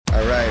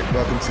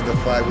Welcome to the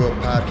Flywheel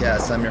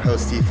podcast. I'm your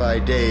host,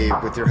 DeFi Dave,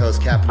 with your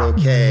host, Capital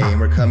K. And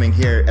we're coming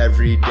here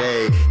every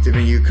day to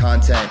bring you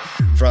content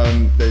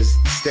from the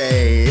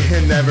stay.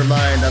 Never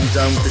mind, I'm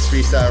done with this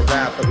freestyle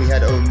rap, but we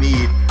had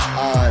Omid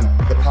on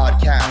the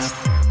podcast.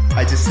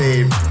 I just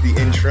saved the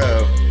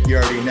intro. You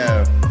already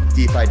know,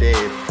 DeFi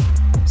Dave.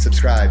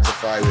 Subscribe to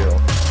Flywheel.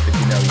 If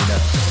you know, you know.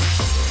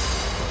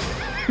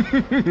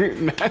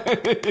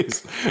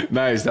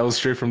 Nice. That was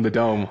straight from the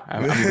dome.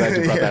 I'm glad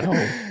you brought that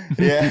home.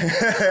 Yeah.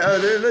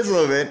 There's a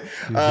little bit.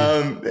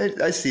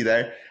 I see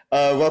there.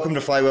 Welcome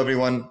to Flywheel,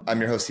 everyone.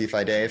 I'm your host,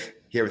 DeFi Dave,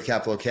 here with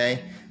Capital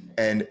K.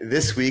 And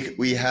this week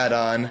we had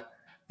on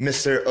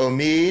Mr.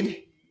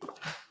 Omid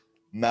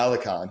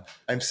Malekan.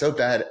 I'm so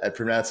bad at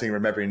pronouncing and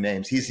remembering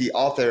names. He's the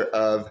author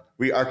of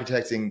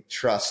Re-Architecting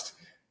Trust,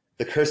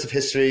 The Curse of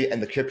History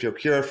and the Crypto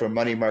Cure for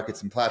Money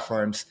Markets and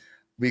Platforms.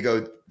 We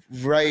go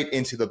right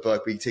into the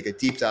book. We take a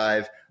deep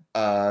dive.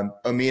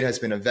 Omid has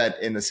been a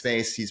vet in the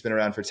space. He's been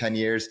around for 10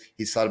 years.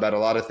 He's thought about a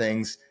lot of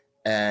things.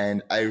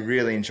 And I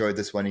really enjoyed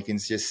this one. You can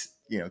just,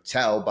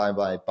 tell by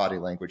my body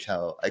language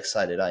how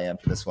excited I am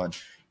for this one.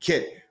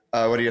 Kit,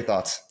 what are your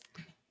thoughts?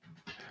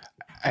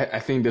 I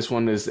think this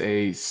one is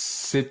a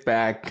sit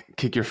back,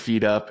 kick your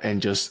feet up,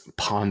 and just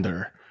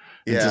ponder.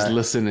 And just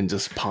listen and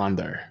just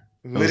ponder.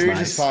 Literally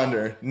just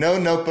ponder. No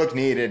notebook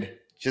needed.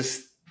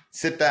 Just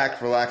sit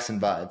back, relax, and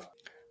vibe.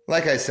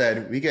 Like I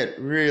said, we get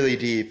really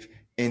deep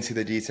into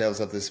the details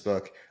of this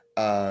book.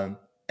 And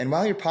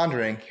while you're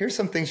pondering, here's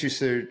some things you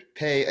should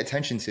pay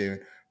attention to.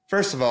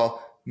 First of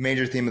all,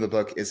 major theme of the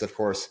book is, of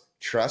course,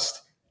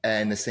 trust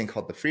and this thing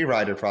called the free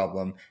rider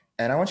problem.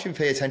 And I want you to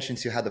pay attention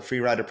to how the free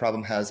rider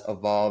problem has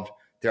evolved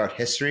throughout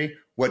history,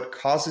 what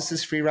causes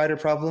this free rider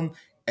problem,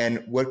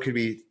 and what could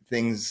be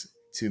things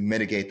to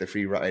mitigate the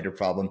free rider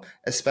problem,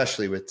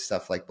 especially with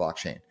stuff like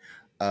blockchain.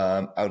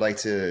 I would like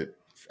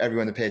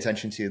everyone to pay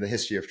attention to the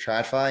history of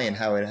TradFi and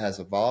how it has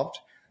evolved,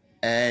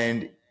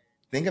 and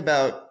think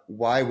about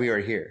why we are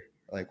here.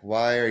 Like,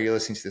 why are you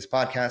listening to this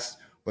podcast?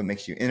 What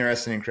makes you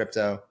interested in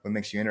crypto? What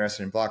makes you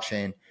interested in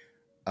blockchain?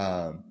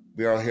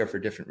 We are all here for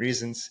different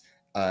reasons.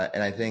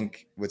 And I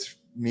think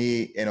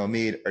me and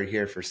Omid are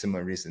here for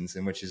similar reasons,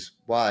 and which is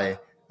why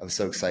I was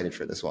so excited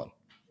for this one.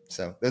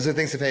 So those are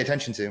things to pay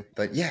attention to.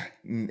 But yeah,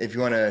 if you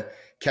want to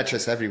catch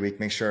us every week,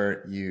 make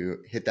sure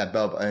you hit that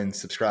bell button and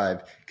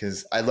subscribe,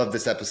 because I love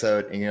this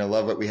episode and you're going to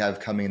love what we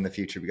have coming in the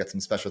future. We got some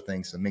special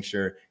things. So make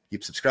sure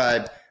you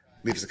subscribe,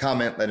 leave us a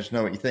comment, let us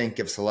know what you think,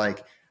 give us a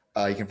like.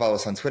 You can follow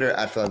us on Twitter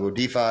at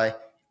FlywheelDeFi.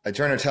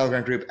 Join our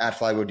Telegram group at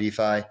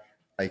FlywheelDeFi.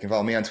 You can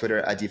follow me on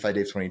Twitter at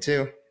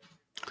DeFiDave22.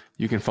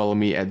 You can follow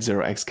me at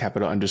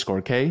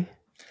 0xcapital_K.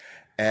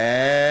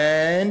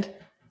 And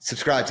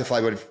subscribe to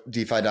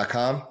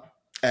FlywheelDeFi.com.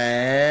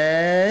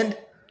 And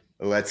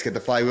let's get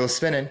the flywheel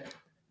spinning.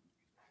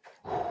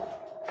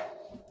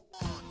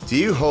 Do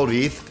you hold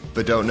ETH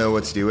but don't know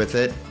what to do with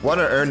it? Want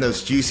to earn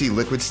those juicy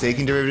liquid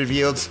staking derivative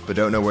yields but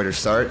don't know where to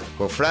start?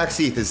 Well, Frax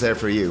ETH is there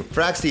for you.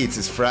 Frax ETH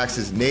is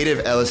Frax's native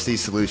LSD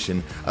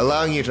solution,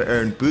 allowing you to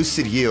earn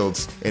boosted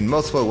yields in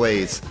multiple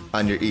ways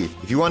on your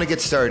ETH. If you want to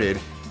get started,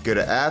 go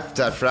to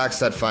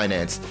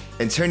app.frax.finance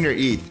and turn your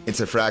ETH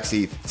into Frax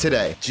ETH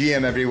today.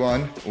 GM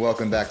everyone,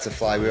 welcome back to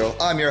Flywheel.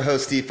 I'm your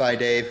host, DeFi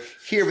Dave,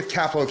 here with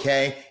Capital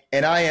K,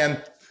 and I am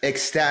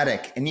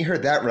ecstatic, and you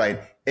heard that right,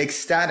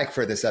 ecstatic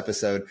for this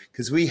episode,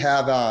 because we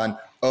have on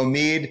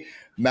Omid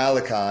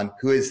Malekan,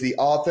 who is the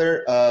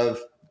author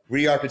of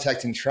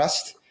Re-Architecting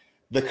Trust,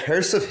 The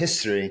Curse of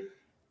History,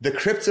 The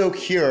Crypto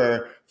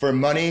Cure for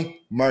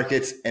Money,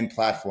 Markets, and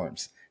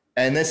Platforms.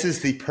 And this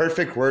is the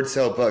perfect word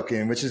sale book,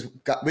 and which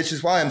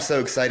is why I'm so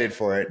excited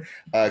for it,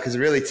 because it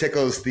really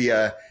tickles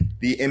the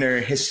inner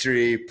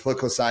history,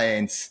 political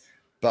science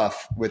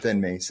buff within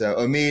me. So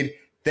Omid,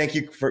 thank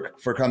you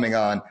for coming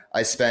on.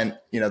 I spent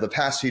the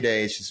past few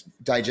days just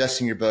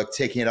digesting your book,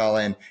 taking it all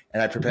in,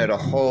 and I prepared a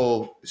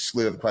whole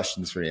slew of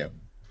questions for you.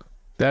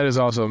 That is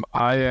awesome.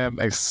 I am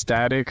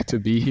ecstatic to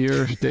be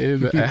here,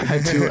 Dave,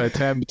 and to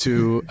attempt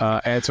to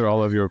answer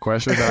all of your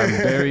questions. I'm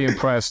very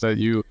impressed that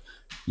you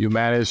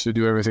managed to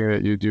do everything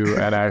that you do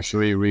and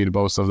actually read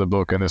most of the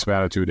book in the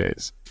span of 2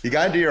 days. You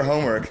got to do your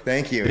homework.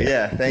 Thank you.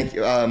 Yeah, thank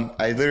you.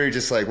 I literally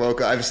just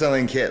woke up. I was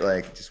telling Kit,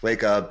 just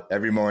wake up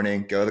every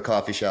morning, go to the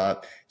coffee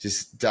shop,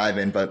 just dive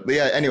in. But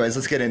yeah, anyways,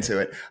 let's get into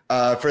it.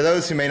 For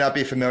those who may not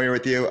be familiar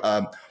with you,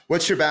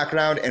 what's your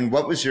background and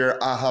what was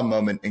your aha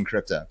moment in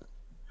crypto?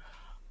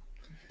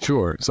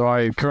 Sure. So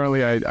I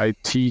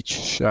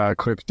teach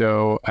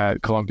crypto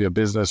at Columbia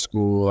Business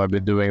School. I've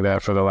been doing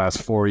that for the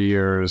last 4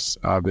 years.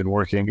 I've been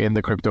working in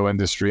the crypto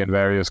industry in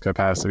various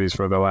capacities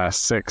for the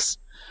last 6.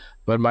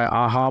 But my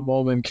aha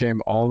moment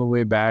came all the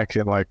way back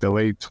in the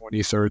late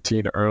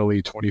 2013,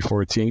 early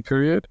 2014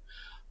 period,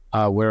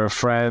 where a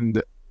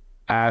friend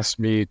asked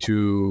me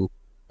to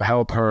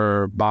help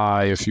her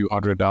buy a few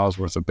 $100s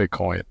worth of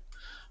Bitcoin.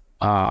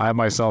 I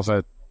myself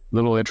had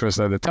little interest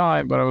at the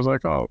time, but I was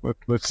like,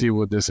 let's see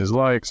what this is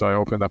like. So I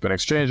opened up an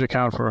exchange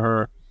account for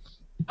her,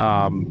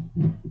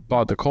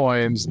 bought the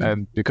coins,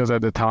 and because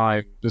at the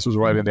time, this was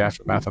right in the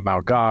aftermath of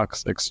Mt.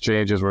 Gox,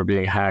 exchanges were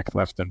being hacked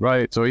left and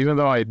right. So even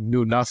though I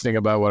knew nothing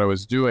about what I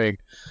was doing,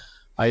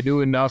 I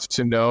knew enough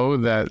to know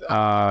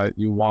that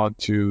you want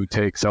to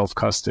take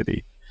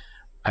self-custody.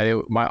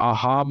 My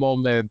aha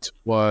moment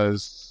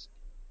was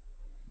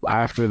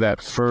after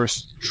that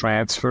first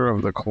transfer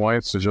of the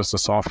coins to just a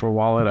software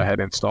wallet I had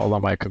installed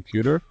on my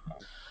computer.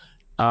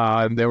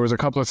 There was a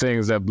couple of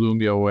things that blew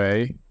me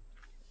away.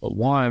 But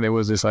one, it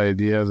was this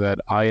idea that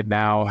I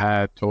now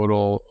had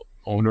total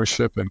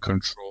ownership and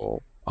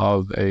control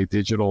of a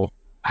digital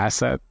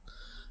asset.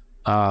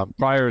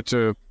 Prior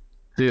to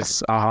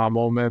this aha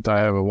moment, I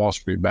have a Wall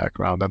Street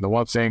background. And the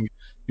one thing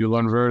you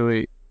learn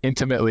very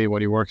intimately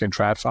when you work in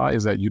TradFi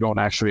is that you don't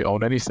actually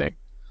own anything.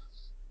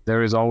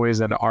 There is always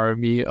an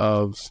army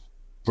of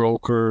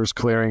brokers,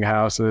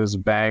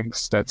 clearinghouses,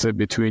 banks that sit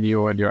between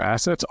you and your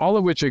assets, all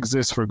of which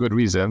exist for good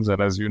reasons.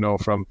 And as you know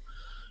from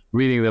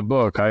reading the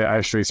book, I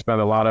actually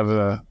spent a lot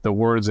of the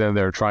words in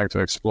there trying to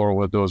explore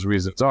what those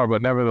reasons are.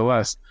 But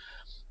nevertheless,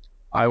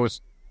 I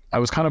was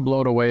kind of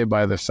blown away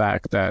by the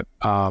fact that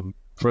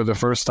for the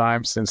first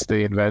time since the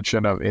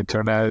invention of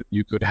internet,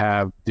 you could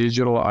have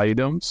digital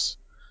items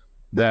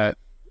that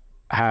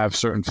have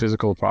certain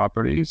physical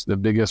properties, the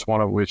biggest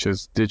one of which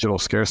is digital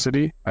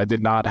scarcity. I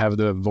did not have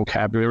the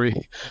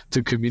vocabulary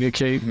to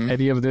communicate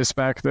any of this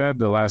back then.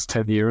 The last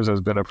 10 years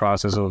has been a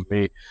process of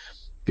me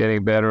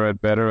getting better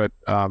at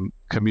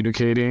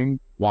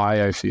communicating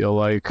why I feel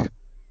like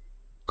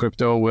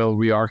crypto will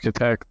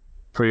re-architect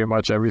pretty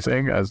much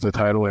everything, as the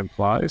title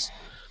implies.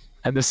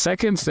 And the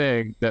second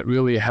thing that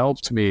really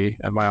helped me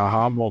and my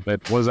aha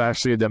moment was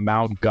actually the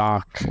Mt.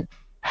 Gox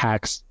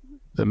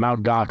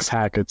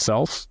hack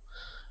itself.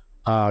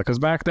 Because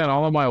back then,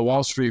 all of my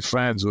Wall Street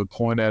friends would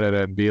point at it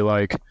and be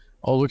like,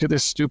 oh, look at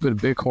this stupid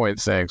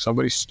Bitcoin thing.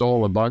 Somebody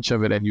stole a bunch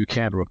of it and you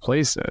can't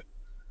replace it.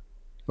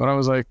 But I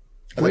was like,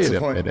 wait a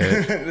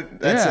minute.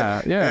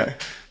 Yeah.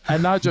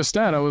 And not just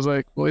that, I was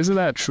like, well, isn't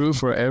that true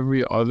for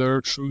every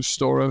other true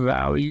store of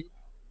value?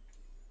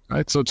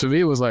 Right. So to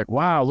me, it was like,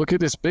 wow, look at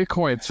this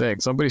Bitcoin thing.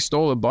 Somebody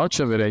stole a bunch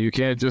of it and you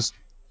can't just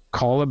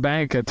call a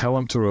bank and tell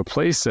them to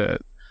replace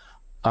it.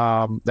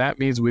 That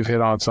means we've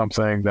hit on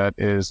something that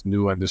is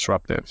new and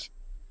disruptive.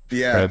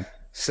 Yeah. Right?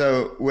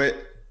 So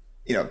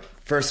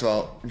first of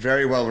all,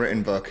 very well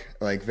written book,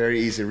 like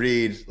very easy to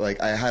read.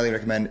 Like I highly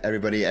recommend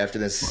everybody after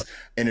this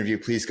interview,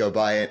 please go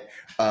buy it.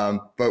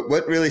 But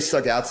what really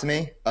stuck out to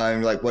me,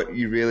 like what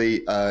you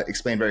really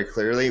explained very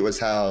clearly, was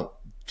how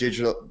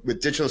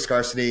digital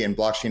scarcity and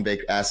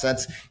blockchain-based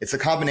assets, it's a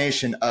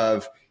combination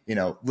of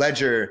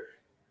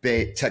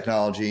ledger-based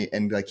technology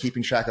and like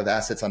keeping track of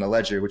assets on a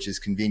ledger, which is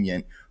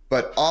convenient,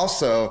 but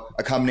also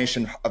a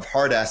combination of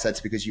hard assets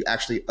because you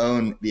actually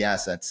own the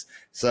assets.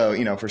 So,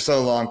 for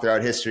so long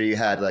throughout history, you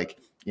had like,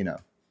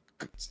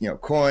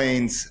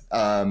 coins,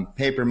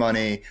 paper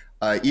money,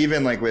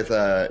 even like with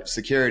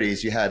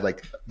securities, you had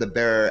like the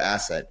bearer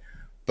asset.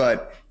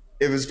 But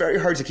it was very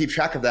hard to keep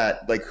track of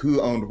that, like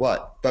who owned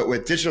what. But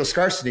with digital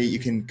scarcity, you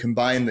can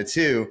combine the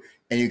two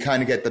and you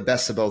kind of get the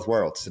best of both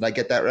worlds. Did I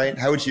get that right?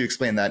 How would you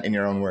explain that in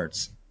your own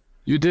words?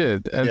 You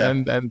did.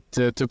 And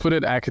to put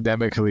it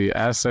academically,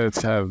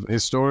 assets have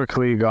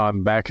historically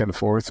gone back and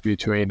forth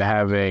between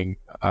having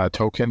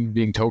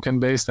being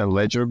token-based and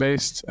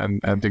ledger-based.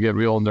 And to get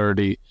real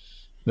nerdy,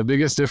 the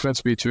biggest difference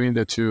between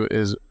the two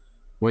is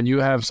when you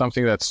have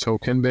something that's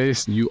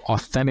token-based, you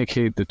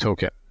authenticate the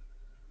token.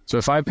 So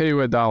if I pay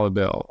you a dollar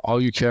bill,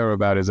 all you care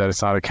about is that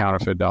it's not a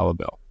counterfeit dollar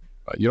bill.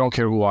 You don't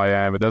care who I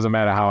am. It doesn't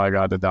matter how I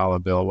got the dollar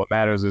bill. What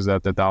matters is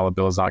that the dollar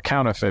bill is not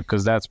counterfeit,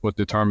 because that's what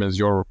determines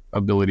your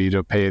ability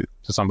to pay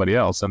to somebody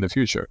else in the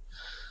future.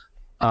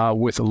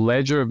 With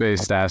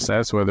ledger-based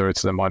assets, whether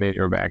it's the money in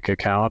your bank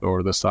account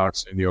or the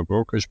stocks in your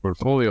brokerage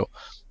portfolio,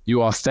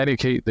 you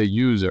authenticate the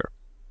user.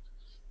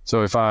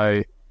 So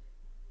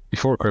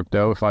before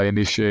crypto, if I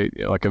initiate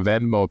like a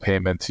Venmo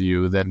payment to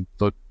you, then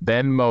what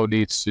Venmo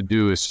needs to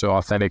do is to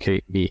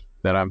authenticate me,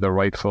 that I'm the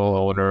rightful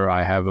owner,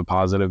 I have a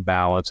positive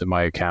balance in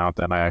my account,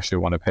 and I actually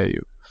want to pay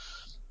you.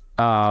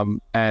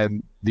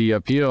 And the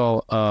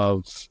appeal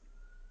of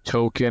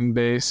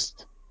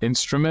token-based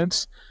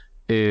instruments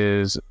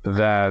is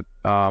that,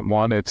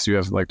 one, you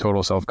have like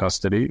total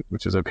self-custody,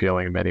 which is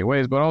appealing in many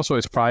ways, but also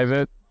it's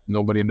private.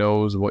 Nobody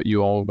knows what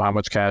you own, how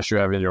much cash you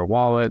have in your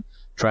wallet.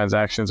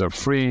 Transactions are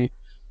free.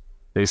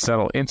 They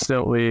settle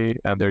instantly,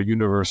 and they're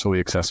universally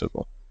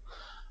accessible.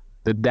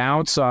 The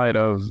downside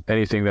of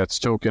anything that's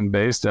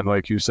token-based, and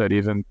like you said,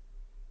 even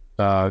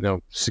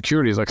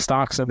securities like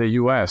stocks in the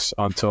U.S.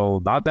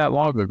 until not that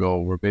long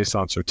ago were based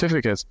on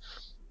certificates.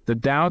 The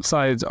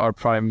downsides are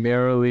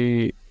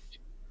primarily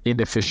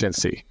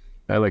inefficiency.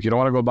 Right? Like you don't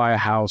want to go buy a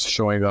house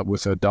showing up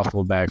with a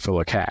duffel bag full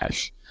of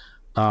cash.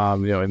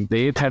 And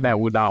the internet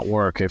would not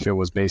work if it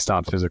was based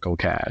on physical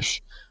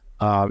cash.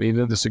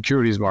 Even the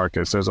securities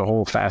markets, there's a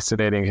whole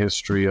fascinating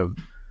history of,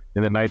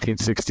 in the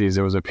 1960s,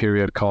 there was a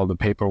period called the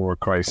paperwork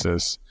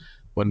crisis,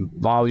 when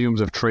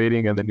volumes of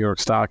trading in the New York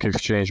Stock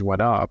Exchange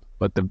went up,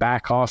 but the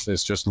back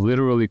office just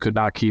literally could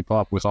not keep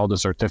up with all the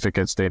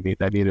certificates that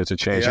needed to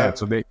change out.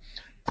 So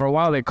for a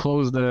while, they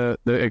closed the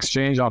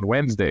exchange on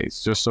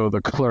Wednesdays just so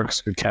the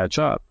clerks could catch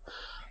up.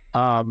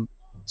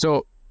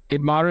 So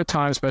in modern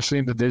times, especially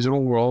in the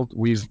digital world,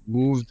 we've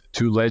moved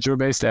to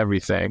ledger-based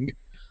everything.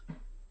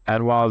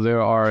 And while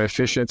there are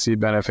efficiency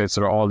benefits,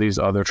 there are all these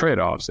other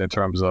trade-offs in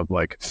terms of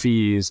like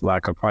fees,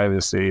 lack of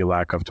privacy,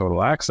 lack of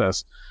total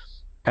access.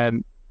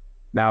 And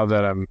now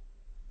that I'm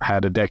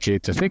had a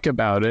decade to think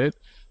about it,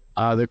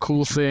 the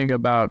cool thing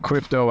about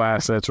crypto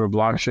assets or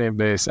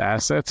blockchain-based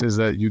assets is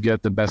that you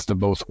get the best of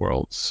both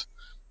worlds.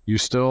 You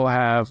still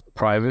have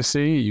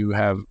privacy. You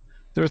have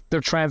there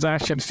are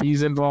transaction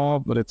fees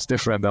involved, but it's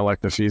different than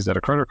like the fees that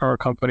a credit card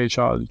company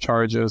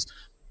charges.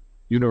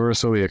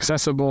 Universally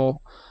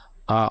accessible,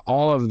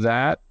 all of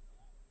that,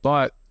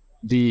 but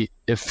the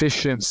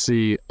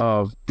efficiency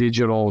of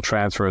digital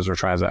transfers or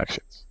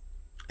transactions.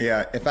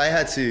 Yeah, if I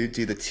had to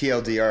do the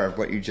TLDR of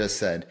what you just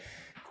said,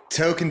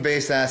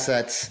 token-based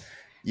assets,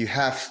 you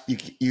have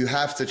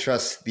to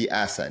trust the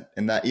asset,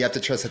 and that you have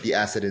to trust that the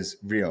asset is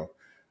real.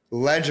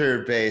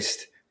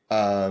 Ledger-based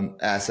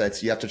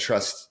assets, you have to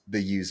trust the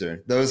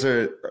user. Those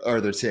are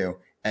the two,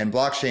 and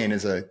blockchain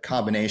is a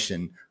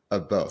combination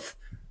of both.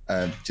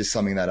 Just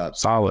summing that up.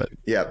 Solid.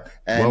 Yep.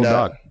 And,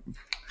 well done.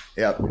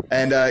 Yep.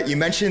 And you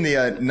mentioned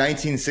the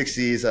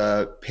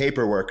 1960s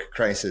paperwork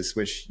crisis,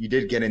 which you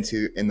did get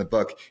into in the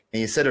book. And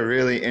you said a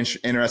really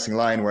interesting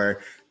line where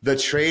the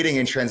trading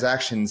and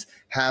transactions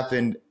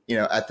happened,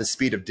 at the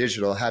speed of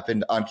digital,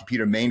 happened on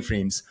computer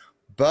mainframes,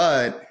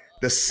 but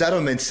the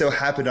settlement still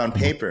happened on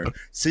paper.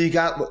 So you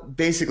got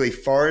basically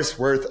forests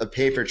worth of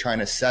paper trying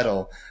to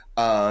settle.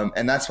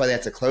 And that's why they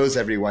had to close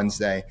every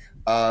Wednesday.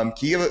 Can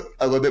you give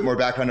a little bit more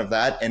background of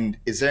that? And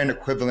is there an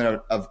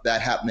equivalent of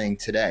that happening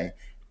today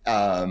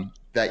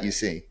that you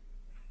see?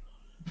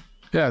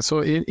 Yeah,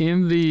 so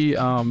in the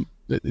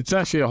it's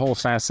actually a whole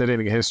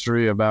fascinating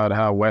history about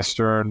how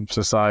Western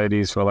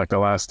societies for like the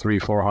last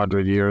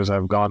 300-400 years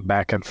have gone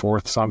back and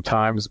forth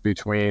sometimes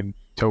between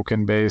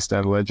token-based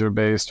and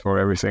ledger-based for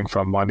everything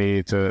from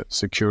money to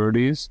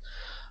securities.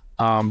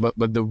 But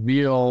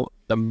the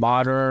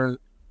modern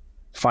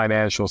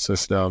financial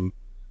system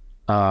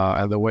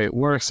and the way it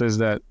works is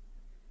that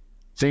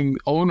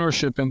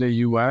ownership in the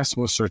U.S.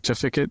 was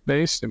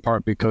certificate-based, in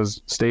part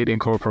because state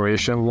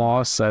incorporation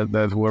law said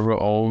that whoever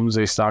owns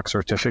a stock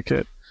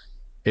certificate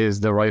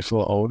is the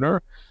rightful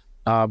owner.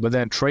 But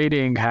then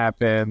trading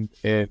happened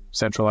in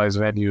centralized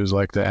venues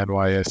like the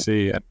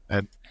NYSE.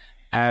 And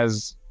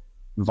as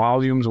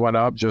volumes went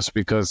up, just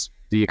because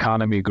the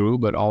economy grew,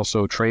 but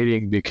also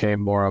trading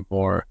became more and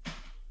more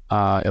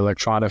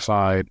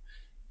electronified,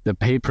 the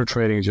paper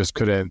trading just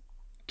couldn't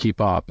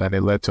keep up. And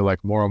it led to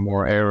like more and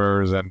more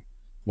errors and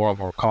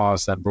more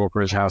costs, and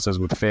brokerage houses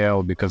would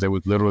fail because they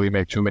would literally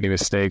make too many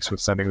mistakes with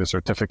sending the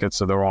certificates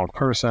to the wrong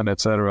person,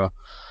 etc.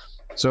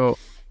 So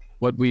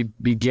what we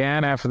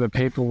began after the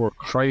paperwork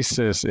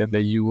crisis in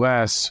the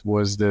U.S.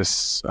 was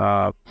this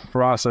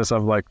process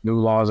of like new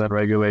laws and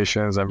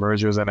regulations and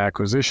mergers and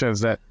acquisitions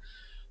that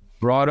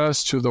brought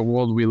us to the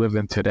world we live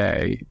in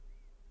today.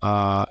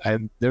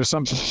 And there's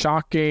some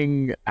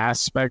shocking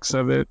aspects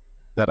of it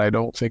that I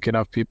don't think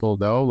enough people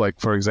know. Like,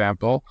 for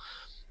example,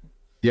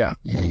 I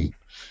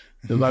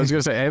was going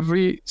to say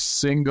every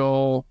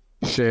single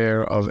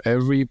share of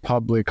every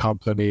public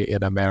company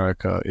in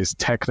America is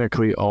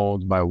technically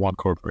owned by one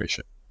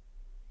corporation.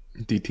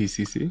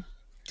 DTCC?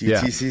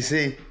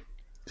 DTCC.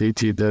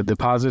 DT, the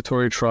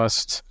Depository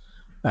Trust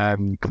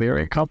and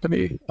Clearing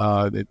Company.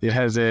 It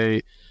has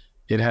a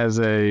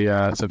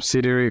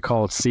subsidiary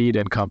called Seed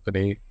and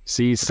Company.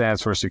 Seed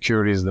stands for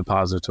Securities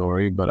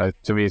Depository, but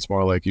to me it's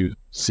more like you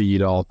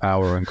cede all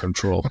power and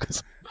control.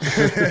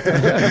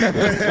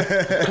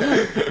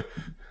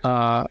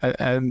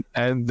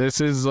 And this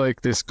is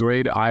like this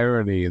great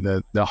irony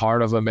that the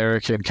heart of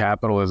American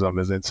capitalism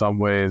is in some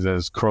ways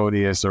as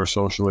cronyist or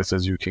socialist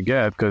as you can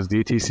get, because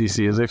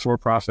DTCC is a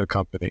for-profit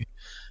company.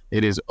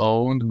 It is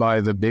owned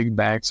by the big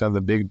banks and the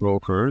big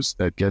brokers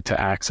that get to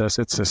access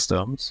its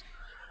systems.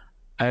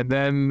 And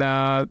then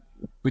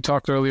we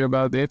talked earlier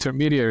about the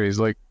intermediaries.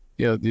 Like,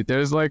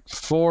 there's like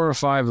 4 or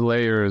 5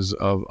 layers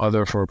of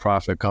other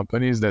for-profit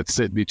companies that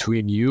sit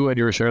between you and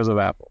your shares of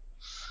Apple.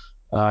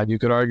 You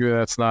could argue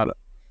that's not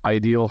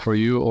ideal for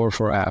you or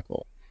for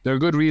Apple. There are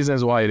good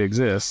reasons why it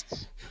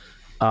exists.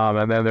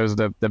 And then there's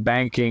the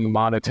banking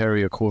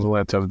monetary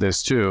equivalent of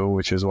this too,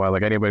 which is why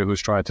like anybody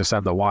who's tried to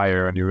send a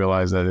wire and you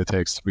realize that it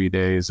takes 3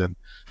 days and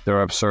there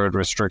are absurd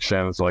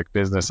restrictions like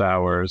business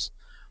hours.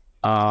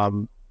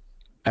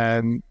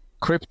 And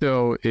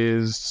crypto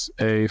is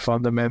a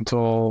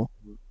fundamental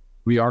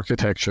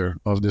re-architecture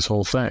of this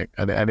whole thing.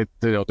 And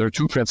there are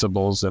 2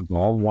 principles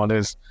involved. One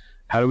is,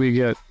 how do we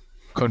get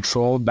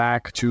control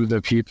back to the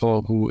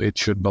people who it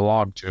should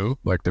belong to,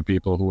 like the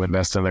people who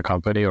invest in the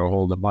company or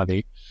hold the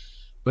money?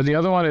 But the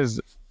other one is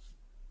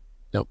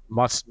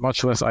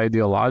much less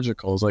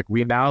ideological. It's like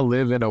we now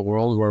live in a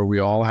world where we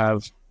all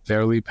have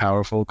fairly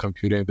powerful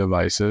computing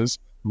devices,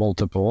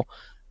 multiple,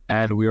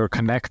 and we are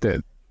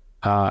connected,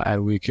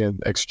 and we can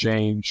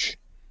exchange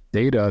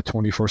data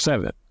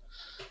 24/7.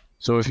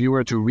 So if you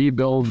were to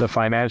rebuild the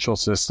financial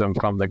system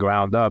from the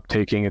ground up,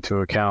 taking into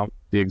account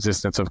the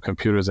existence of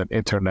computers and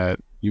internet,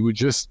 you would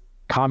just,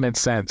 common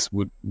sense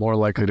would more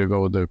likely to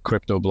go the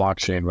crypto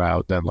blockchain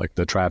route than like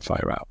the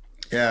TradFi route.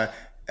 Yeah.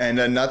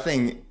 And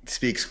nothing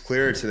speaks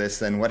clearer to this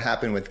than what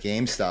happened with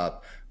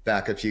GameStop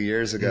back a few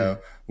years ago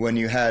when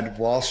you had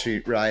Wall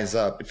Street rise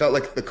up. It felt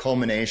like the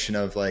culmination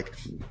of like,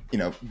 you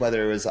know,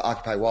 whether it was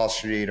Occupy Wall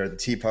Street or the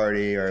Tea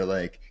Party or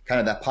like kind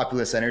of that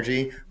populist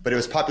energy, but it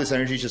was populist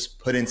energy just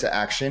put into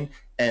action,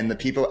 and the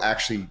people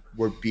actually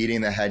were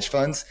beating the hedge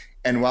funds.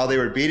 And while they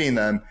were beating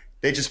them,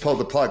 they just pulled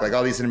the plug. Like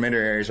all these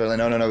intermediaries were like,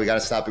 no, we got to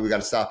stop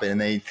it.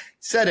 And they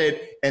said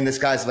it. And this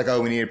guy's like,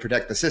 oh, we need to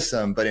protect the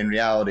system. But in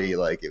reality,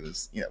 like it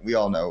was, you know, we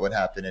all know what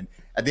happened. And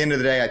at the end of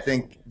the day, I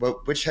think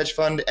which hedge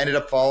fund ended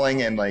up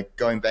falling and like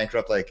going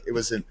bankrupt? Like it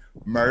was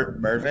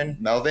Melvin.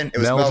 It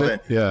was Melvin.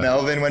 Yeah.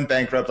 Melvin went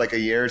bankrupt like a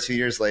year or 2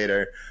 years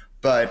later.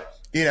 But,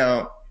 you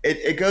know,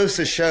 it goes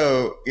to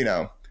show, you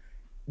know,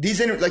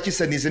 like you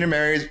said, these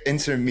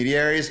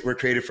intermediaries were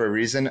created for a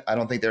reason. I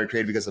don't think they were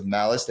created because of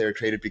malice. They were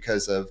created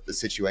because of the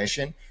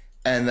situation.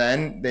 And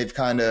then they've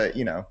kind of,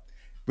 you know,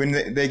 when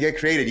they get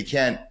created, you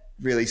can't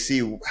really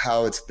see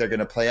how they're going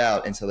to play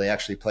out until they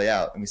actually play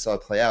out. And we saw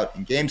it play out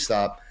in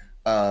GameStop.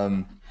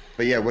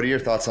 But yeah, what are your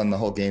thoughts on the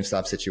whole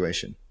GameStop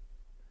situation?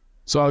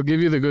 So I'll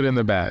give you the good and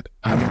the bad.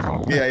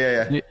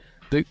 Yeah.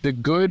 The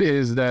good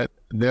is that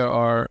there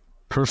are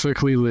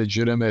perfectly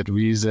legitimate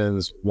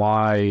reasons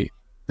why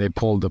they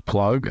pulled the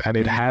plug, and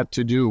it had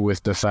to do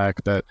with the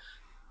fact that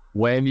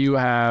when you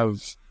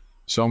have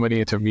so many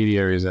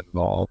intermediaries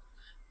involved,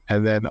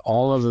 and then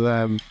all of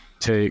them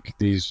take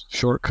these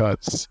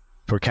shortcuts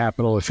for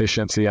capital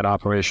efficiency and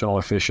operational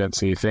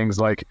efficiency, things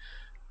like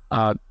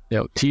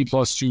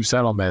T+2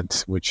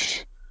 settlement,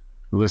 which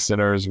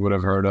listeners would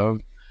have heard of.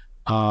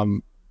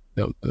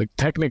 Like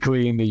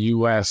technically in the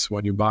US,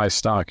 when you buy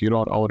stock, you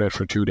don't own it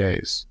for 2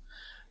 days.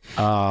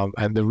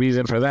 And the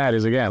reason for that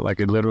is, again, like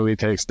it literally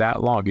takes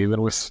that long,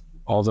 even with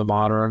all the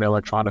modern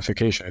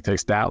electronification, it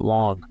takes that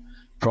long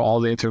for all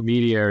the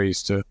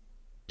intermediaries to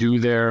do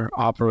their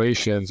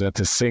operations and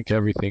to sync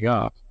everything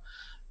up.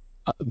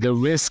 The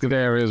risk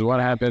there is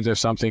what happens if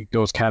something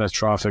goes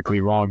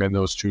catastrophically wrong in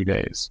those 2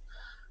 days.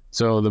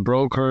 So the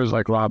brokers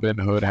like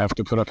Robinhood have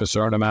to put up a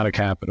certain amount of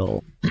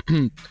capital.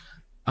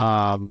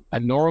 And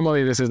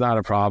normally this is not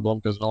a problem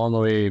because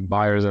normally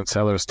buyers and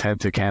sellers tend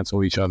to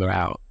cancel each other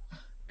out.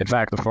 In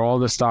fact, for all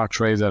the stock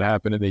trades that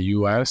happen in the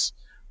US,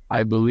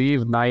 I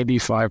believe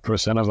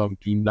 95% of them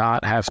do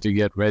not have to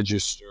get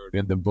registered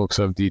in the books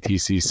of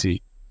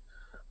DTCC.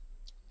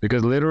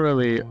 Because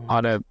literally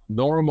on a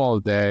normal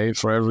day,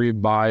 for every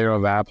buyer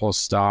of Apple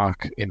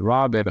stock in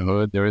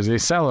Robinhood, there is a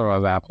seller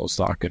of Apple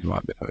stock in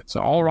Robinhood.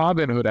 So all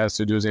Robinhood has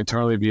to do is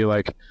internally be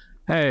like,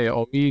 hey,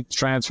 Omid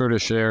transferred a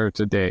share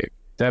to Dave.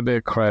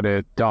 Debit,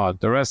 credit, done.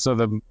 The rest of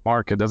the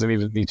market doesn't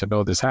even need to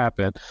know this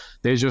happened.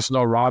 They just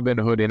know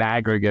Robinhood in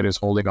aggregate is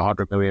holding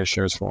 100 million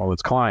shares for all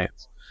its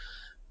clients.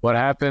 What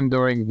happened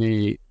during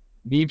the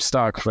meme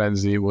stock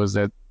frenzy was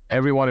that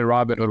everyone in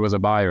Robinhood was a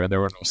buyer and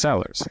there were no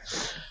sellers.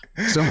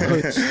 So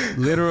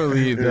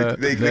literally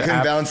they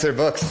couldn't balance their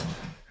books.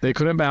 They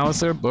couldn't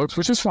balance their books,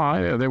 which is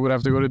fine. They would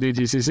have to go to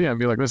DTCC and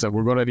be like, listen,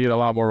 we're going to need a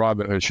lot more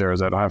Robinhood shares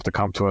that have to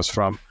come to us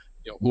from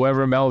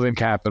whoever Melvin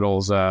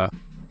Capital's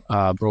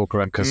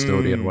broker and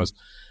custodian was.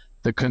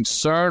 The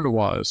concern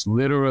was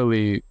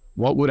literally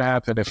what would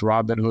happen if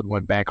Robinhood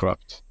went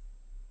bankrupt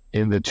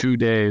in the 2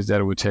 days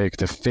that it would take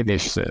to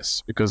finish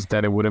this, because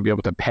then it wouldn't be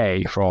able to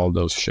pay for all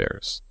those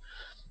shares.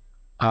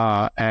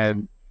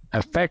 And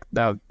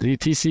now the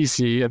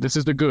TCC, and this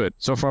is the good.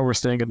 So far, we're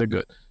staying in the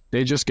good.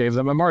 They just gave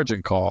them a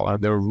margin call,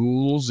 and there are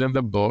rules in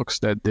the books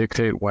that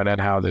dictate when and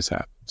how this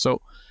happens.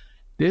 So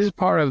this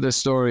part of the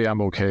story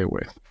I'm okay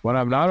with. What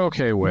I'm not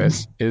okay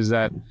with is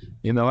that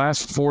in the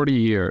last 40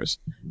 years,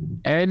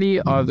 any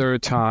other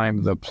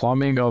time the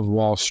plumbing of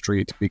Wall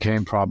Street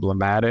became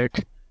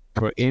problematic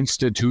for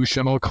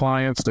institutional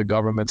clients, the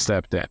government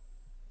stepped in.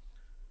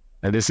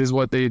 And this is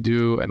what they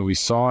do, and we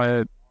saw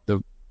it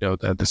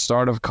at the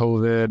start of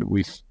COVID.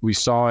 We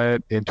saw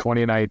it in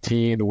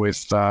 2019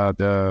 with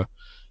the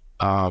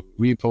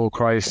repo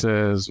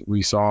crisis.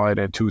 We saw it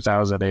in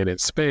 2008 in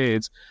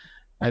spades.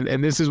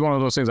 And this is one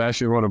of those things. I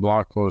actually wrote a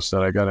blog post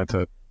that I got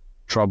into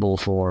trouble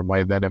for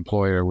my then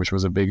employer, which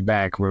was a big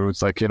bank, where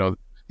it's like,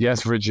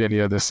 yes,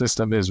 Virginia, the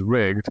system is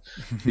rigged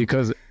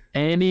because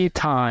any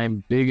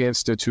time big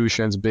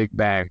institutions, big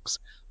banks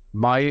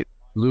might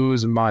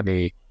lose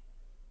money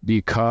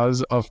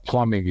because of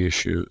plumbing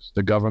issues,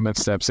 the government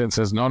steps in and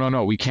says,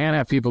 no, we can't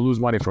have people lose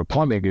money for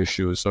plumbing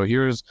issues. So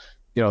here's,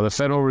 the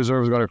Federal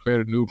Reserve is going to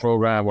create a new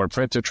program or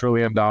print $1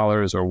 trillion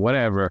or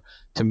whatever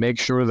to make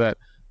sure that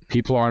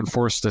people aren't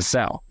forced to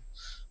sell.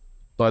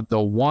 But the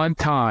one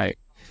time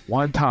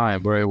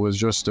where it was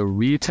just the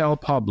retail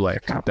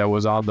public that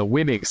was on the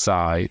winning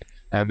side,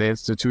 and the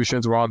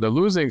institutions were on the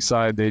losing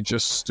side, they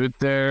just stood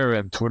there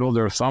and twiddled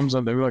their thumbs,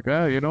 and they were like,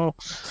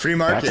 free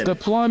market. That's the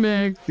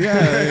plumbing.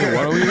 Yeah,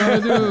 what are we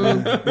going to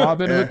do?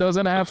 Robinhood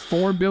doesn't have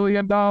 $4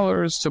 billion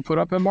to put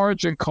up a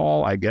margin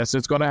call. I guess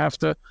it's going to have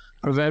to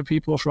prevent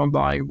people from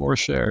buying more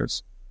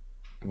shares.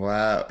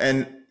 Wow.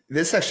 And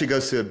this actually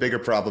goes to a bigger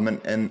problem,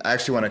 and I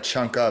actually want to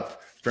chunk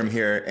up from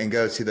here and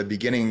go to the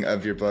beginning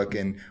of your book,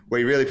 and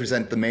where you really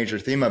present the major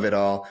theme of it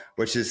all,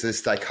 which is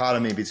this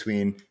dichotomy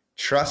between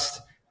trust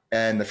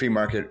and the free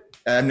market,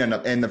 and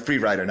the free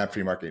rider, not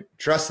free market,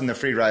 trust and the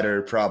free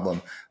rider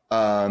problem,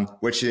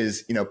 which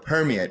is,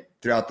 permeate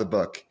throughout the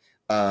book.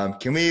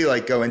 Can we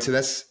go into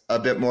this a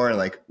bit more,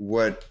 and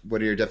what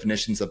are your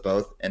definitions of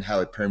both and how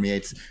it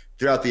permeates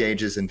throughout the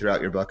ages and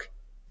throughout your book?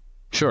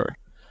 Sure.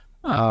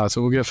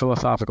 So we'll get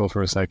philosophical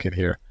for a second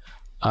here.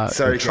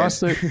 Sorry,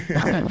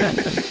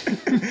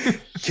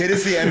 Kid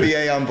is the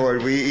MBA on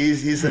board.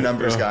 He's the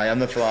numbers guy. I'm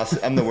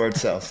the word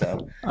cell.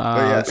 So,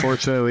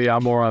 unfortunately,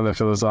 I'm more on the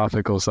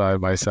philosophical side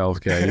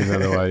myself, Kay, even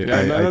though I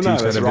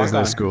teach at a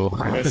business school.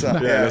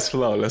 Let's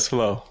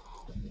flow.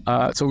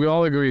 So we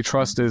all agree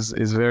trust is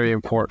very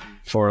important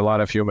for a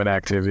lot of human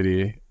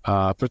activity,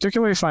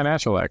 particularly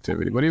financial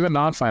activity, but even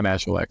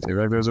non-financial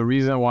activity. There's a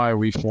reason why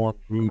we form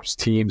groups,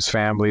 teams,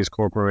 families,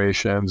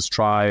 corporations,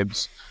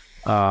 tribes.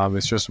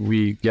 It's just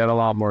we get a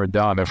lot more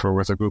done if we're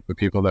with a group of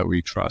people that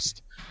we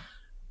trust.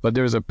 But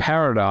there's a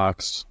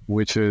paradox,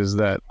 which is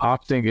that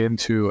opting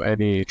into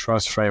any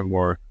trust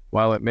framework,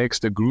 while it makes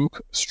the group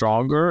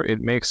stronger,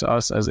 it makes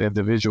us as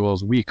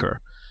individuals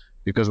weaker,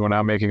 because we're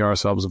now making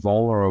ourselves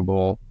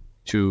vulnerable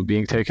to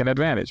being taken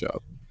advantage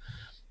of.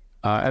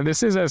 And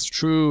this is as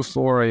true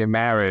for a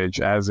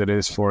marriage as it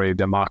is for a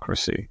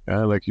democracy.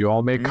 You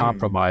all make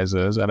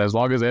compromises, and as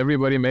long as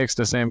everybody makes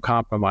the same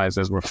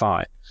compromises, we're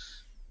fine.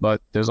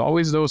 But there's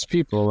always those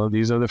people, and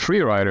these are the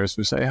free riders,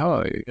 who say,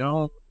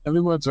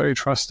 everyone's very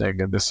trusting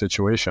in this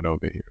situation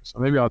over here, so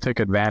maybe I'll take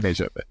advantage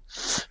of it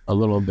a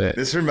little bit.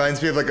 This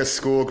reminds me of a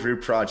school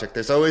group project.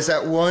 There's always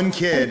that one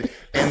kid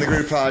in the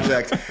group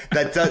project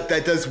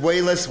that does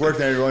way less work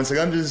than everyone. It's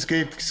I'm just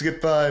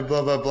skip by,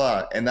 blah, blah,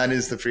 blah. And that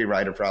is the free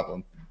rider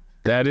problem.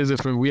 That is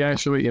it. We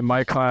actually, in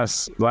my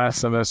class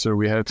last semester,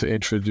 we had to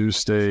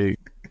introduce a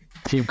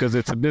team, because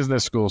it's a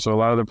business school, so a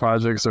lot of the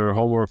projects or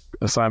homework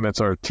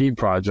assignments are team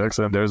projects,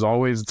 and there's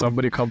always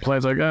somebody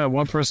complains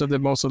one person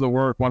did most of the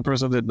work, one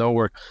person did no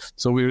work.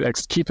 So we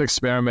keep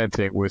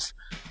experimenting with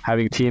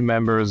having team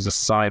members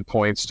assign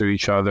points to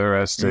each other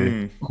as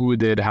to who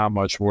did how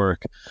much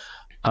work.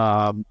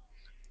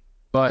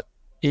 But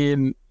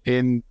in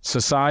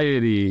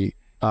society,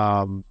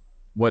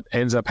 what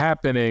ends up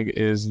happening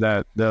is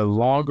that the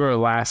longer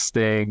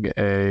lasting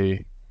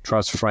a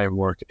trust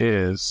framework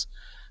is,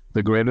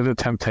 the greater the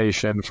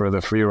temptation for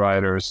the free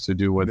riders to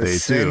do what they do. The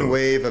sin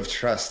wave of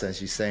trust, as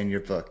you say in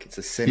your book. It's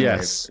a sin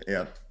wave.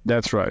 Yeah,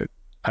 that's right.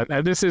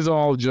 And this is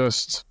all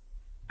just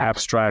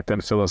abstract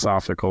and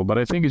philosophical, but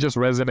I think it just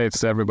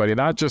resonates to everybody,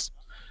 not just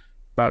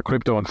about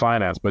crypto and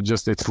finance, but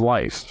just its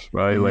life,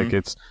 right?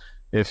 It's,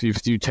 if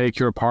you take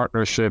your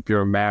partnership,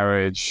 your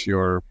marriage,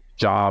 your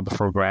job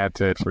for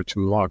granted for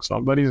too long,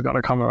 somebody's going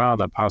to come around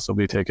and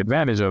possibly take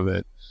advantage of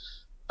it.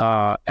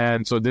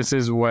 And so this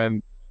is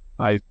when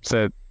I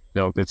said,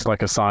 it's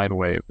like a sine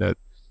wave that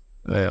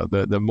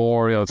the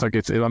more,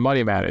 it's a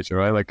money manager,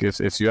 right?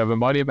 If you have a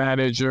money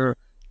manager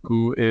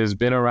who has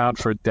been around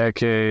for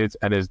decades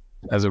and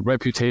has a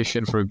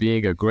reputation for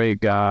being a great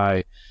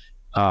guy,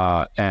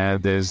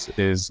 and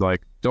is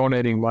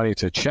donating money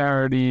to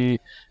charity,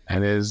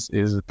 and is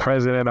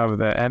president of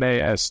the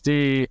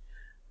NASD,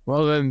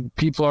 well, then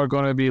people are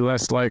going to be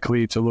less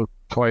likely to look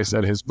twice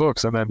at his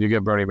books, and then you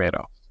get Bernie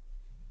Madoff.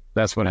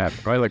 That's what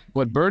happened, right?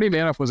 What Bernie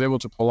Madoff was able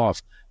to pull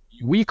off,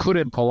 we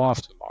couldn't pull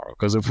off tomorrow,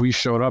 because if we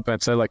showed up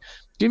and said,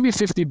 give me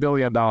 $50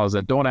 billion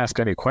and don't ask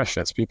any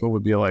questions, people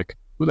would be like,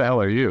 who the hell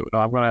are you? No,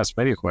 I'm going to ask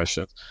many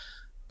questions.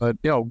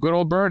 But, good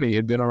old Bernie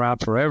had been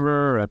around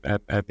forever,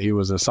 and he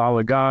was a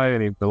solid guy,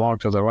 and he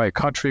belonged to the right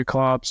country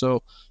club.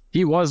 So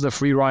he was the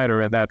free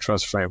rider in that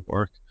trust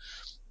framework.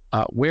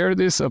 Where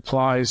this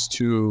applies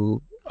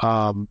to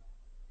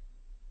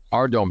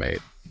our domain,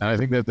 and I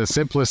think that the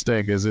simplest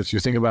thing is if you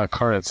think about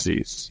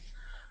currencies,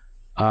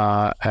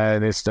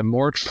 and it's the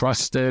more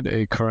trusted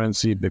a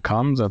currency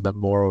becomes and the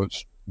more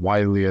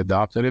widely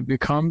adopted it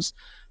becomes,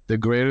 the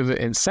greater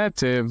the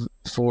incentive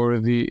for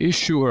the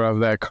issuer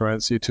of that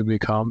currency to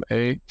become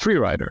a free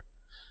rider.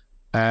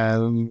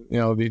 And,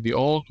 the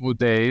old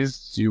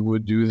days, you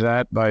would do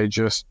that by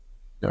just,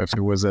 if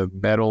it was a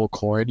metal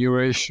coin you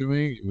were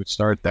issuing, you would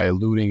start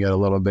diluting it a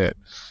little bit,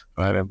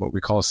 right? And what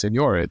we call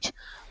seigniorage.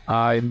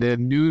 In the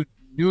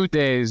new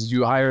days,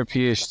 you hire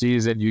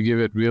PhDs and you give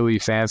it really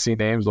fancy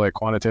names like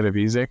quantitative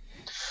easing.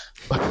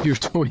 But you're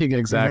doing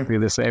exactly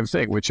the same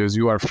thing, which is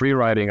you are free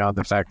riding on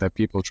the fact that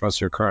people trust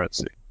your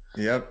currency.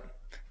 Yep.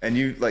 And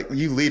you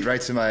lead right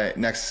to my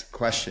next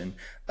question.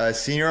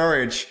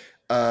 Seigniorage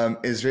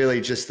is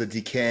really just the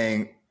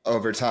decaying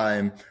over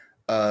time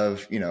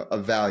of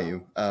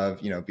value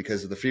of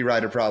because of the free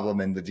rider problem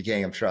and the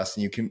decaying of trust.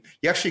 And you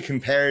actually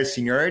compare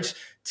seigniorage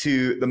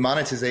to the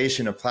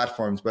monetization of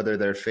platforms, whether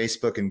they're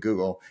Facebook and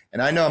Google.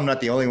 And I know I'm not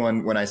the only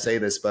one when I say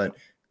this, but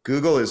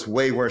Google is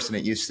way worse than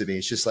it used to be.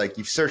 It's just like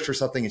you search for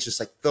something, it's just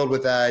like filled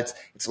with ads.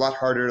 It's a lot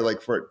harder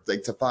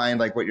to find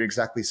like what you're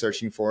exactly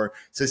searching for.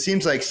 So it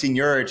seems like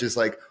seigniorage is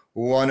like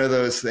one of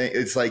those things.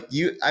 It's like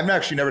I've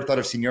actually never thought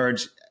of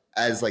seigniorage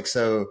as like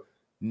so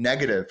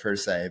negative per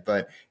se,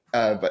 but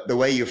the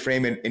way you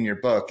frame it in your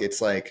book,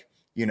 it's like,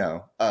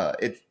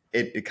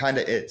 it kind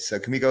of is. So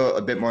can we go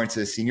a bit more into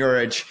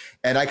seigniorage?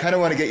 And I kind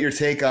of want to get your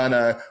take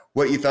on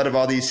what you thought of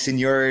all these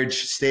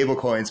seigniorage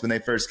stablecoins when they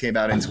first came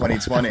out in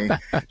 2020,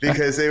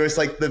 because it was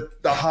like the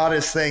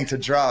hottest thing to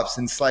drop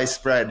since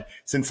sliced bread,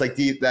 since like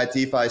that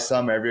DeFi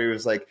summer. Everybody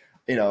was like,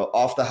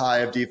 off the high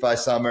of DeFi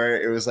summer.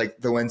 It was like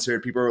the winter.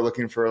 People were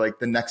looking for like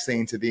the next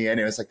thing to be in.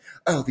 It was like,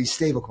 oh, these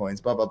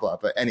stablecoins, blah, blah, blah.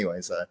 But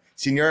anyways,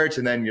 seigniorage,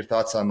 and then your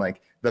thoughts on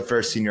like the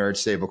first seigniorage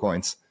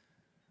stablecoins.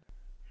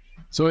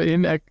 So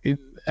in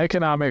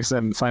economics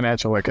and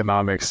financial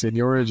economics,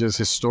 seigniorage is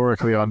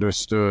historically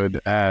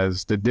understood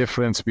as the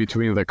difference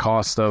between the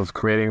cost of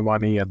creating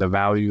money and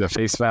the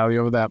face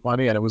value of that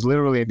money. And it was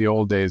literally in the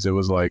old days, it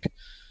was like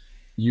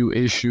you would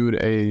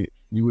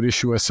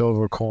issue a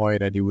silver coin,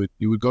 and you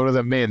would go to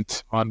the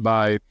mint run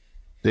by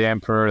the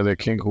emperor, the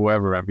king,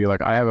 whoever, and be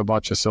like, I have a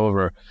bunch of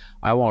silver.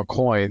 I want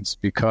coins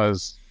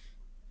because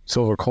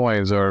silver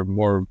coins are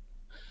more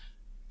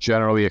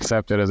generally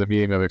accepted as a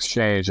medium of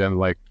exchange and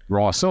like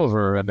raw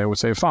silver. And they would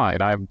say, fine,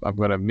 I'm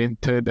going to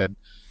mint it and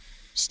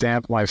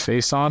stamp my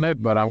face on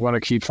it, but I'm going to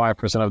keep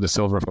 5% of the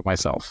silver for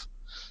myself.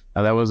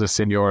 And that was a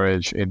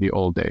seigniorage in the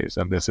old days.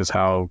 And this is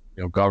how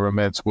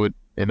governments would,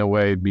 in a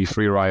way, be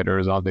free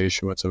riders on the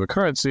issuance of a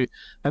currency.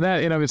 And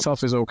that in of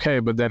itself is okay.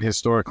 But then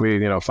historically,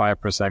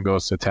 5%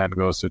 goes to 10,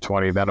 goes to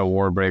 20. Then a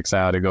war breaks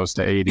out, it goes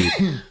to 80.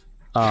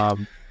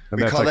 And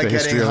we call that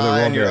getting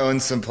high on your own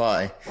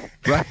supply.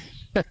 Right.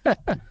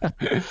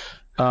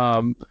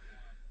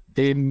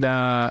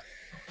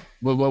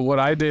 What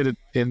I did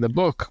in the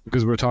book,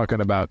 because we're talking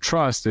about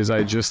trust, is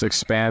I just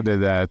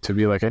expanded that to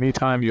be like,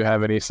 anytime you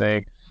have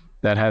anything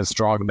that has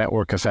strong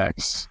network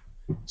effects,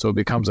 so it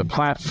becomes a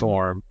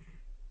platform,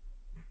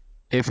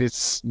 if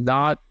it's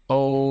not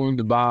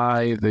owned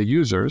by the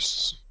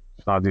users,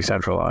 it's not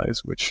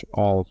decentralized, which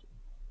all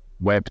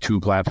Web 2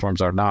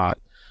 platforms are not,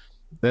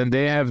 then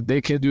they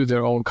can do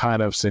their own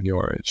kind of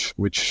seigniorage,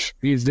 which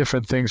means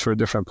different things for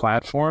different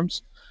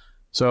platforms.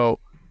 So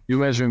you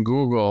mentioned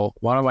Google.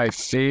 One of my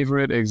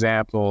favorite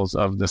examples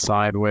of the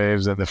sine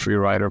waves and the free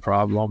rider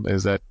problem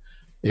is that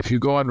if you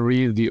go and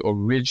read the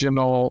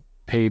original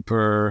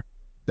paper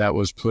that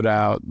was put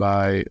out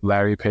by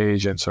Larry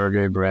Page and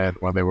Sergey Brin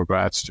when they were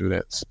grad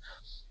students,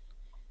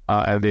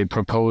 and they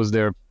proposed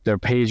their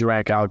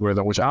PageRank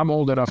algorithm, which I'm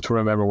old enough to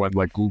remember when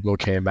like Google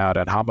came out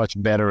and how much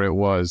better it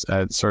was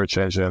at search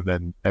engine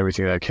than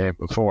everything that came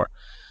before.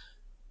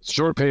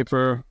 Short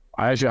paper.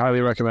 I actually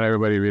highly recommend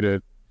everybody read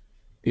it.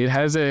 It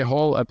has a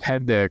whole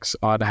appendix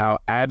on how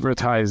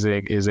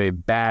advertising is a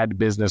bad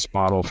business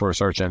model for a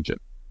search engine.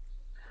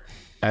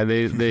 And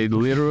they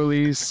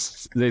literally,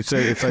 they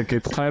say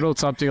it's titled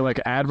something like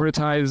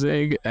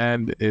advertising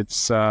and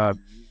it's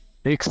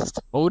mixed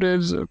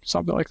motives or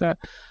something like that.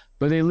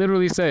 But they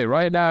literally say,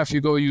 right now, if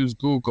you go use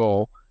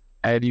Google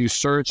and you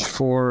search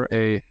for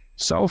a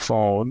cell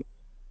phone,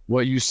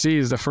 what you see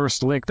is the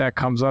first link that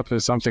comes up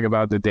is something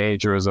about the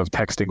dangers of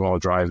texting while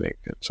driving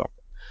and something.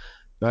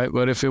 Right?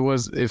 But if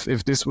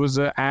this was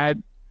an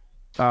ad,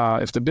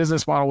 if the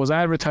business model was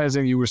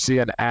advertising, you would see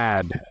an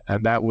ad,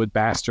 and that would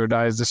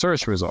bastardize the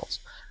search results.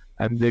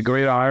 And the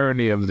great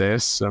irony of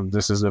this, and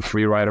this is a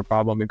free rider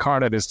problem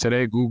incarnate, is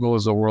today Google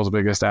is the world's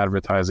biggest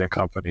advertising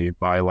company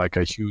by like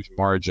a huge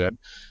margin.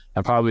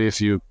 And probably if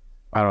you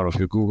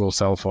Google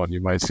cell phone, you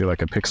might see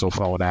like a Pixel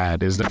phone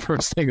ad is the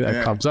first thing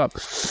that comes up.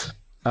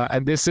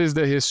 And this is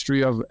the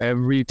history of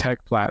every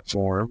tech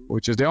platform,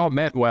 which is they all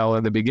meant well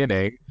in the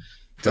beginning.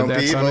 Don't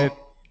be evil.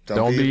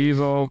 Don't be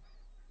evil.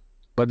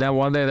 But then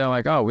one day they're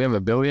like, oh, we have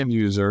 1 billion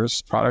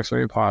users, product's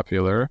very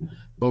popular,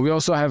 but we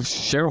also have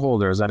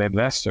shareholders and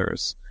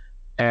investors,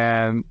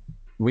 and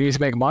we need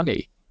to make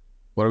money.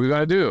 What are we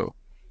going to do?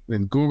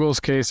 In Google's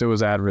case, it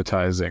was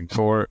advertising.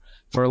 For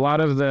a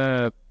lot of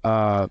the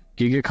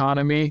gig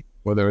economy,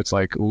 whether it's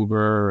like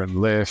Uber and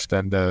Lyft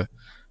and the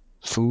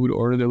food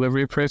order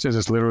delivery prices,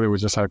 it's literally we're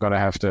just going to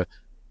have to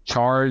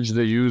charge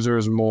the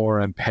users more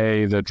and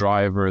pay the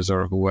drivers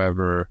or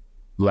whoever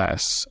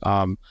less.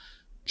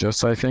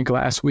 Just I think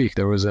last week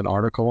there was an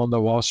article in the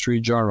Wall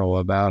Street Journal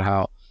about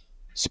how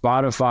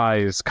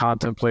Spotify is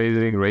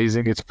contemplating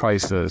raising its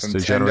prices from to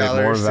generate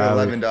more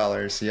value. To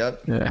 $11.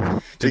 Yep. Yeah.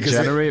 To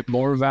generate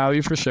more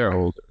value for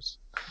shareholders.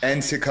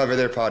 And to cover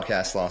their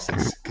podcast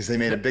losses, because they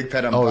made a big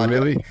bet on podcasts. Oh,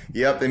 really?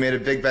 Yep, they made a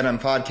big bet on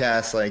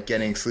podcasts, like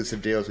getting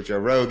exclusive deals with Joe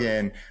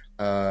Rogan.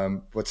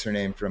 What's her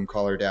name from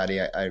Call Her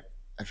Daddy? I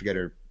forget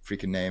her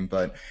freaking name,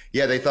 but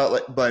yeah, they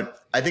thought but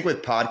I think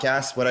with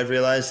podcasts, what I've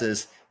realized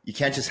is you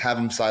can't just have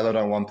them siloed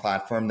on one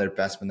platform. They're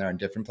best when they're on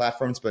different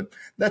platforms, but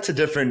that's a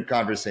different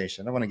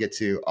conversation. I don't want to get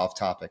too off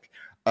topic.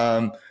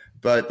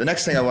 But the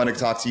next thing I want to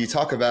talk to you,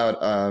 talk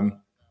about,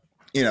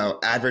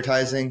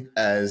 advertising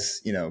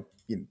as, you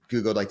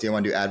Googled, like, do you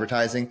want to do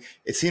advertising?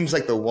 It seems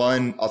like the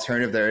one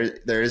alternative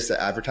there is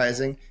to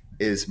advertising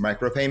is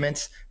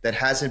micropayments. That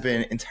hasn't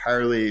been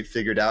entirely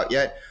figured out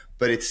yet,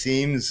 but it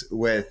seems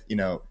with,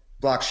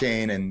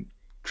 blockchain and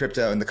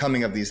crypto and the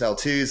coming of these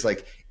L2s,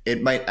 like,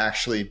 it might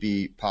actually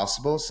be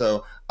possible.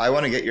 So I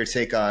want to get your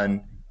take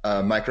on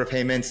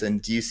micropayments,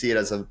 and do you see it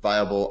as a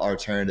viable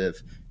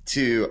alternative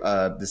to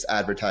this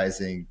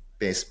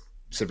advertising-based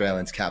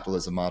surveillance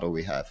capitalism model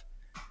we have?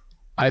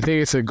 I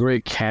think it's a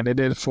great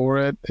candidate for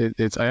it.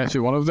 It's actually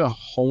one of the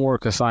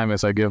homework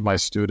assignments I give my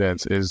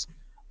students is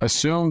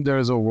assume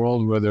there's a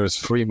world where there's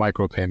free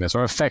micropayments,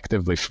 or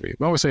effectively free.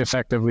 We always say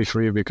effectively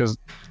free because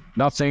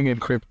nothing in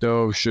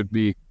crypto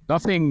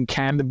nothing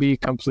can be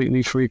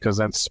completely free, because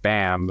then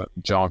spam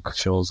junk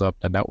fills up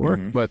the network,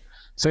 but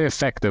say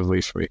effectively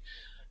free.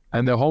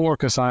 And the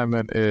homework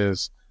assignment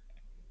is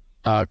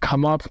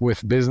come up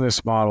with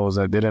business models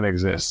that didn't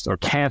exist or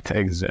can't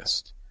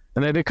exist.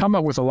 And then they come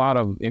up with a lot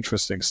of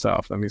interesting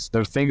stuff. I mean,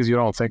 there are things you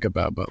don't think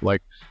about, but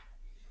like,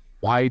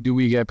 why do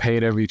we get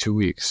paid every 2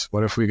 weeks?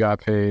 What if we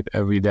got paid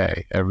every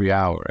day, every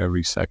hour,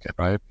 every second,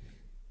 right?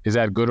 Is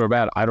that good or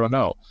bad? I don't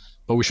know,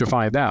 but we should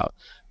find out.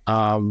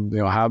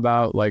 How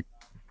about like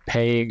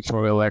paying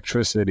for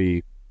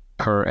electricity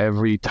per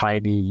every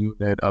tiny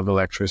unit of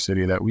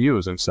electricity that we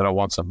use? Instead of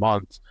once a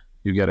month,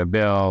 you get a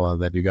bill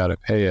and then you got to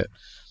pay it.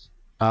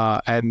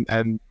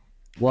 And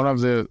one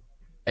of the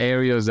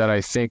areas that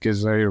I think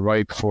is very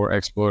ripe for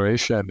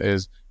exploration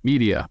is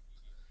media.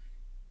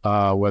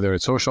 Whether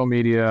it's social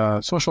media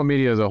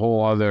is a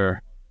whole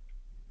other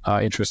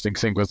interesting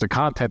thing, because the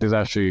content is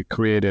actually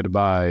created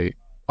by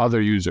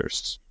other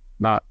users,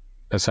 not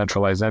a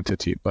centralized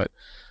entity. But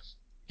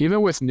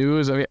even with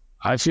news, I mean,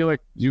 I feel like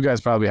you guys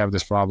probably have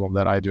this problem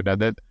that I do now,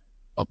 that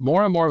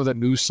more and more of the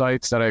news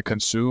sites that I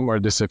consume are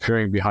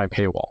disappearing behind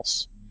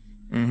paywalls.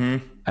 Mm-hmm.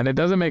 And it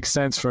doesn't make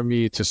sense for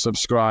me to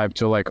subscribe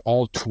to like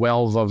all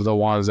 12 of the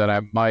ones that I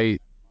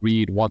might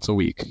read once a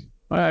week.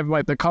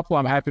 The couple,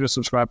 I'm happy to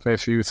subscribe to a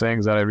few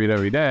things that I read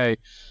every day,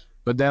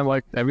 but then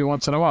like every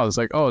once in a while, it's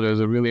like, oh, there's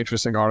a really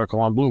interesting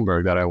article on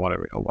Bloomberg that I want to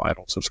read. Oh, well, I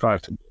don't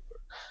subscribe to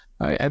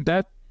Bloomberg. And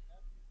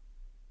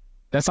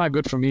that's not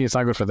good for me. It's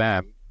not good for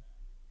them.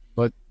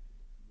 But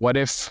what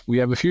if we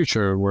have a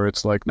future where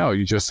it's like, no,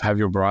 you just have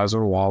your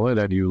browser wallet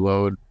and you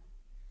load,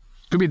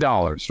 it could be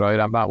dollars, right?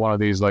 I'm not one of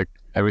these like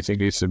everything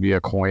needs to be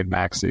a coin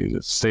maxi,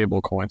 it's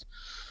stable coins.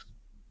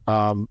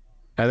 And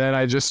then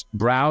I just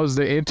browse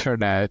the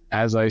internet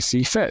as I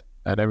see fit.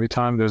 And every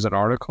time there's an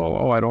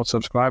article, I don't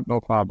subscribe, no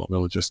problem.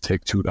 It'll just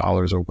take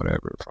 $2 or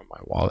whatever from my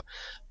wallet.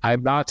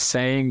 I'm not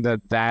saying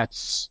that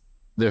that's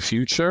the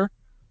future,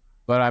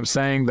 but I'm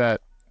saying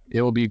that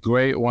it will be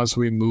great once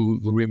we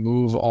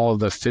remove all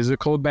the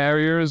physical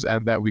barriers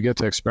and that we get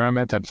to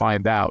experiment and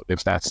find out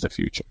if that's the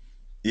future.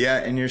 Yeah,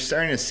 and you're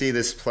starting to see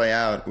this play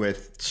out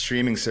with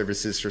streaming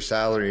services for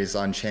salaries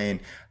on chain.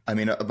 I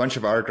mean, a bunch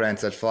of our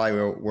grants at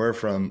Flywheel were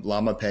from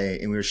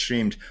LlamaPay, and we were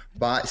streamed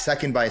by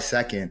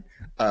second,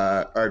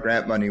 our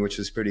grant money, which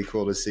was pretty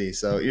cool to see.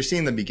 So you're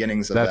seeing the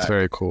beginnings of that. That's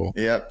very cool.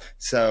 Yep.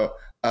 So,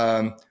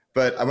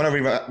 but I want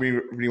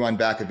to rewind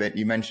back a bit.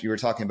 You were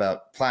talking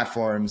about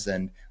platforms,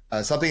 and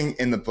something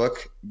in the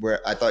book where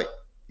I thought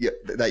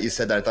that you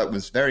said that I thought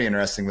was very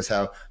interesting was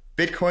how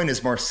Bitcoin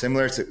is more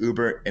similar to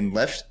Uber and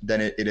Lyft than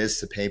it is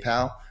to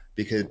PayPal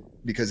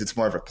because it's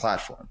more of a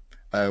platform.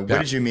 What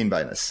did you mean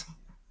by this?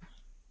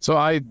 So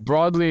I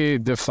broadly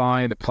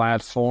define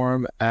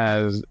platform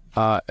as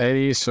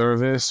any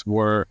service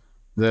where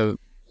the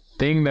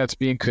thing that's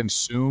being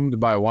consumed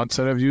by one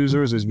set of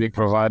users is being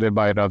provided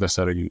by another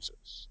set of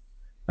users.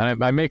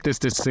 And I make this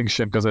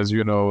distinction because, as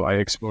you know, I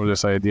explore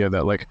this idea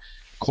that like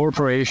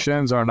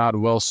corporations are not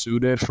well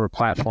suited for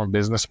platform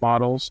business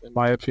models, in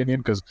my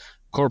opinion, because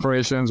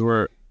corporations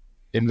were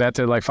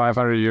invented like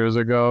 500 years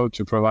ago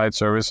to provide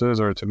services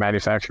or to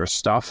manufacture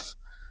stuff.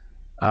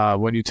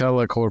 When you tell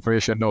a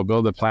corporation, no,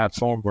 build a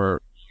platform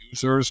where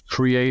users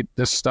create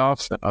this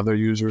stuff and other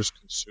users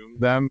consume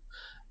them,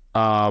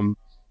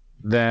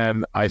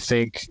 then I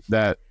think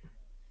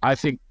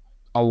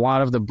a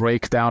lot of the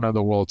breakdown of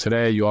the world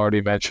today, you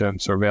already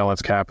mentioned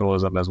surveillance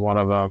capitalism as one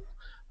of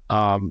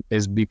them,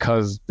 is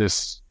because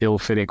this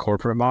ill-fitting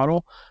corporate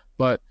model.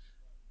 But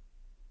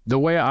the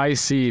way I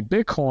see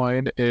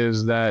Bitcoin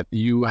is that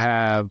you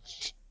have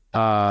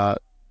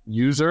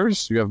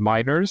users, you have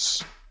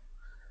miners,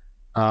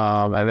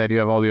 and then you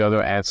have all the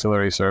other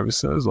ancillary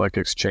services like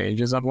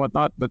exchanges and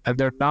whatnot, and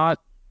they're not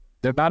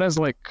as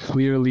like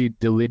clearly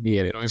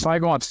delineated. If I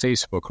go on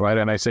Facebook, right,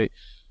 and I say,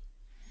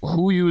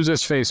 who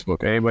uses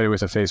Facebook? Anybody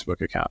with a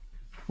Facebook account.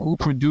 Who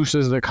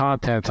produces the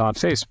content on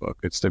Facebook?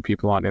 It's the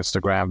people on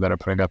Instagram that are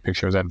putting up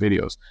pictures and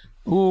videos.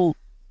 Who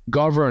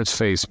governs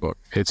Facebook?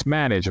 It's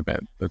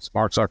management. It's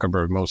Mark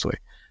Zuckerberg mostly.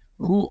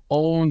 Who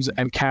owns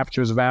and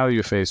captures value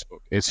of Facebook?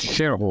 It's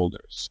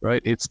shareholders,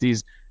 right? It's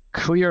these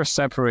clear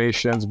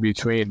separations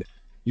between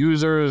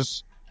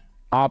users,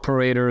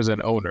 operators,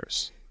 and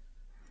owners.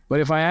 But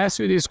if I ask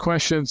you these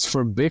questions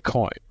for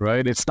Bitcoin,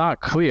 right, it's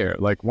not clear.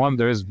 Like, one,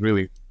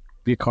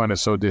 Bitcoin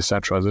is so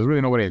decentralized. There's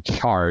really nobody in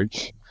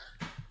charge.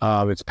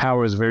 Its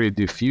power is very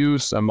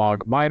diffuse.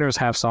 Among miners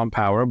have some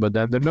power, but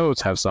then the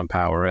nodes have some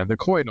power, and the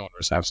coin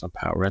owners have some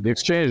power, and the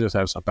exchanges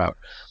have some power.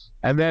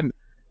 And then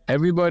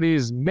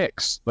everybody's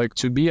mixed. Like,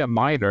 to be a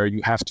miner,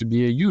 you have to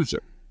be a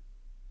user,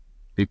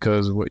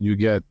 because what you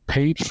get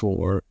paid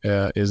for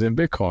is in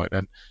Bitcoin.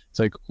 And it's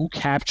like, who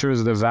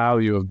captures the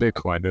value of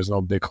Bitcoin? There's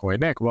no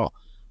Bitcoin neck. Well,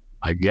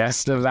 I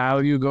guess the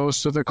value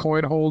goes to the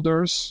coin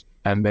holders,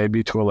 and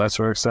maybe to a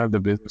lesser extent the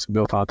business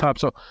built on top.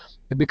 So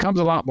it becomes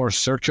a lot more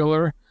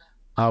circular,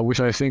 which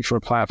I think for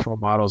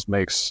platform models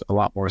makes a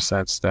lot more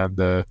sense than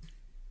the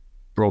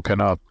broken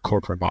up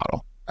corporate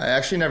model. I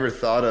actually never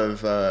thought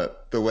of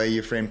the way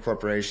you frame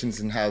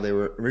corporations and how they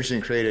were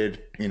originally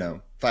created,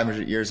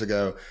 500 years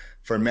ago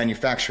for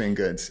manufacturing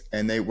goods,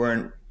 and they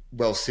weren't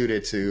well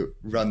suited to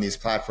run these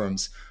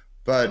platforms.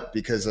 But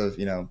because of,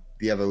 the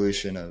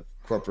evolution of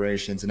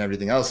corporations and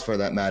everything else for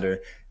that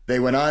matter, they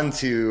went on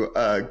to,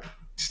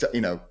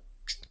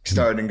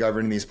 start and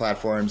govern these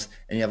platforms,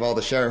 and you have all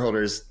the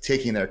shareholders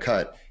taking their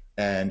cut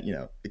and,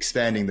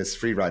 expanding this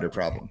free rider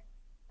problem.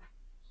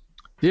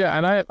 Yeah,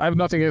 and I have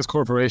nothing against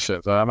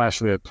corporations. I'm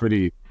actually a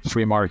pretty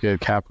free market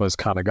capitalist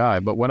kind of guy.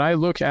 But when I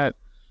look at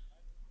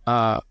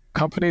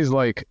companies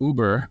like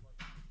Uber,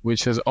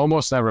 which has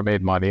almost never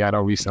made money. I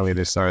know recently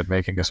they started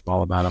making a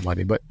small amount of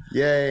money, but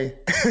yay!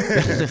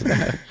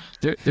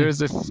 there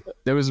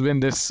has been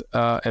this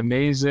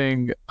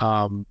amazing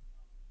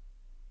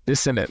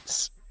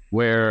dissonance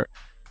where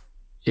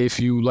if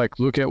you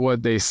look at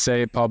what they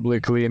say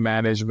publicly,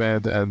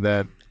 management, and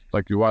then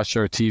you watch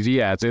their TV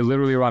ads, they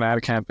literally run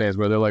ad campaigns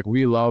where they're like,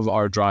 "We love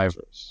our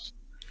drivers,"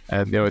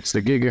 and it's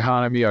the gig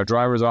economy. Our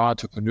drivers are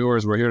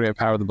entrepreneurs. We're here to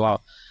empower the blah.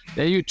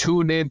 Then you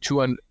tune into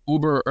an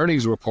Uber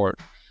earnings report,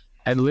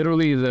 and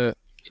literally the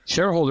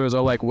shareholders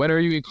are like, "When are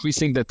you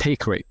increasing the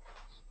take rate?"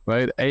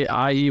 Right?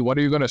 I.e., what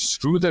are you going to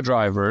screw the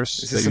drivers?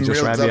 This is some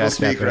real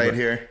doublespeak right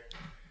here.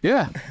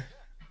 Yeah.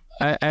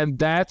 And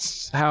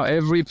that's how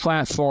every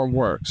platform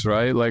works,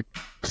 right? Like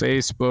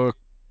Facebook,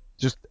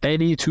 just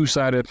any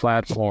two-sided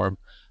platform.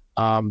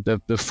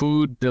 The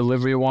food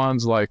delivery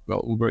ones like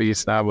Uber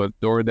Eats now, with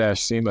DoorDash,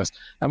 Seamless.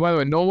 And by the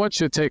way, no one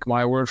should take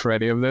my word for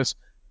any of this.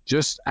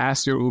 Just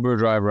ask your Uber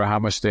driver how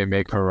much they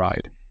make per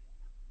ride.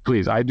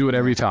 Please, I do it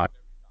every time.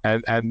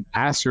 And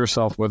ask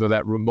yourself whether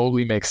that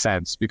remotely makes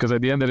sense. Because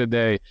at the end of the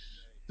day,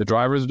 the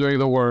driver's doing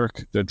the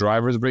work, the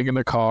driver's bringing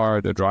the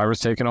car, the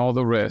driver's taking all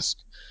the risk.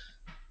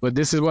 But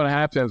this is what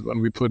happens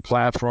when we put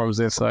platforms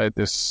inside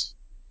this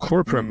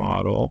corporate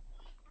model.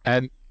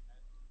 And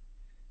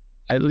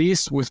at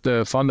least with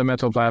the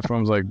fundamental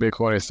platforms like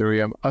Bitcoin,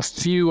 Ethereum, a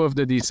few of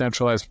the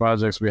decentralized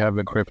projects we have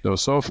in crypto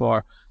so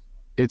far,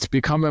 it's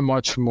become a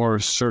much more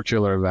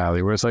circular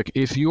value. Where it's like,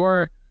 if you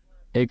are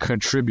a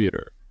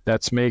contributor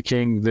that's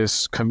making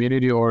this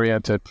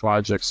community-oriented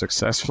project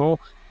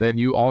successful, then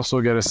you also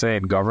get a say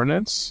in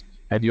governance,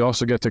 and you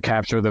also get to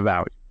capture the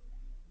value.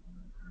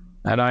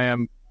 And I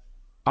am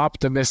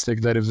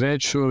optimistic that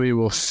eventually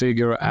we'll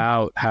figure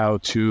out how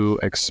to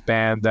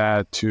expand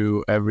that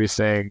to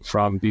everything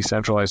from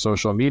decentralized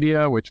social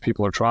media, which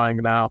people are trying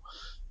now,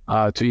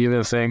 to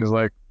even things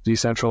like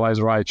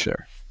decentralized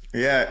rideshare.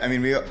 Yeah, I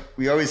mean,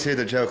 we always hear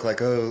the joke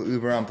like, "Oh,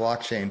 Uber on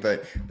blockchain,"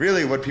 but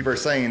really what people are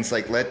saying is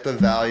let the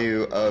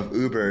value of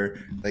Uber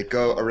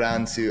go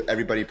around to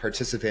everybody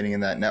participating in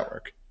that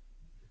network.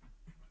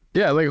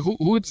 Yeah,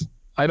 who's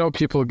I know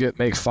people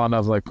make fun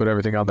of put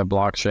everything on the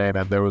blockchain,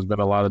 and there has been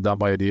a lot of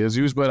dumb ideas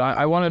used, but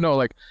I want to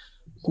know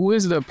who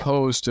is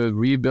opposed to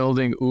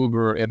rebuilding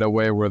Uber in a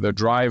way where the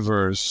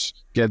drivers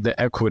get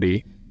the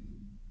equity,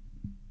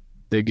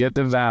 they get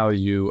the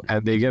value,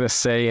 and they get a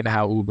say in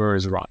how Uber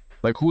is run.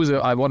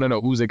 I want to know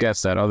who's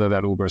against that, other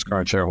than Uber's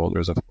current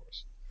shareholders, of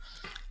course.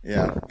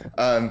 Yeah.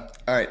 All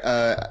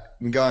right.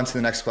 We can go on to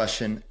the next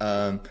question.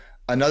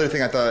 Another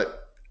thing I thought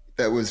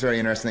that was very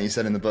interesting that you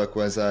said in the book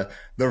was the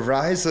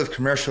rise of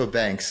commercial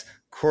banks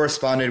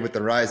corresponded with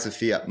the rise of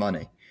fiat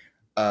money,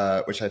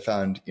 which I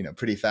found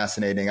pretty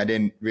fascinating. I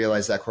didn't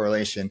realize that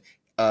correlation.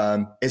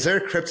 Is there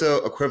a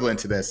crypto equivalent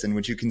to this, and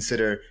would you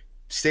consider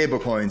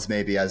stablecoins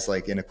maybe as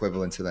an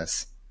equivalent to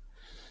this?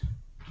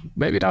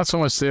 Maybe not so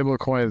much stable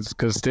coins,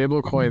 because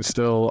stable coins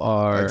still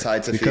are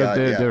tied to because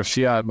fiat. They're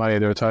fiat money.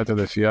 They're tied to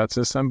the fiat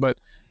system. But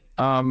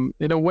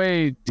in a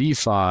way,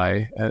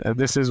 DeFi, and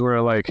this is where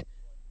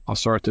I'll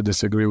start to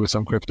disagree with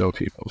some crypto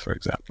people, for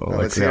example.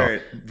 Let's hear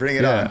it. Bring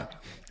it on.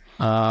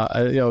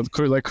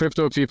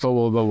 Crypto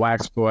people will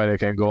wax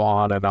poetic and go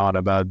on and on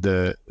about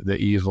the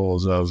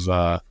evils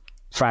of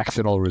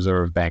fractional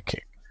reserve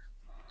banking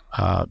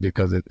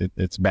because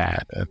it's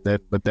bad.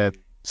 But then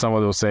some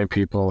of those same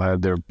people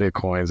had their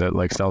Bitcoins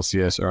at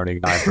Celsius earning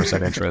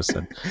 9% interest.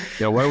 And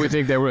where we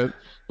think they were,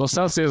 well,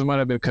 Celsius might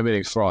have been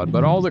committing fraud,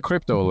 but all the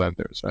crypto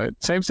lenders, right?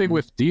 Same thing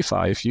with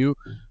DeFi. If you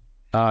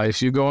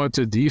go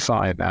into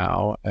DeFi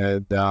now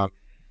and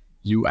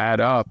you add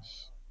up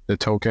the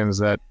tokens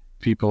that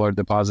people are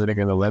depositing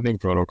in the lending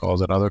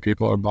protocols and other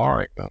people are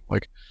borrowing them.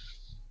 Like,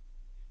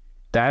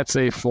 that's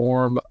a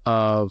form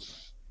of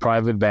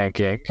private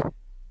banking,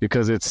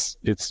 because it's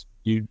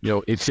you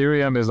know,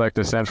 Ethereum is like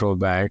the central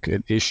bank.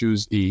 It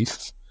issues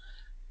ETH,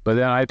 but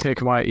then I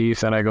take my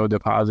ETH and I go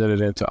deposit it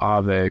into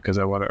Aave because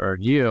I want to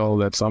earn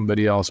yield. That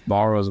somebody else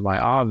borrows my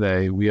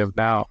Aave.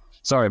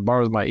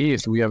 Borrows my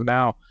ETH. We have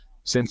now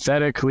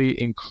synthetically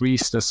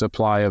increased the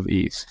supply of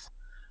ETH,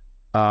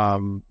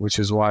 which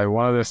is why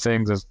one of the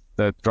things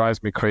that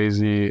drives me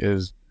crazy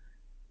is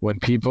when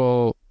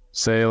people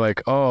say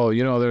like, oh,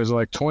 you know, there's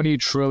like $20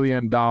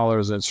 trillion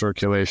in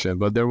circulation,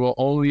 but there will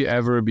only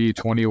ever be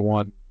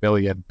 21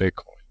 million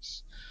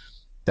Bitcoins.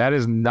 That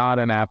is not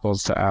an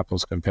apples to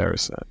apples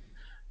comparison.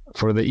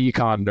 For the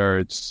econ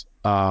nerds,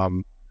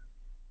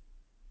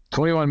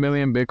 21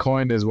 million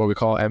Bitcoin is what we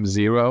call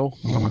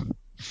M0.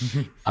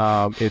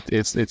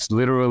 It's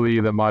literally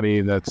the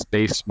money that's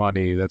base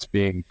money that's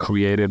being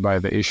created by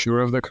the issuer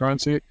of the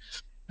currency.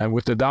 And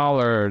with the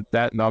dollar,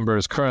 that number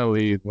is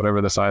currently,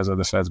 whatever the size of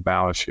the Fed's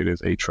balance sheet is,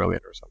 8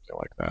 trillion or something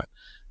like that.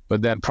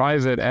 But then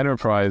private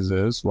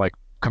enterprises, like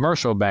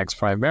commercial banks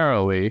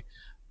primarily,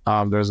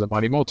 there's a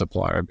money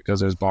multiplier because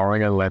there's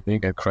borrowing and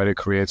lending, and credit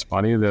creates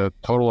money. The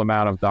total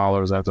amount of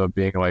dollars ends up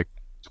being like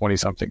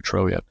 20-something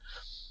trillion.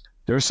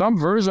 There's some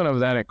version of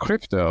that in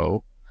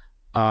crypto.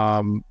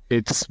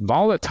 It's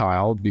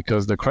volatile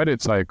because the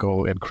credit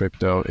cycle in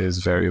crypto is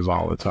very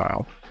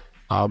volatile.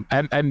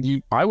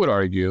 I would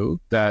argue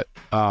that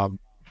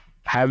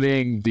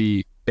having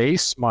the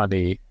base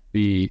money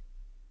be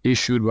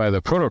issued by the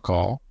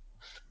protocol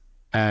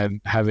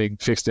and having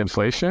fixed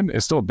inflation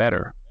is still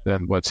better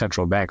than what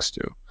central banks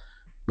do.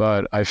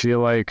 But I feel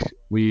like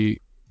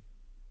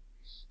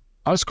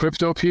us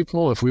crypto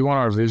people, if we want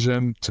our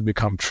vision to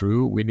become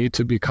true, we need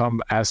to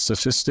become as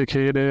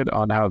sophisticated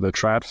on how the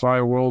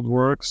TradFi world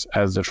works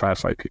as the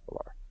TradFi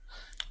people are.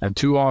 And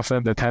too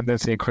often the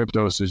tendency in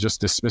crypto is to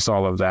just dismiss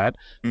all of that,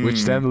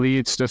 which then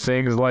leads to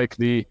things like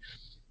the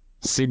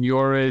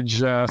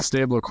seigniorage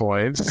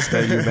stablecoins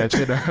that you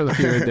mentioned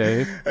earlier,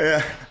 Dave.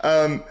 Yeah.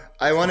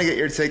 I want to get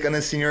your take on the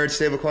seigniorage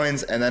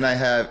stablecoins, and then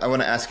I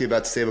want to ask you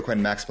about stablecoin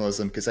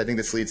maximalism, because I think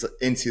this leads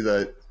into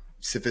the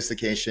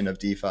sophistication of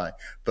DeFi.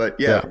 But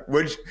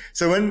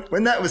so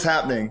when that was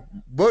happening,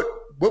 what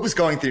was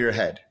going through your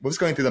head? What was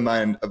going through the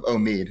mind of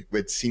Omid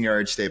with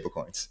seigniorage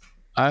stablecoins?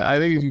 I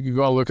think if you can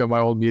go and look at my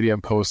old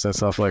Medium posts and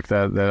stuff like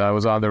that, that I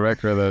was on the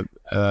record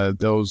that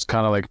those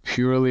kind of like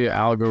purely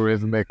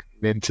algorithmic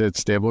minted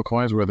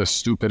stablecoins were the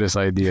stupidest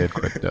idea in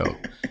crypto.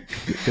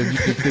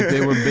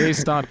 They were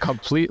based on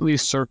completely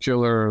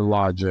circular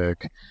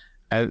logic.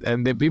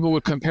 And then people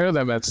would compare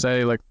them and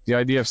say, like, the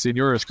idea of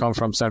seigniorage come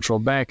from central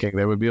banking.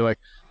 They would be like,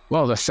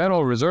 well, the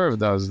Federal Reserve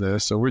does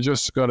this, so we're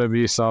just going to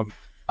be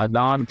a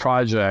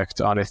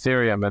non-project on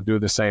Ethereum and do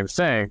the same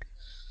thing.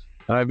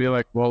 And I'd be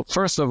like, well,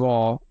 first of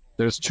all,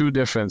 there's two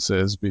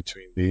differences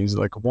between these.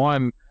 Like,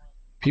 one,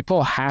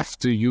 people have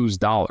to use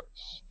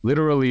dollars.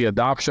 Literally,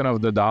 adoption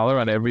of the dollar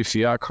on every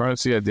fiat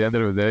currency at the end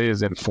of the day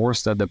is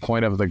enforced at the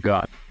point of the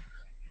gun.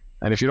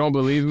 And if you don't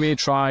believe me,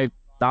 try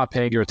not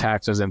paying your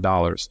taxes in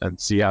dollars and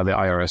see how the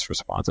IRS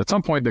responds. At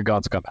some point, the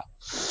guns come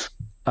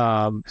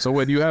out. So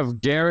when you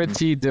have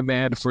guaranteed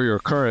demand for your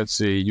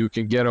currency, you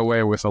can get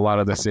away with a lot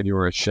of the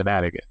seigniorage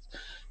shenanigans.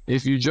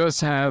 If you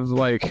just have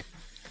like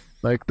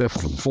the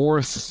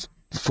fourth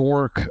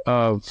fork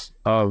of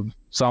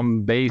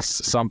some base,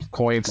 some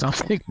coin,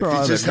 something or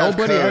other,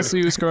 nobody has to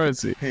use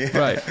currency.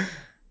 Right.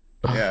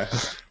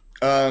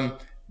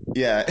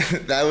 Yeah,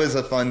 that was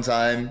a fun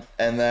time.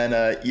 And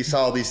then you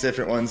saw all these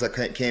different ones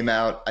that came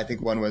out. I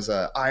think one was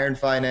Iron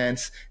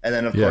Finance. And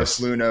then, of course,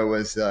 Luna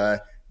was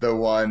the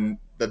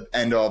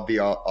end all be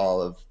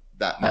all of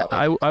that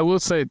model. I will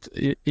say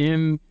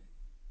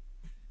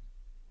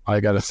I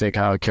got to think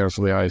how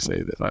carefully I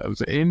say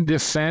this. In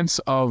defense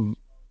of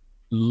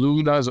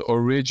Luna's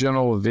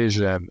original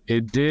vision,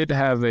 it did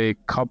have a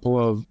couple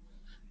of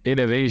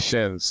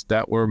innovations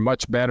that were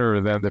much better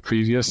than the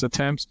previous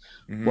attempts.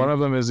 One of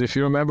them is, if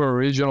you remember,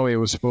 originally it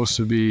was supposed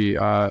to be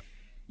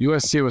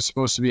UST was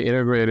supposed to be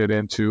integrated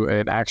into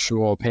an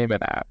actual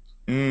payment app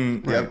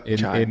in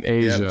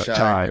Asia,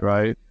 Chai,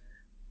 right?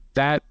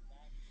 That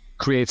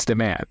creates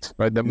demand,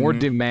 right? The more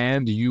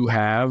demand you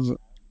have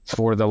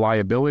for the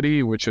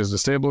liability, which is the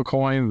stable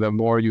coin, the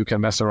more you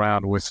can mess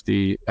around with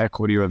the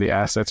equity or the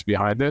assets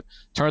behind it.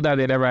 Turned out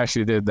they never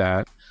actually did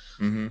that.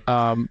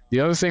 The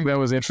other thing that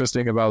was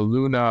interesting about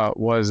Luna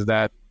was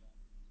that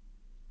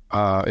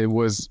it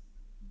was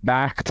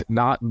backed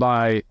not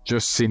by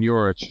just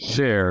seigniorage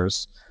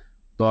shares,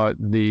 but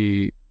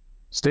the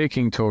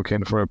staking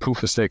token for a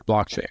proof of stake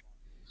blockchain,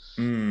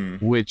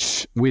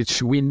 which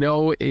we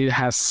know it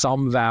has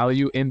some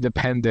value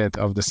independent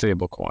of the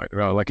stable coin.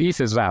 Right? Like ETH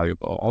is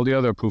valuable. All the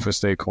other proof of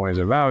stake coins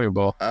are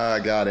valuable.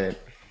 Got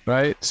it.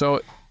 Right?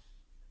 So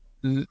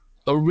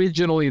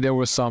originally there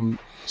was some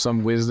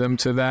wisdom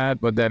to that,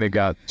 but then it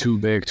got too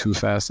big too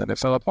fast and it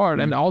fell apart.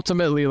 And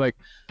ultimately, like,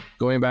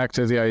 going back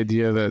to the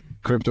idea that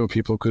crypto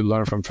people could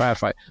learn from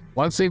TradFi,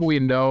 one thing we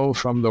know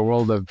from the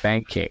world of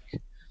banking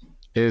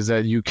is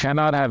that you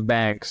cannot have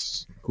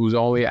banks whose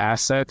only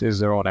asset is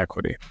their own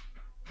equity.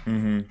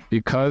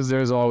 Because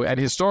there's always, and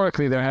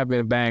historically there have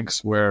been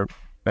banks where,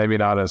 maybe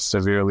not as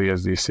severely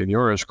as these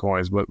seniorish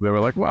coins, but they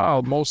were like,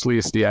 well, mostly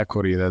it's the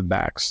equity that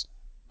backs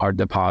our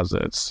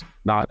deposits,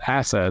 not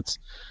assets.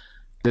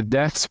 The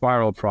death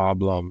spiral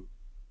problem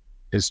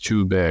is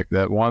too big,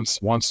 that once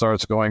one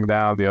starts going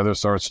down, the other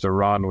starts to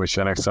run, which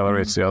then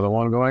accelerates the other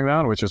one going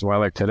down, which is why,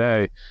 like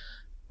today,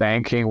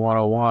 banking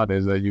 101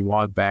 is that you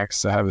want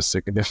banks to have a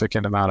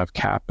significant amount of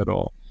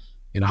capital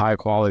in high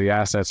quality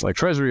assets like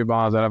treasury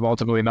bonds that have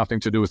ultimately nothing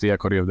to do with the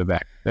equity of the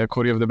bank. The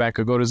equity of the bank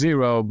could go to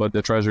zero, but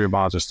the treasury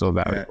bonds are still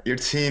valuable. Yeah, you're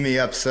teaming me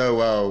up so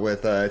well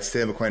with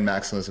stablecoin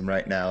maximalism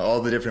right now.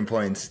 All the different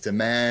points: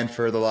 demand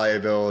for the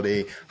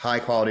liability, high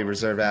quality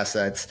reserve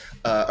assets.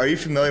 Are you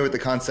familiar with the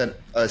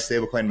concept of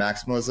stablecoin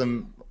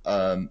maximalism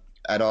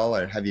at all,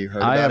 or have you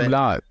heard about it? I am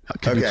not.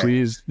 Can you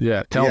please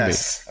tell me?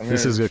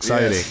 This is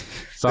exciting.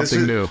 Yes.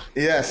 Something new.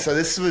 Yeah, so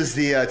this was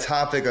the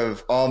topic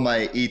of all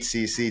my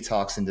ETHCC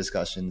talks and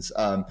discussions.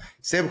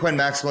 Stablecoin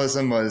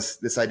maximalism was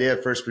this idea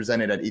first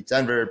presented at ETH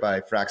Denver by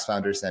Frax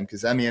founder Sam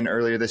Kazemian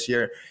earlier this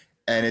year.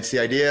 And it's the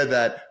idea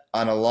that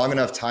on a long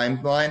enough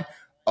timeline,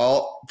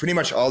 pretty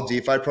much all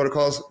DeFi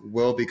protocols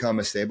will become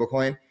a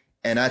stablecoin.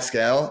 And at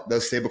scale,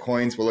 those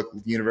stablecoins will look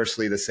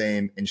universally the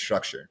same in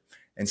structure.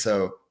 And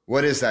so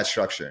what is that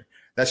structure?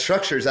 That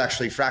structure is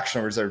actually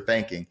fractional reserve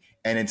banking.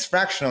 And it's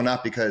fractional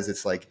not because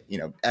it's like,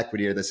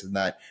 equity or this and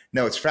that.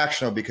 No, it's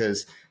fractional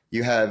because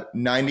you have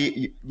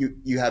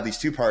you have these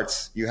two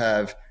parts. You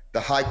have the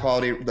high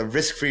quality, the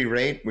risk-free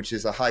rate, which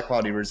is a high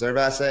quality reserve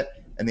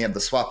asset, and they have the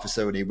swap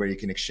facility where you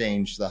can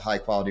exchange the high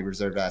quality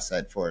reserve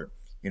asset for,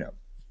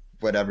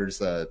 whatever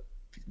the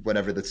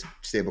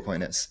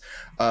stablecoin is.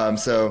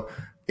 So,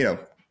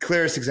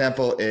 clearest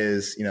example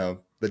is,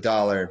 the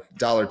dollar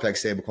peg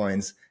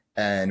stablecoins,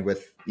 and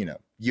with,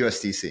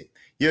 USDC.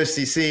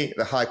 USDC,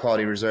 the high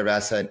quality reserve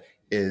asset,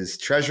 is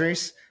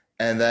treasuries,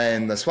 and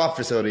then the swap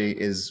facility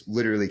is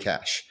literally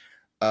cash.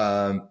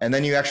 And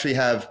then you actually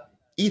have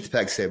ETH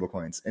peg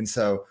stablecoins. And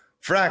so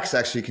Frax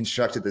actually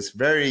constructed this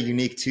very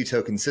unique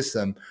 2-token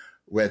system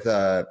with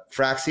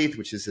Frax ETH,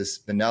 which is this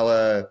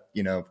vanilla,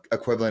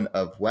 equivalent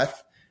of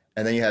WETH.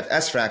 And then you have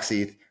sFrax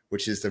ETH,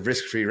 which is the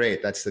risk-free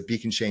rate. That's the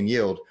beacon chain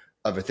yield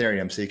of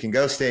Ethereum. So you can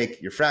go stake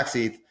your Frax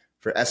ETH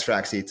for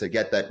sFrax ETH to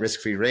get that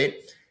risk-free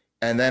rate.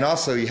 And then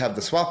also you have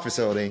the swap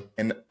facility.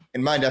 And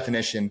in my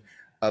definition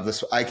of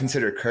this, I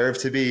consider Curve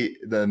to be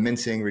the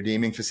minting,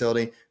 redeeming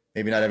facility.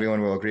 Maybe not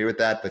everyone will agree with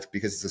that, but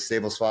because it's a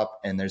stable swap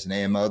and there's an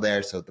AMO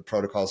there, so the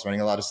protocol is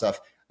running a lot of stuff,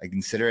 I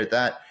consider it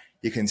that.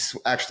 You can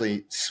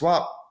actually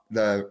swap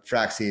the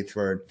Frax ETH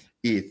for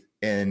ETH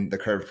in the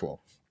Curve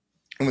pool.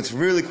 And what's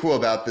really cool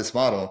about this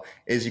model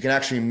is you can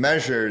actually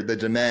measure the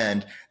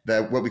demand,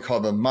 what we call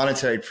the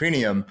monetary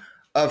premium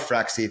of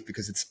Frax ETH,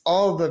 because it's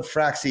all the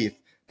Frax ETH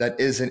that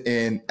isn't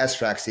in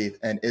sFrax ETH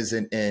and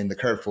isn't in the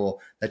Curve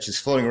pool that's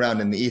just floating around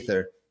in the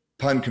ether,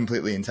 pun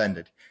completely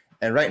intended.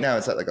 And right now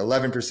it's at like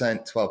 11%,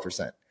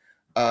 12%.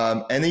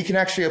 And then you can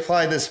actually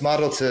apply this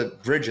model to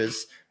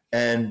bridges.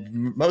 And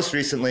most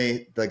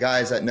recently, the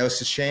guys at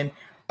Gnosis Chain,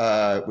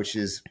 which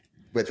is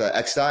with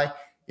XDAI,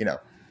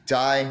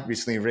 DAI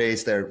recently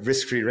raised their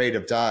risk-free rate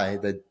of DAI,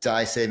 the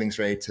DAI savings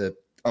rate, to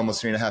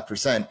almost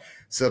 3.5%.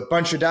 So a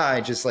bunch of DAI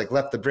just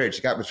left the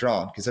bridge, got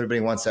withdrawn because everybody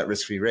wants that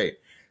risk-free rate.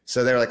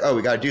 So they're like, oh,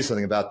 we got to do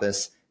something about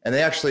this. And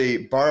they actually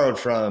borrowed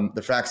from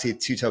the Frax ETH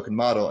 2-token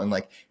model and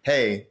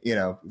hey,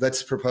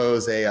 let's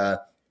propose a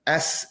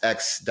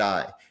SX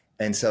DAI.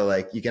 And so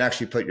you can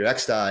actually put your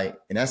XDAI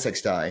in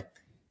SX DAI.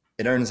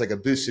 It earns a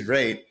boosted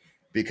rate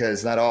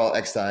because not all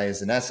XDAI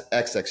is an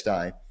XX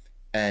DAI.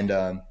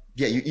 And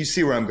you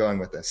see where I'm going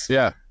with this.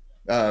 Yeah.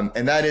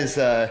 And that is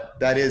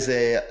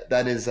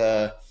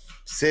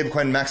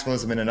stablecoin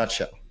maximalism in a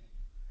nutshell.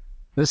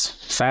 This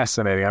is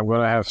fascinating. I'm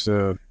going to have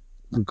to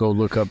go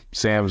look up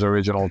Sam's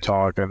original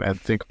talk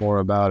and think more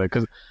about it,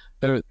 because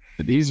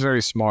he's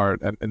very smart.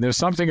 And there's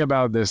something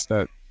about this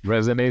that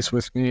resonates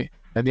with me.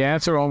 And the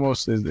answer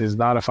almost is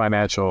not a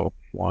financial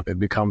one. It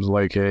becomes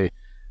like a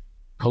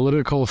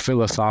political,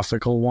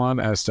 philosophical one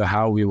as to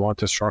how we want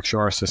to structure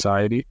our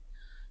society.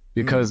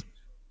 Because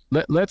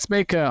let's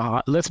make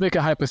a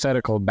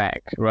hypothetical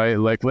bank, right?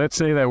 Let's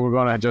say that we're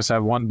going to just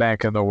have one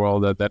bank in the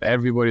world that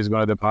everybody's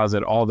going to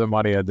deposit all their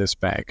money at this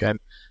bank. And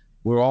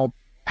we're all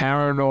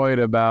paranoid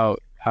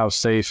about how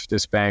safe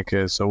this bank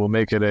is. So we'll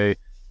make it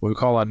what we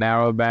call a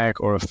narrow bank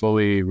or a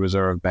fully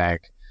reserved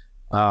bank.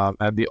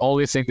 And the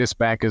only thing this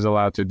bank is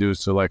allowed to do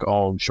is to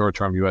own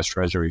short-term U.S.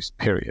 treasuries,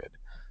 period.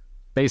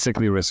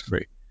 Basically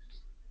risk-free.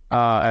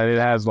 And it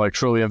has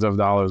trillions of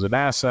dollars in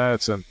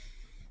assets, and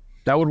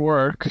that would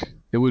work.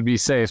 It would be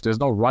safe. There's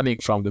no running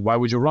from it. Why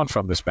would you run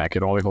from this bank?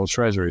 It only holds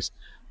treasuries.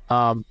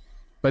 But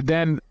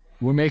then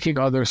we're making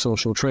other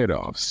social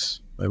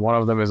trade-offs. And one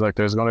of them is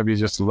there's going to be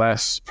just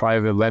less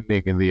private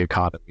lending in the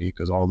economy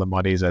because all the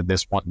money is at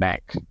this one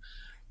bank.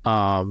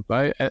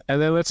 Right? And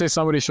then let's say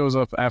somebody shows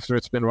up after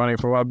it's been running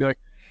for a while, be like,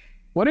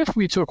 what if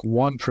we took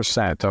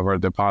 1% of our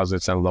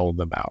deposits and loaned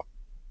them out?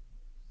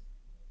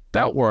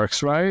 that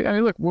works, right? I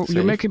mean, look, we're going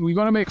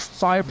to make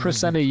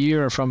 5% a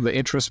year from the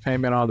interest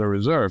payment on the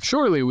reserve.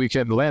 Surely we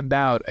can lend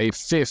out a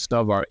fifth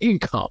of our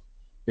income,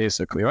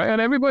 basically, right?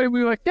 And everybody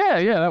will be like, yeah,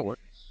 that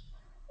works.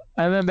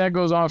 And then that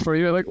goes on for a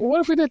year. Like,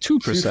 what if we did 2%?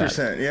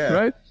 2%, yeah.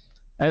 Right?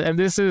 And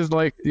this is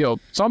like,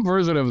 some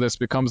version of this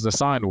becomes the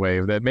sine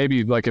wave that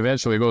maybe like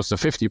eventually goes to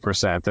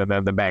 50% and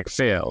then the bank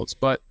fails.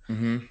 But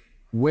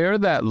where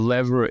that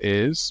lever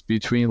is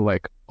between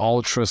like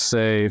ultra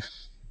safe,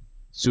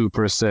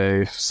 super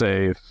safe,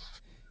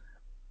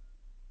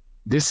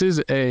 this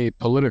is a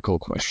political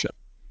question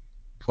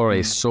or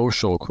a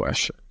social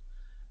question.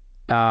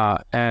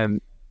 And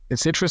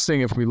it's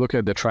interesting if we look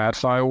at the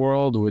TradFi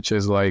world, which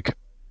is like,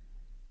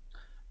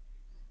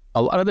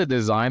 a lot of the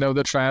design of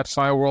the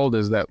TradFi world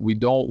is that we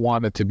don't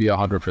want it to be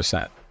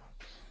 100%.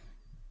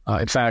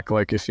 In fact,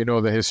 like if you know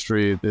the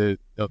history, the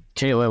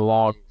Caitlin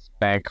Long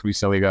bank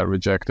recently got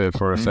rejected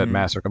for a Fed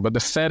massacre, but the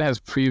Fed has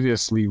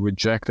previously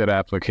rejected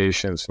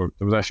applications for,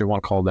 there was actually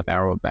one called an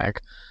Arrow Bank.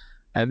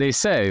 And they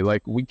say,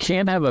 like, we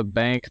can't have a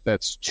bank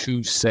that's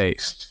too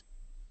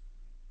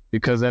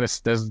because then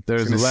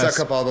there's less.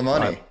 Suck up all the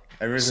money.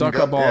 Suck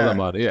up all the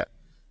money, yeah.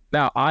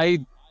 Now, I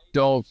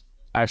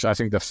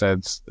think the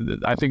Fed's,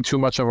 I think too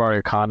much of our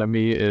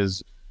economy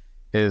is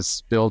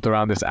built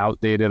around this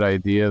outdated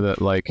idea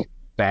that like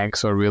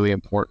banks are really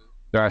important.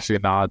 They're actually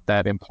not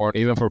that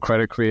important. Even for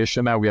credit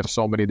creation now, we have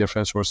so many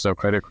different sources of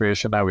credit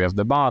creation now. We have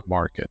the bond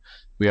market.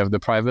 We have the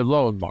private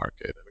loan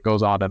market. It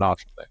goes on and on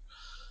from there.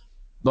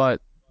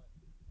 But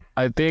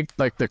I think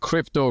like the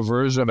crypto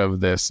version of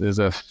this is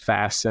a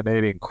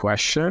fascinating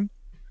question.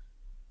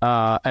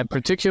 And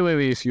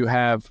particularly if you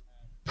have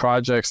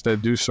projects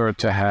that do sort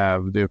to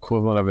have the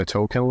equivalent of a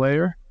token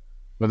layer,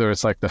 whether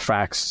it's like the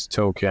Frax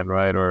token,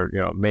 right? Or,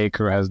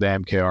 Maker has the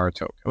MKR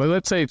token. Well,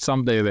 let's say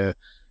someday the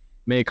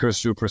Maker is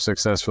super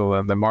successful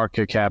and the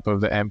market cap of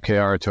the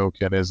MKR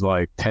token is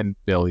like 10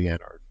 billion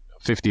or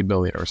 50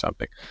 billion or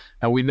something.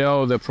 And we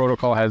know the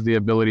protocol has the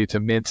ability to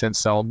mint and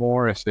sell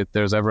more if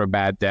there's ever a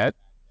bad debt.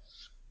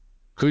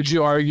 Could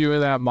you argue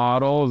in that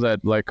model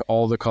that like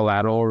all the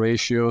collateral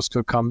ratios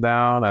could come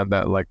down and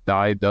that like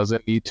DAI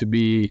doesn't need to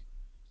be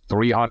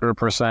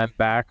 300%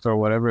 backed or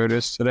whatever it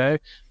is today,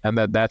 and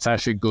that's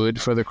actually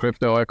good for the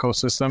crypto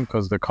ecosystem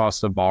because the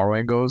cost of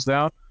borrowing goes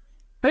down?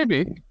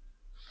 Maybe.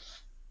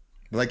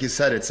 Like you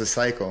said, it's a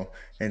cycle.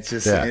 It's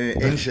just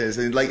in inches.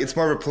 And like it's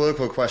more of a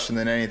political question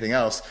than anything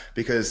else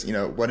because,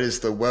 what is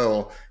the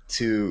will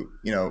to,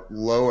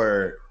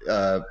 lower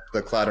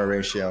the collateral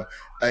ratio?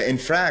 In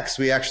Frax,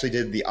 we actually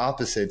did the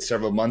opposite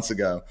several months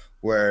ago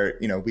where,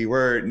 we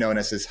were known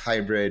as this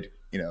hybrid,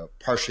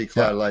 partially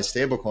collateralized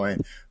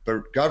stablecoin,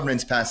 but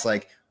governments passed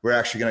like, we're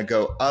actually going to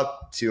go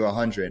up to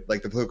 100,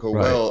 like the political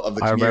will of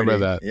the community. I remember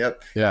that.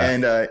 Yep. Yeah.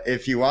 And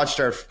if you watched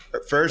our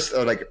first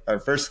 30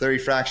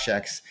 Frax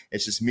checks,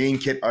 it's just me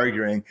and Kit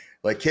arguing.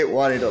 Like Kit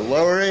wanted to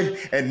lower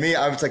it, and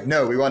I was like,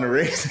 no, we want to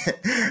raise it.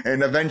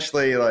 And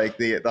eventually, like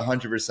the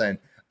 100%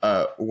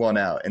 won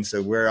out, and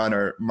so we're on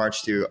our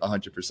march to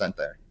 100%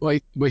 there.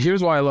 But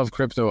here's why I love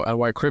crypto, and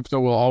why crypto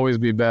will always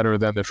be better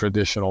than the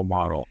traditional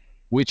model.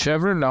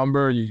 Whichever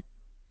number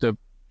the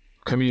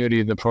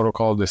community, the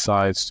protocol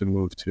decides to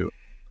move to,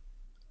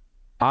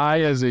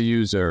 I, as a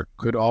user,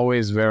 could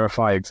always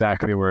verify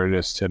exactly where it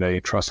is today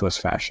in trustless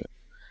fashion.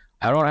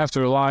 I don't have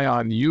to rely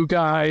on you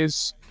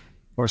guys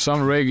or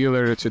some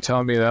regulator to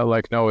tell me that,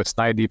 like, no, it's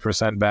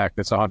 90% backed,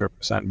 it's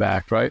 100%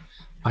 backed, right?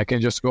 I can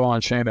just go on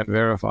chain and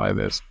verify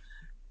this.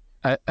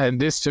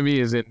 And this, to me,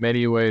 is in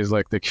many ways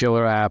like the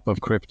killer app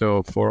of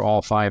crypto for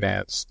all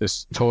finance,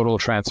 this total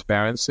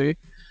transparency,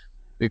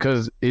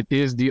 because it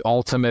is the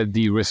ultimate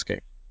de-risking.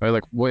 Right?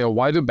 Like,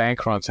 why do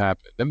bank runs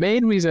happen? The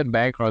main reason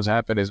bank runs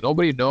happen is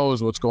nobody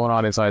knows what's going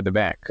on inside the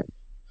bank.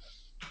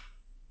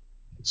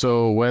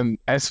 So when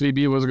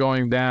SVB was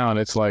going down,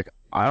 it's like,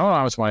 I don't know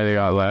how much money they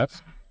got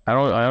left. I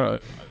don't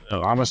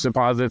know how much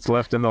deposits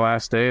left in the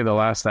last day, the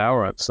last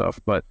hour and stuff.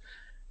 But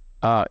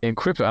in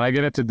crypto, and I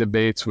get into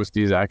debates with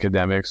these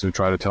academics who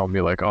try to tell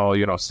me like,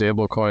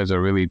 stable coins are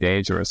really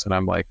dangerous. And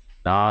I'm like,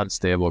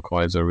 non-stable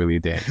coins are really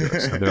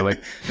dangerous. And they're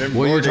like,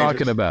 what are you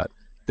talking about?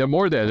 They're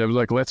more dead. They're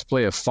like, let's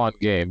play a fun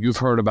game. You've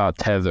heard about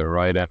Tether,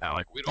 right? And I'm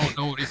like, we don't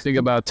know anything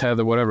about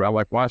Tether, whatever. I'm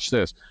like, watch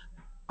this.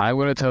 I'm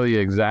going to tell you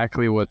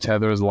exactly what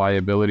Tether's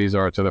liabilities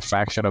are to the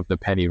fraction of the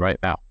penny right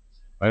now.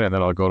 Right? And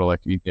then I'll go to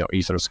like,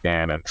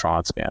 Etherscan and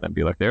TronScan and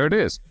be like, there it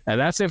is. And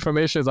that's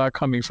information is not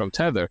coming from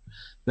Tether.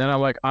 Then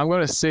I'm like, I'm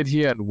going to sit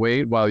here and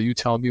wait while you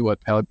tell me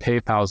what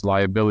PayPal's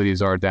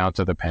liabilities are down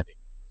to the penny.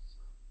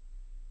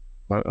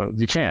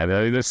 You can't.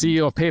 The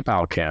CEO of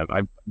PayPal can't.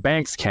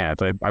 Banks can't.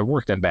 I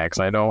worked in banks.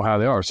 I know how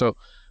they are. So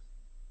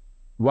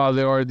while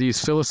there are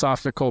these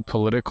philosophical,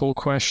 political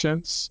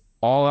questions,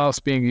 all else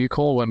being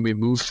equal, when we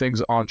move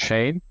things on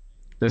chain,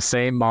 the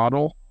same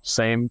model,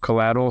 same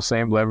collateral,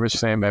 same leverage,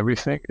 same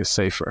everything is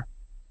safer.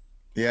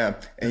 Yeah.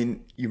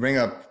 And you bring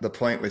up the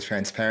point with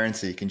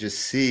transparency. You can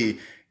just see,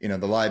 the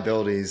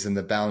liabilities and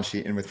the balance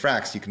sheet. And with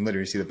Frax, you can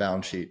literally see the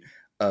balance sheet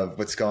of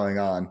what's going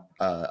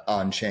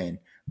on chain.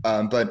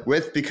 But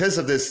because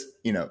of this,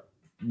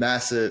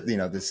 massive,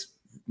 this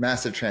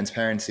massive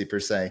transparency per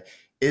se.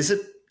 Is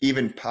it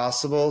even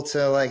possible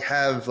to like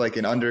have like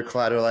an under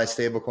collateralized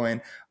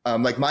stablecoin?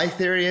 Like my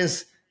theory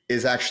is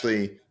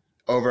actually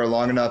over a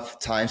long enough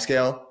time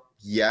scale,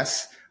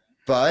 yes,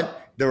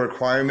 but the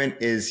requirement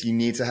is you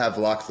need to have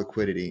locked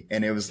liquidity,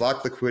 and it was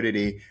locked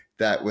liquidity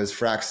that was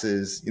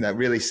Frax's, that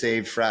really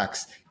saved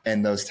Frax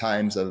in those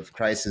times of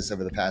crisis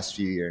over the past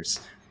few years.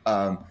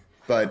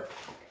 But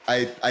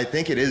I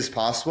think it is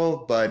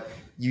possible, but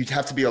you'd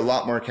have to be a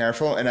lot more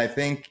careful. And I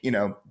think,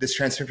 this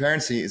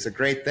transparency is a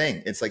great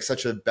thing. It's like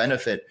such a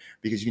benefit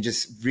because you can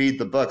just read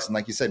the books. And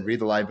like you said, read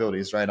the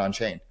liabilities right on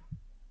chain.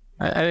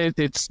 And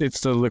it's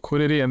the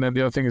liquidity. And then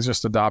the other thing is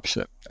just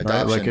adoption.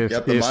 Adoption. Right?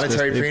 Like the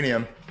monetary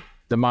premium.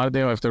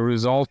 If the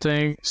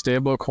resulting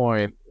stable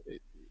coin,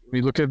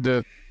 we look at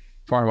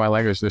pardon my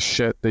language, the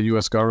shit the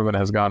U.S. government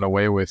has gotten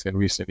away with in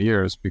recent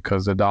years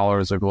because the dollar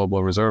is a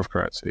global reserve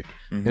currency.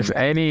 Mm-hmm. If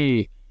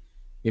any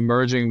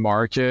emerging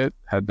market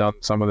had done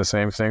some of the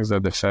same things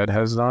that the Fed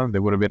has done,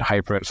 there would have been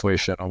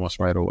hyperinflation almost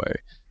right away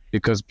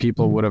because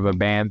people would have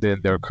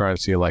abandoned their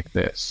currency like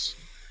this.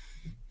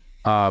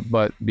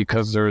 But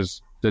because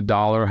the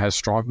dollar has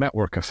strong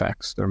network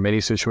effects, there are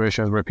many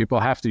situations where people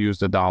have to use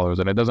the dollars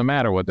and it doesn't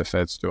matter what the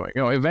Fed's doing.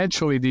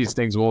 Eventually these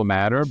things will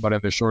matter, but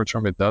in the short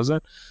term it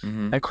doesn't.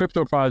 Mm-hmm. And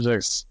crypto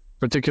projects,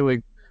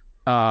 particularly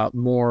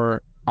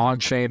more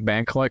on-chain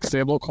bank-like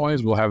stable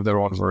coins, will have their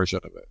own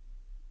version of it.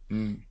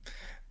 Mm.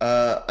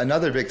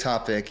 Another big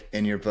topic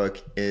in your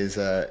book is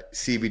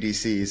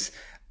CBDCs.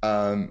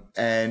 And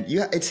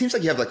it seems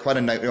like you have like quite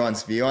a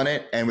nuanced view on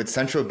it. And with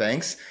central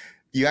banks,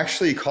 you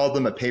actually called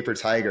them a paper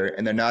tiger,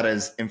 and they're not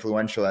as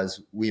influential as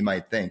we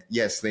might think.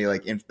 Yes, they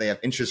have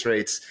interest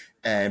rates,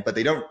 but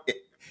they don't.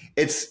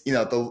 It's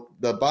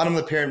the bottom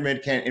of the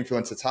pyramid can't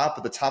influence the top,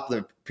 but the top of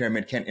the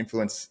pyramid can't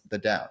influence the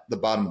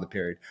bottom of the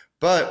pyramid.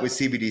 But with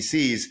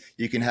CBDCs,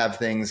 you can have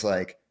things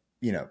like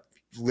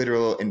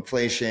literal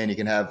inflation. You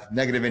can have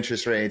negative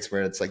interest rates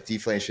where it's like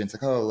deflation. It's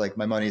like, oh, like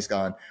my money's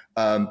gone.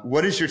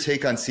 What is your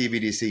take on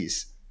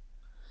CBDCs?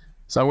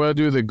 So I'm going to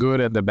do the good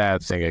and the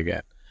bad thing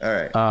again. All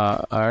right.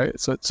 All right.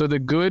 So the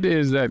good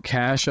is that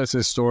cash has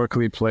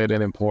historically played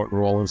an important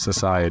role in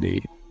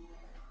society.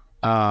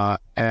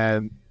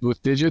 And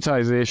with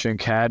digitization,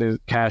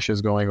 cash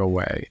is going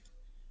away.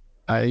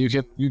 You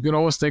can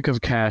always think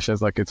of cash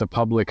as like it's a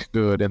public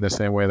good in the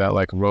same way that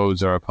like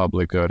roads are a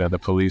public good and the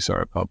police are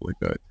a public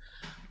good.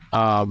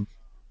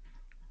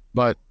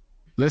 But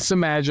let's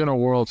imagine a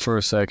world for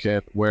a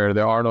second where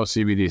there are no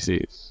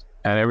CBDCs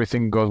and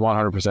everything goes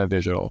 100%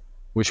 digital,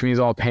 which means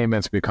all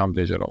payments become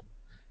digital.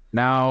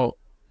 Now,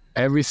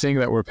 everything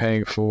that we're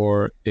paying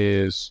for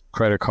is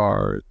credit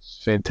cards,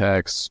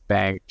 fintechs,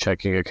 bank,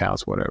 checking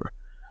accounts, whatever.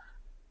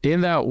 In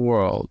that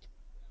world,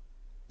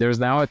 there's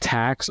now a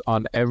tax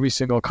on every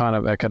single kind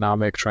of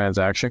economic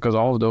transaction because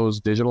all of those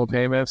digital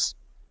payments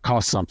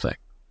cost something.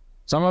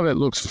 Some of it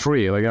looks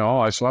free, like,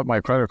 I swipe my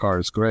credit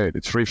card, it's great,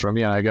 it's free for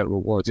me and I get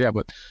rewards. Yeah,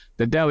 but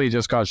the deli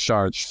just got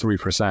charged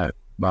 3%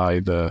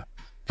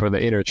 for the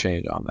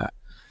interchange on that.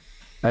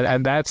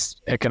 And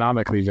that's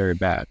economically very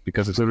bad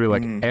because it's literally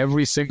like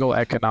every single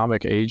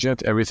economic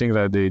agent, everything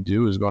that they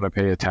do is going to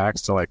pay a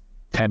tax to like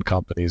 10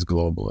 companies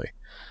globally.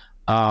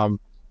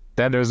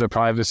 Then there's the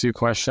privacy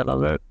question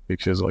of it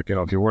because like,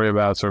 if you worry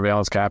about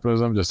surveillance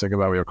capitalism, just think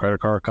about what your credit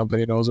card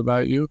company knows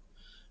about you.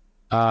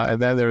 And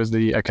then there's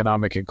the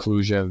economic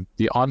inclusion.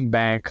 The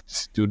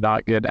unbanked do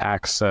not get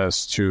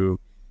access to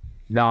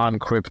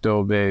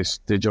non-crypto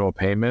based digital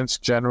payments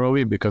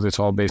generally because it's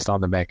all based on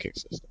the banking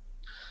system.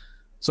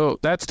 So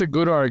that's the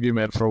good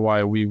argument for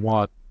why we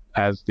want,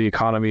 as the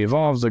economy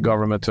evolves, the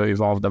government to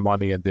evolve the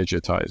money and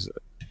digitize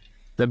it.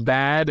 The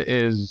bad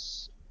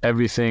is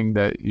everything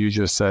that you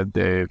just said,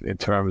 Dave, in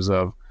terms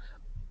of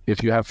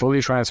if you have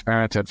fully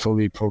transparent and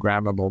fully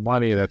programmable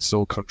money that's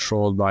still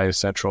controlled by a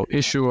central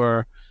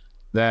issuer,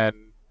 then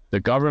the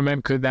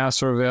government could now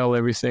surveil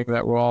everything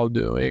that we're all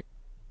doing.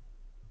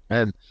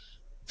 And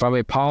from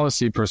a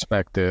policy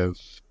perspective,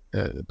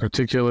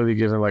 particularly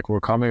given like we're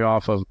coming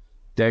off of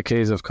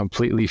decades of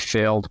completely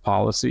failed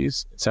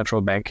policies in central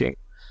banking.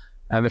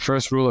 And the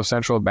first rule of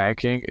central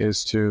banking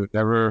is to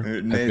never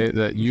admit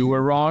that you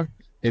were wrong.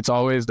 It's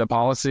always the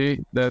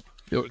policy that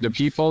the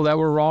people that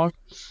were wrong.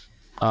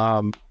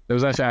 There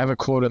was actually, I have a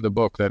quote in the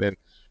book that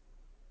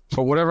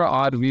for whatever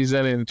odd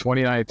reason in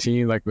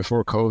 2019, like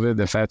before COVID,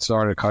 the Fed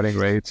started cutting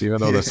rates, even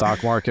though the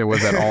stock market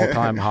was at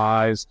all-time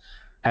highs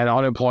and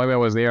unemployment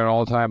was near an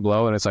all-time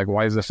low. And it's like,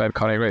 why is the Fed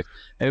cutting rates?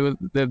 And it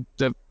was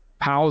the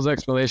Powell's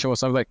explanation was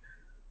something like,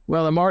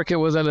 well, the market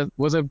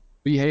wasn't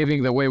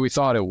behaving the way we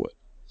thought it would.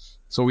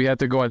 So we had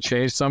to go and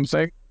change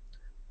something.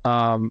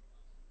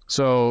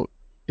 So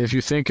if you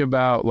think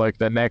about like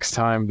the next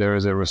time there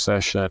is a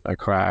recession, a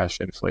crash,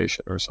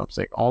 inflation or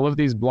something, all of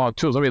these blunt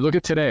tools, I mean, look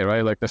at today,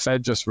 right? Like the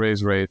Fed just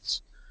raised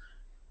rates.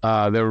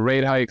 Their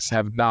rate hikes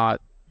have not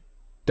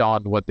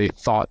done what they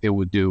thought it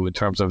would do in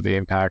terms of the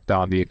impact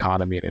on the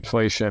economy and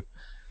inflation.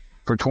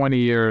 For 20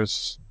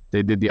 years,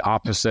 they did the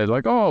opposite,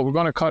 like, oh, we're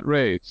going to cut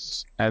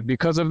rates. And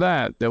because of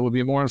that, there will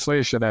be more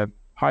inflation and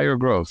higher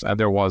growth. And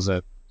there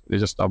wasn't. They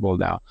just doubled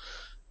down.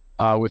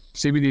 With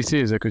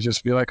CBDCs, it could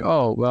just be like,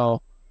 oh,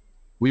 well,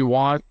 we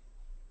want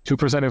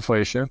 2%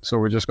 inflation, so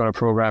we're just going to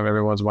program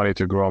everyone's money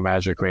to grow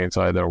magically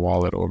inside their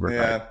wallet overnight.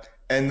 Yeah,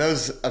 and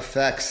those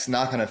effects,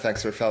 knock-on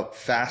effects, are felt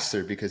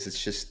faster because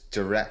it's just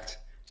direct.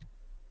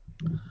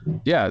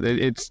 Yeah,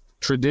 it's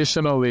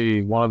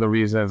traditionally one of the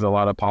reasons a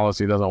lot of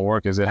policy doesn't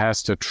work is it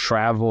has to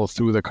travel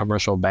through the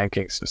commercial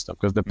banking system,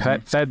 because the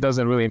Fed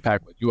doesn't really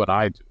impact what you and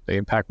I do. They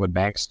impact what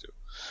banks do.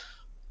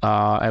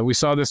 And we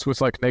saw this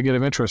with like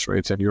negative interest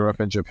rates in Europe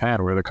and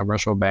Japan, where the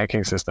commercial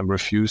banking system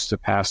refused to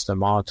pass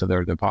them on to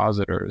their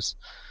depositors.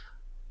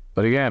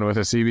 But again, with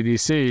a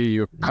CBDC,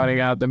 you're cutting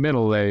out the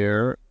middle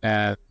layer,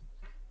 and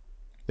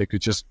they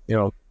could just,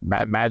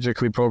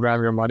 magically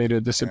program your money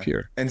to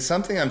disappear. Yeah. And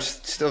something I'm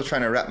still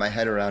trying to wrap my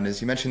head around is,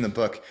 you mentioned in the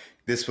book,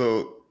 this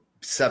will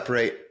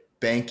separate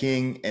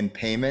banking and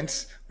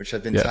payments, which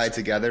have been tied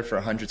together for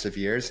hundreds of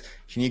years.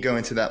 Can you go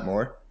into that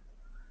more?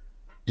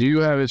 Do you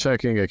have a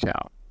checking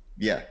account?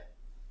 Yeah.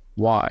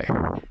 Why?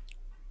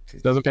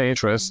 Doesn't pay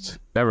interest.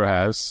 Never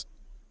has.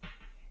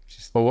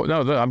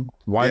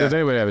 Why does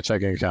anybody have a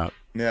checking account?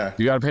 Yeah.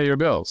 You got to pay your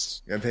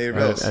bills. You got to pay your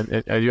bills.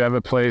 And you have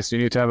a place. You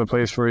need to have a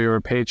place for your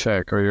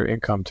paycheck or your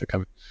income to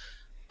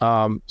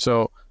come.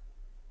 So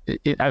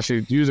it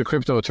actually, to use a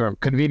crypto term,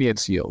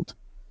 convenience yield.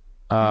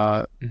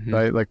 Right?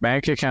 Like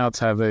bank accounts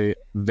have a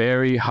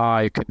very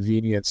high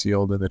convenience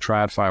yield in the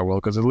TradFi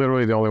world, because it's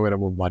literally the only way to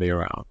move money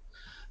around.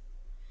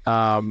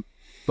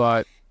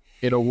 But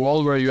in a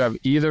world where you have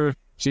either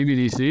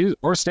CBDCs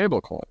or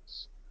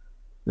stablecoins,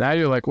 now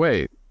you're like,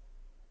 wait,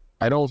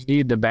 I don't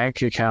need the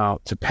bank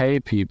account to pay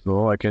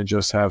people. I can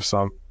just have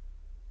some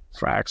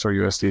Frax or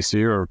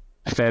USDC or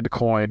Fed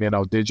coin,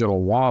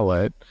 digital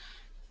wallet,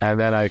 and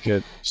then I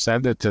could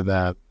send it to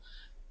them.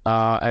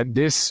 And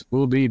this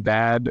will be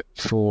bad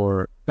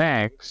for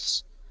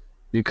banks,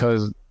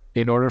 because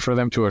in order for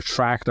them to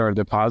attract our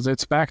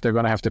deposits back, they're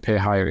going to have to pay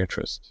higher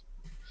interest.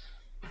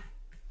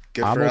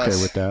 I'm okay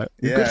with that.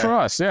 Yeah. Good for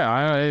us.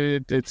 Yeah,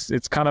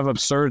 it's kind of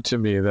absurd to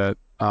me that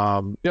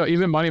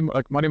even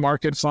money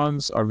market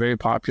funds are very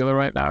popular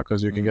right now,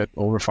 because you can get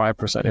over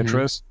 5%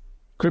 interest,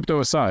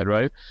 crypto aside,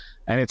 right?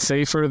 And it's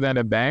safer than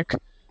a bank.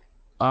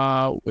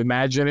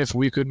 Imagine if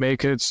we could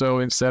make it so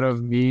instead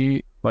of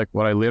me, like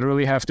what I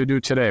literally have to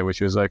do today,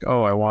 which is like,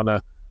 oh, I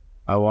wanna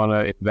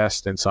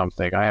invest in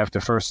something, I have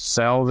to first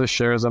sell the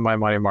shares of my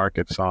money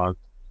market fund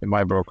in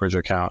my brokerage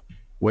account,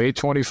 wait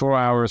 24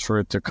 hours for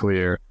it to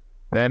clear,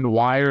 then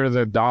wire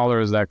the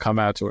dollars that come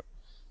out to it.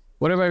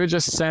 What if I could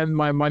just send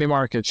my money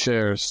market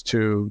shares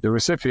to the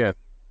recipient?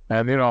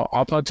 And,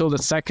 up until the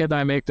second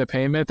I make the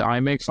payment, I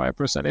make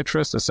 5%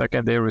 interest. The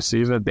second they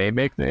receive it, they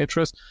make the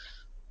interest.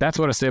 That's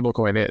what a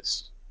stablecoin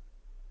is.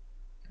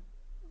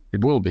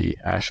 It will be,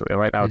 actually.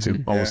 Right now, it's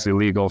almost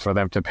illegal for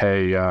them to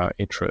pay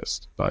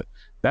interest. But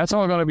that's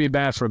all going to be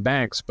bad for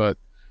banks. But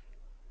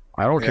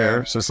I don't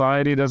care.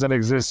 Society doesn't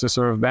exist to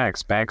serve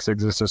banks. Banks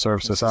exist to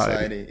serve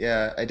society.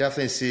 Yeah, I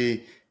definitely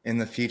see in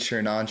the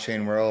future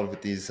on-chain world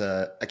with these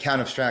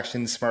account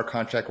abstractions, smart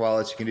contract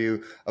wallets, you can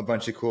do a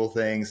bunch of cool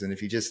things. And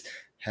if you just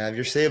have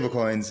your stable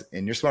coins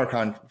in your smart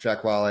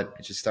contract wallet,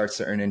 it just starts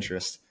to earn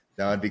interest.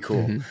 That would be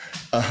cool.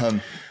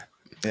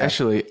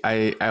 Actually,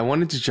 I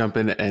wanted to jump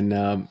in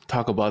and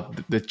talk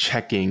about the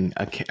checking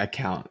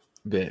account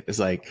bit. It's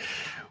like,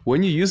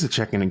 when you use a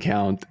checking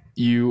account,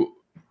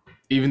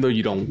 even though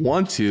you don't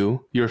want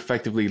to, you're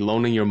effectively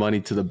loaning your money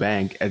to the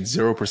bank at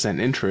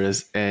 0%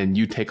 interest, and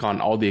you take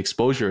on all the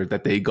exposure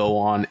that they go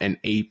on and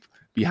ape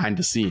behind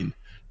the scene,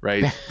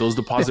 right? Those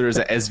depositors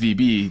at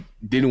SVB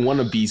didn't want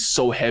to be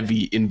so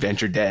heavy in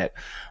venture debt,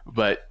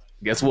 but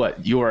guess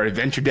what? You are a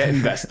venture debt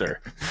investor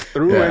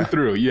through and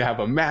through. You have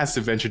a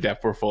massive venture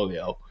debt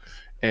portfolio.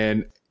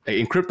 And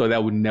in crypto,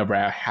 that would never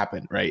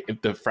happen, right?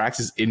 If the Frax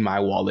is in my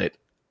wallet,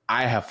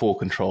 I have full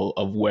control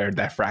of where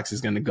that Frax is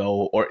going to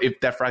go, or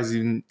if that Frax is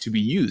even to be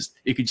used,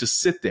 it could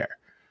just sit there,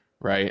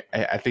 right?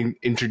 I think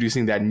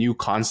introducing that new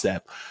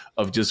concept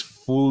of just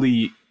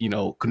fully,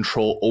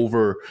 control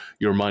over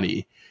your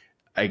money,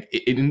 like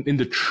in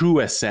the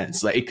truest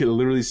sense, like it could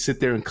literally sit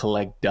there and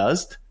collect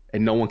dust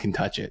and no one can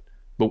touch it.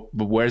 But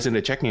whereas in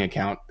a checking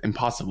account,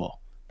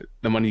 impossible.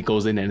 The money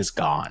goes in and it's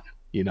gone,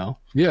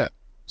 Yeah.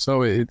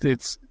 So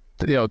it's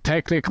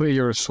technically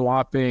you're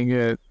swapping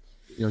it.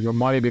 Your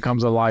money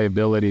becomes a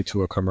liability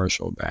to a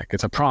commercial bank.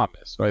 It's a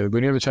promise, right?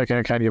 When you have a checking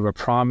account, you have a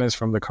promise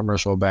from the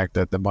commercial bank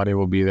that the money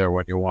will be there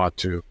when you want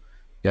to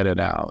get it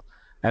out.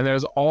 And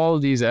there's all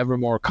these ever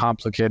more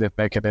complicated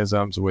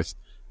mechanisms with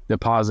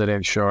deposit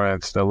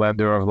insurance, the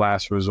lender of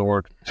last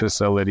resort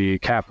facility,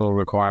 capital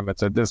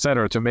requirements, et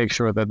cetera, to make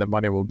sure that the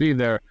money will be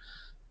there.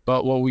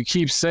 But what we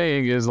keep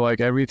saying is,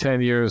 like, every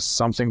 10 years,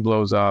 something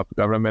blows up.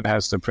 Government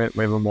has to print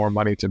even more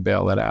money to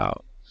bail it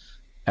out.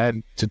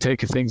 And to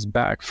take things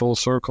back full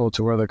circle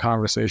to where the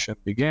conversation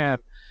began,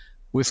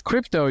 with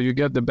crypto, you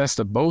get the best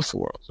of both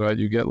worlds, right?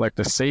 You get like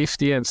the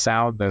safety and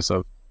soundness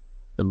of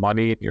the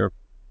money in your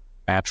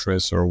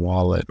mattress or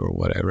wallet or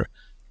whatever,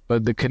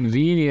 but the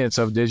convenience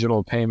of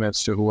digital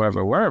payments to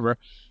whoever, wherever.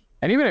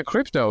 And even in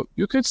crypto,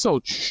 you could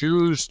still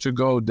choose to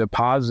go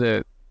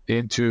deposit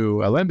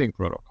into a lending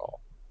protocol.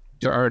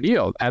 to earn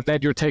yield. And then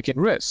you're taking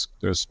risk.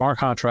 There's smart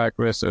contract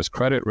risk, there's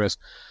credit risk,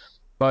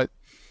 but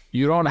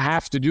you don't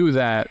have to do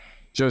that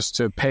just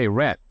to pay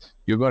rent.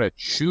 You're going to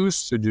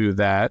choose to do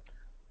that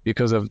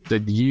because of the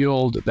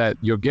yield that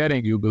you're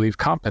getting, you believe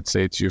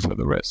compensates you for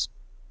the risk.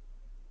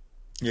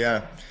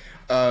 Yeah.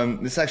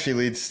 This actually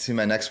leads to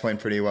my next point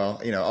pretty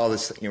well. All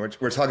this,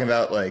 we're talking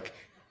about like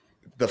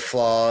the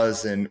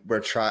flaws and where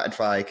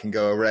TradFi can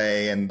go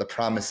awry and the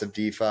promise of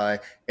DeFi.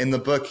 In the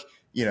book,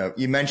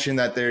 you mentioned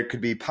that there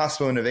could be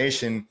possible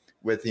innovation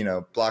with,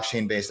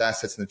 blockchain-based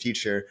assets in the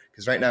future.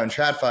 Because right now in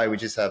TradFi, we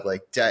just have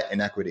like debt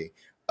and equity.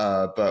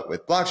 But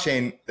with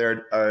blockchain,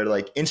 there are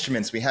like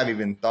instruments we haven't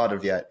even thought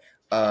of yet.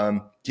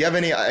 Do you have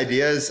any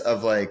ideas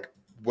of like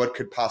what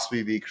could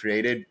possibly be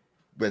created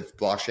with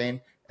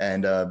blockchain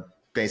and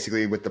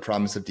basically with the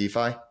promise of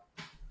DeFi?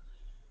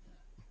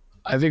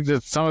 I think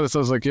that some of the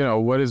stuff is like,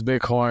 what is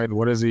Bitcoin?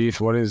 What is ETH?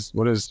 What is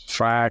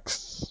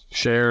Frax,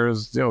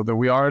 shares? That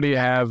we already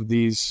have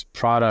these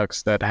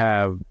products that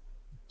have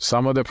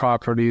some of the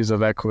properties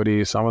of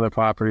equity, some of the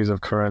properties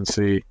of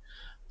currency,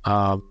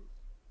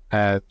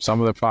 and some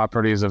of the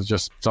properties of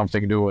just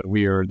something new and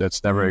weird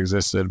that's never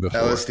existed before.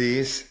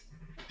 LSDs?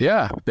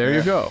 Yeah, there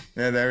you go.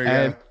 Yeah, there we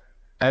go.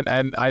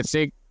 And I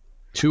think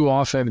too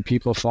often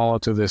people fall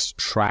into this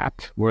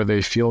trap where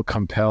they feel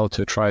compelled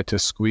to try to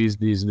squeeze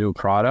these new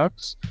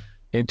products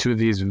into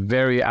these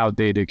very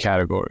outdated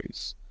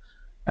categories.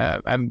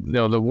 And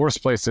the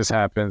worst place this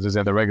happens is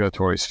in the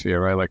regulatory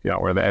sphere, right? Like,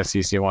 where the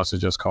SEC wants to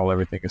just call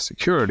everything a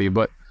security.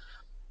 But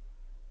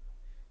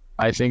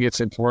I think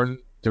it's important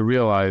to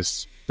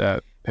realize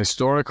that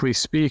historically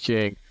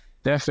speaking,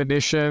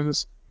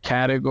 definitions,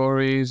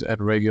 categories,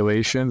 and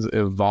regulations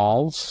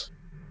evolve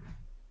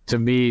to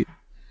meet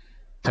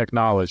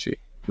technology,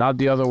 not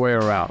the other way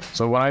around.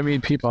 So when I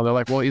meet people, they're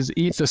like, well, is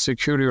ETH a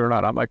security or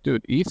not? I'm like,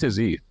 dude, ETH is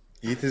ETH.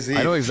 ETH is ETH.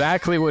 I know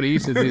exactly what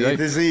ETH is. ETH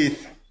is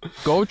ETH.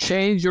 Go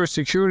change your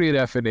security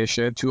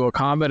definition to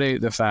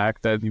accommodate the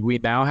fact that we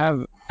now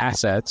have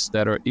assets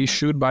that are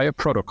issued by a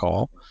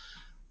protocol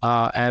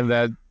and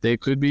that they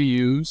could be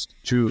used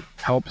to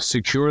help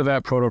secure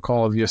that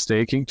protocol via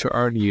staking to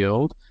earn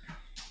yield,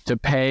 to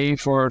pay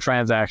for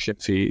transaction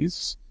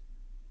fees.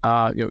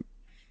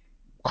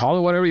 Call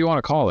it whatever you want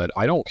to call it.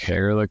 I don't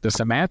care. Like, the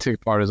semantic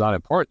part is not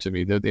important to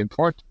me. The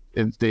important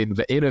is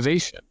the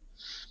innovation.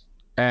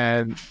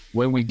 And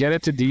when we get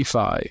into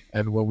DeFi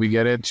and when we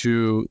get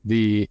into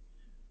the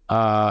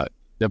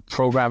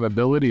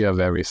programmability of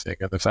everything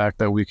and the fact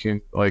that we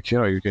can,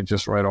 you can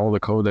just write all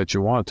the code that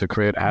you want to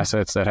create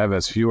assets that have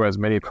as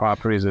many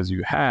properties as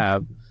you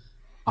have,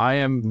 I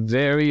am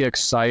very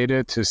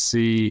excited to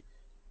see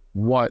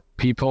what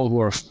people who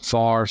are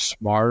far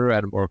smarter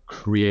and more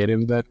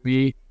creative than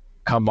me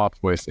come up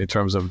with in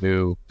terms of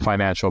new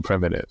financial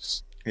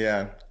primitives.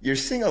 Yeah, you're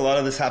seeing a lot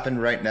of this happen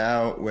right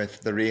now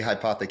with the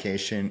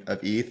rehypothecation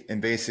of ETH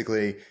and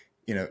basically,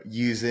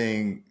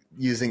 using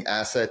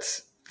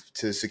assets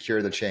to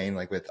secure the chain,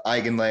 like with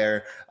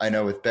EigenLayer. I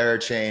know with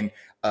Berachain,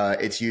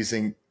 it's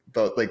using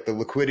both like the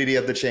liquidity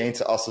of the chain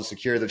to also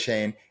secure the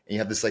chain. And you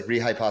have this like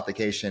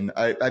rehypothecation.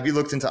 Have you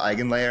looked into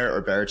EigenLayer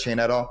or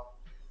Berachain at all?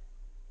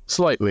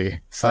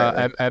 Slightly.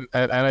 And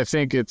I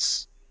think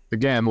it's,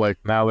 again, like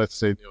now let's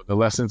say the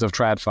lessons of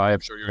TradFi, I'm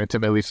sure you're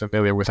intimately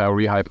familiar with how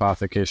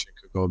rehypothecation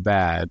could go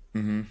bad.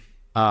 Mm-hmm.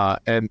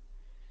 And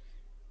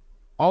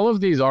all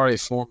of these are a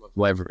form of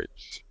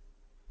leverage.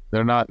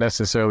 They're not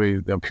necessarily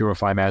the pure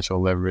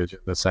financial leverage in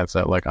the sense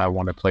that, like, I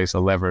want to place a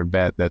levered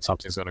bet that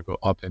something's going to go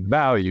up in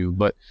value.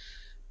 But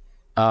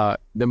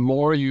the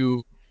more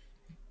you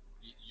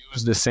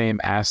use the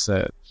same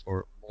asset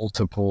for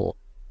multiple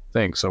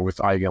things, so with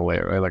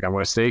EigenLayer, right? Like, I'm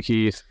going to stake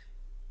ETH,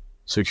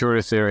 secure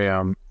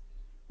Ethereum,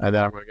 and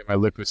then I'm going to get my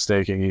liquid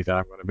staking ETH, and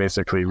I'm going to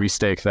basically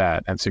restake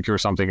that and secure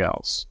something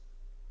else.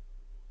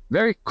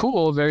 Very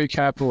cool, very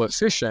capital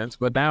efficient,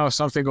 but now if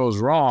something goes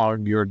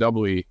wrong, you're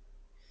doubly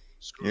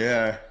screwed.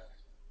 Yeah.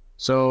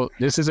 So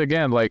this is,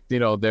 again, like,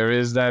 there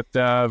is that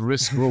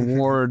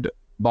risk-reward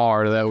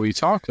bar that we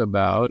talked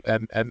about,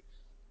 and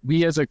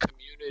we as a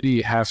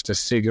community have to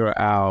figure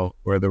out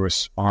where the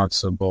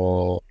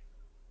responsible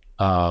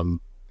where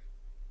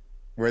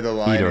the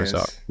line is.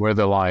 Where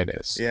the line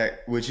is. Yeah.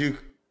 Would you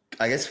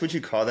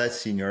call that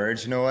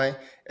seigniorage in a way?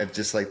 Of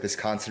just like this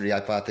constant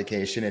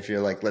rehypothecation, if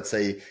you're like, let's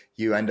say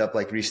you end up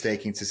like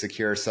restaking to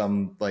secure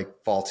some like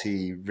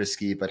faulty,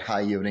 risky, but high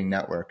yielding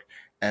network.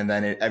 And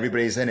then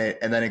everybody's in it,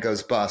 and then it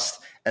goes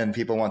bust, and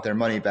people want their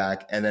money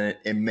back, and then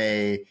it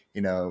may,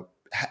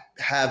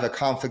 have a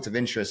conflict of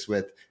interest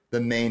with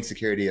the main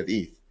security of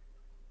ETH.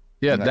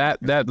 Yeah,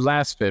 that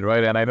last bit,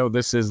 right? And I know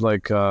this is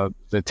like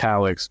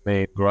Vitalik's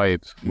main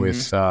gripe with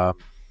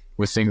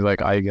things like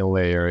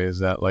EigenLayer, is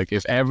that, like,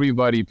 if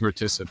everybody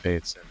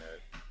participates in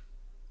it,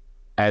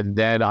 and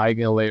then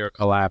EigenLayer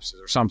collapses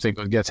or something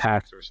gets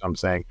hacked or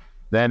something,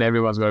 then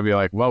everyone's going to be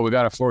like, well, we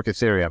got to fork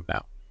Ethereum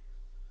now.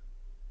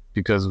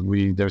 Because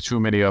there's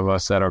too many of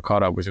us that are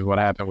caught up, which is what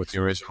happened with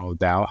the original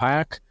DAO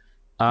hack.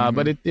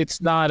 But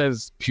it's not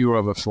as pure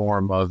of a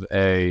form of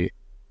a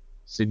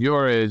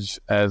seigniorage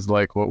as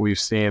like what we've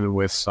seen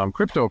with some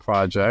crypto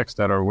projects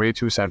that are way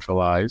too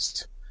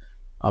centralized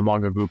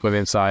among a group of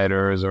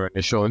insiders or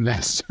initial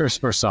investors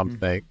or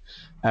something.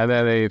 And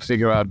then they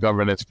figure out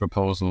governance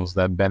proposals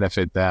that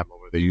benefit them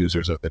over the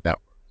users of the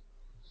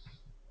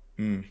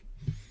network.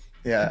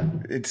 Yeah,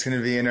 it's going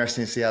to be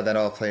interesting to see how that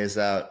all plays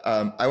out.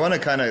 I want to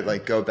kind of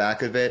like go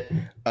back a bit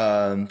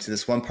to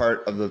this one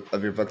part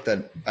of your book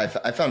that I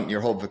found your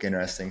whole book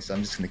interesting, so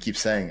I'm just going to keep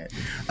saying it.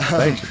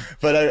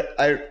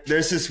 But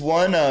there's this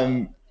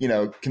one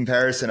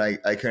comparison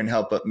I couldn't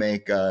help but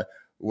make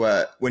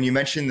when you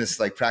mentioned this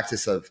like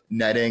practice of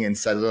netting and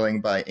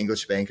settling by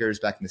English bankers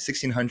back in the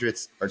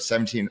 1600s or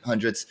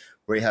 1700s,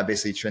 where you have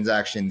basically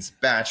transactions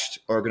batched,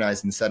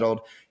 organized, and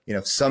settled.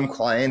 Some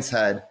clients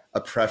had a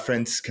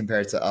preference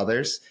compared to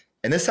others.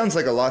 And this sounds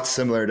like a lot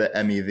similar to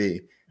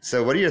MEV.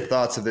 So what are your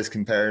thoughts of this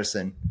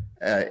comparison?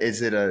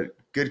 Is it a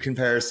good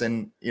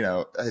comparison,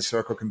 a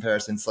historical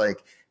comparison? It's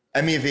like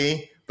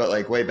MEV, but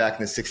like way back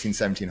in the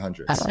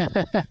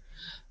 1700s.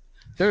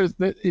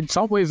 In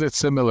some ways it's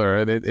similar.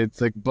 And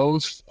it's like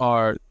both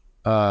are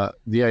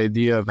the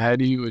idea of how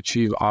do you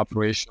achieve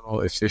operational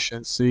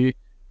efficiency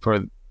for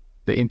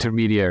the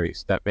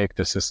intermediaries that make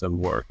the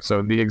system work. So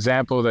in the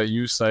example that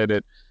you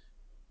cited,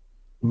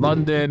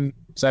 London,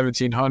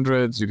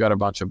 1700s, you got a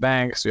bunch of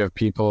banks, you have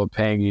people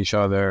paying each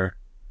other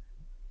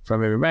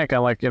from every bank.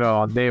 And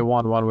on day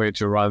one way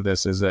to run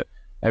this is that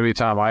every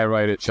time I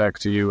write a check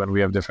to you and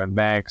we have different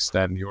banks,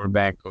 then your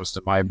bank goes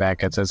to my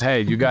bank and says,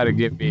 hey, you got to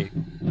give me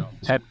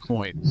 10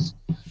 coins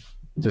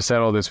to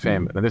settle this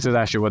payment. And this is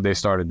actually what they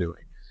started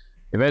doing.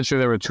 Eventually,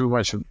 there were too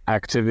much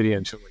activity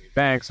and too many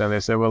banks. And they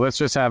said, well, let's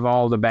just have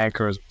all the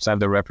bankers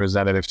send a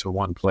representative to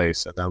one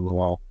place and then we'll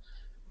all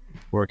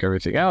work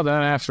everything out.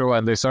 Then after a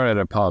while, they started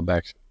a appellate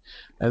action.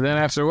 And then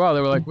after a while,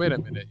 they were like, wait a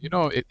minute,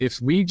 if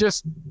we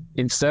just,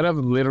 instead of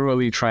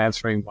literally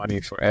transferring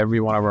money for every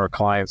one of our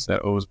clients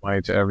that owes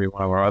money to every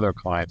one of our other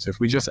clients, if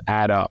we just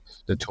add up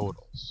the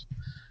totals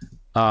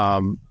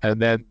and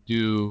then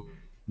do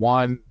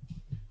one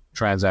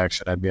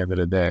transaction at the end of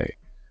the day,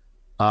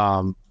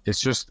 it's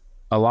just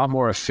a lot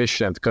more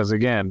efficient because,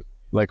 again,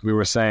 like we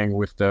were saying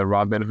with the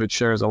Robinhood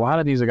shares, a lot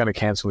of these are going to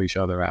cancel each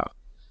other out.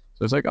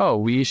 So it's like,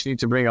 we each need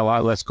to bring a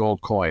lot less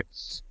gold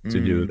coins to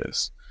do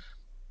this.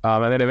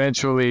 And then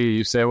eventually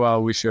you say,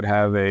 well, we should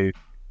have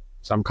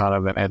some kind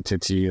of an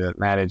entity that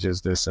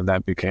manages this. And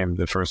that became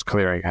the first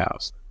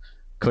clearinghouse.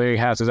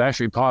 Clearinghouse is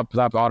actually popped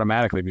up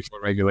automatically before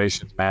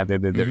regulations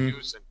mandated their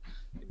use in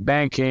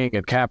banking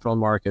and capital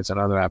markets and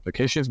other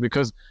applications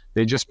because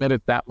they just made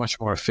it that much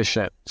more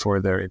efficient for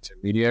their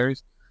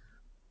intermediaries.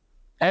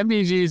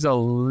 MEV is a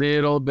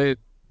little bit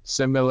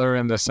similar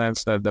in the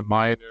sense that the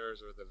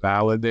miners or the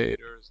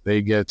validators,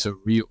 they get to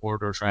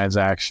reorder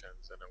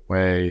transactions in a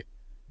way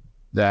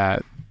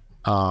that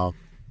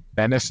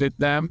benefit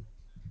them.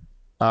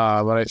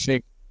 But I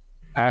think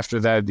after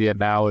that, the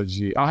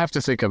analogy, I'll have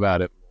to think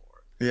about it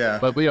more. Yeah.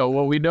 But,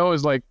 what we know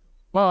is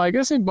I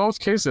guess in both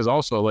cases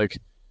also, it's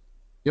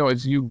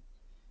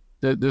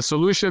the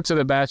solution to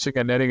the batching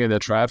and netting in the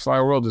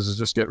TradFi world is to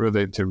just get rid of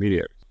the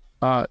intermediaries.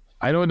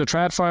 I know in the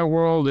TradFi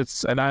world,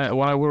 when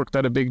I worked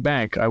at a big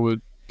bank, I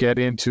would get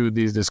into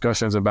these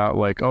discussions about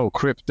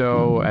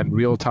crypto and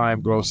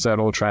real-time gross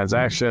settled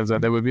transactions.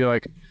 And they would be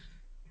like,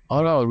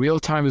 oh no,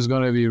 real-time is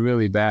going to be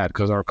really bad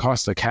because our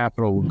cost of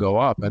capital will go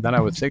up. And then I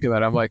would think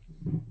about it. I'm like,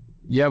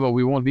 yeah, but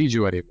we won't need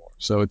you anymore.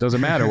 So it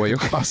doesn't matter what your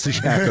cost of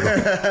capital.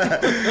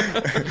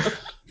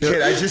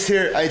 Kid, I just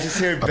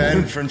hear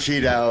Ben from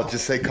Cheat Owl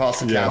just say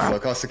cost of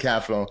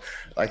capital.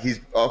 Like he's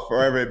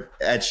forever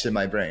etched in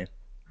my brain.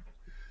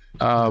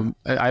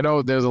 I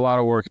know there's a lot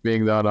of work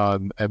being done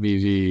on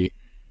MEV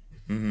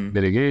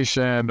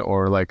mitigation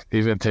or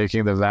even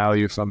taking the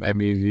value from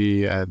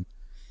MEV and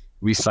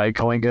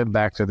recycling it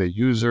back to the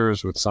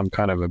users with some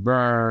kind of a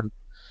burn.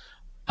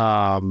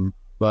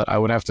 But I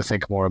would have to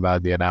think more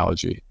about the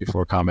analogy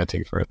before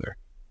commenting further.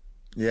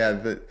 Yeah,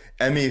 but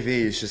MEV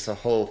is just a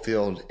whole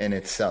field in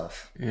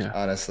itself. Yeah.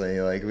 Honestly,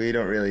 we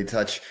don't really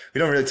talk.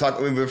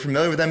 We're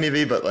familiar with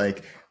MEV,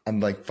 but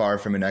I'm far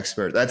from an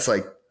expert. That's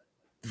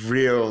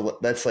real.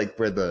 That's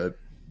where the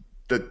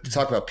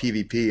talk about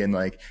PvP and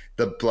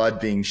the blood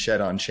being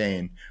shed on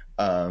chain.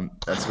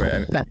 That's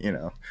where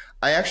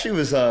I actually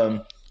was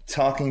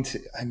talking to.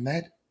 I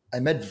met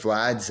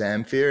Vlad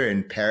Zamfir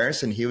in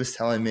Paris, and he was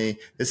telling me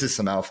this is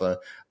some alpha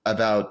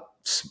about.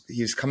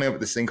 He was coming up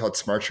with this thing called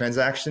smart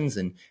transactions,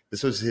 and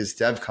this was his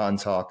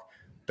DevCon talk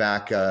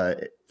back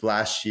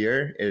last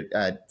year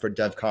for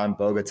DevCon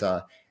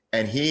Bogota.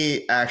 And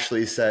he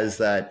actually says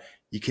that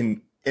you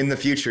can, in the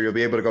future, you'll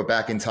be able to go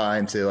back in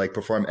time to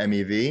perform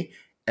MEV,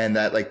 and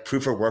that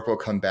proof of work will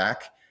come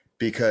back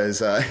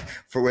because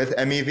with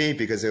MEV,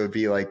 because it would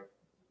be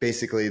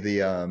basically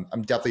the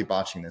I'm definitely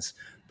botching this.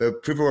 The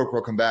proof of work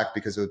will come back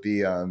because it would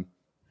be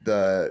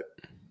the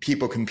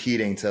people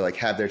competing to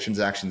have their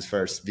transactions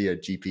first via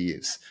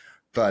GPUs.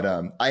 But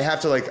I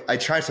have to I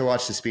tried to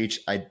watch the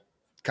speech. I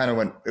kind of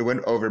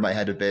went over my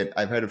head a bit.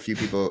 I've heard a few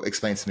people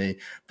explain to me,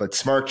 but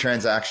smart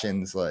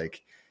transactions,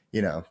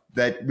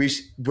 that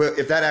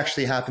if that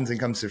actually happens and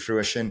comes to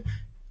fruition,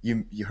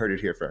 you heard it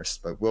here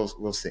first, but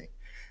we'll see.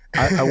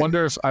 I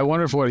wonder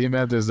if what he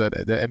meant is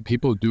that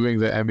people doing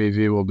the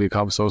MEV will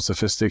become so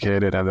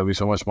sophisticated and there'll be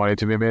so much money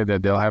to be made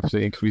that they'll have to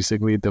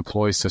increasingly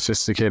deploy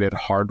sophisticated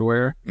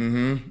hardware.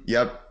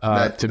 Yep.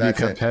 To be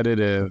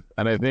competitive. It.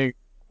 And I think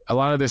a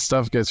lot of this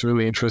stuff gets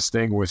really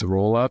interesting with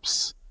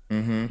roll-ups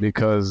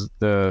because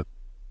the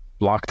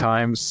block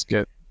times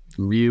get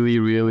really,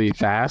 really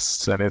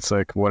fast. And it's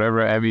like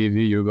whatever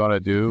MEV you're going to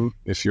do,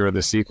 if you're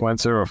the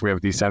sequencer or if we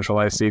have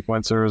decentralized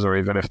sequencers or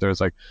even if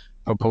there's like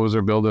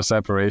proposer builder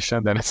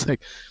separation, then it's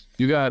like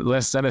you got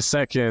less than a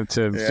second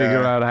to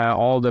figure out how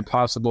all the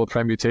possible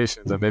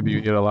permutations, and maybe you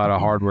need a lot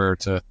of hardware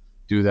to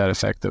do that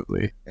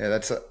effectively. Yeah,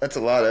 that's a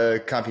lot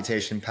of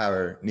computation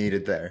power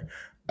needed there.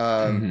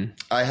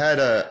 I had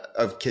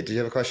a Kit. Do you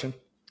have a question?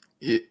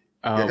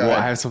 Well,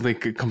 I have something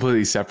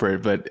completely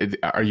separate, but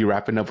are you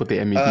wrapping up with the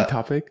MEV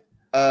topic?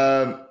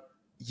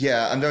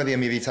 Yeah, I'm done with the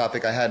MEV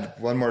topic. I had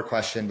one more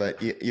question,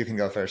 but you can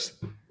go first.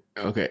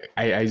 Okay,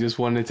 I just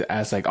wanted to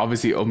ask, like,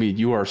 obviously, Omid,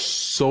 you are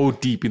so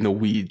deep in the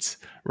weeds,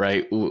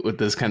 right, with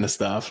this kind of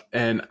stuff.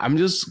 And I'm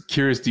just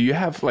curious, do you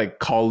have like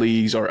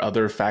colleagues or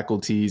other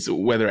faculties,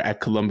 whether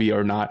at Columbia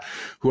or not,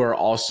 who are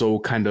also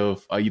kind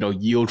of,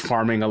 yield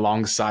farming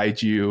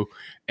alongside you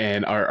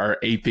and are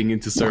aping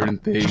into certain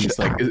things?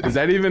 Like, is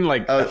that even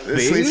like a thing?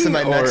 This leads to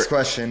my next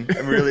question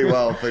really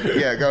well. But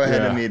yeah, go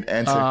ahead, Omid,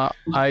 answer.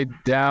 I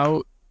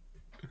doubt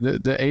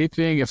the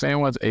aping, if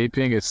anyone's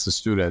aping, it's the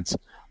students.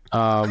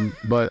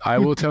 But I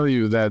will tell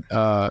you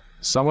that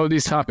some of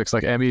these topics,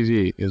 like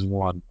MEV is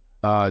one,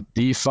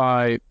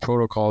 DeFi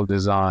protocol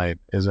design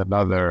is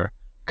another,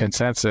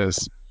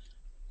 consensus.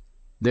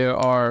 There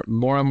are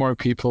more and more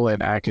people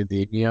in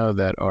academia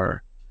that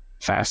are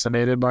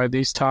fascinated by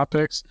these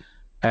topics,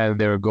 and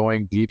they're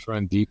going deeper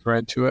and deeper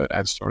into it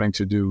and starting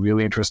to do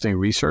really interesting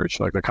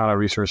research, like the kind of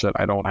research that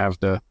I don't have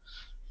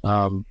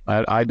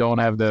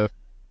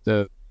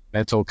the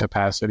mental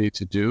capacity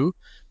to do.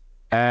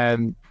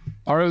 And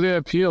part of the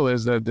appeal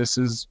is that this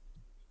is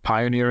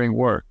pioneering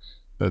work,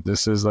 that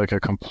this is like a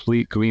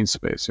complete green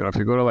space. If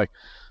you go to like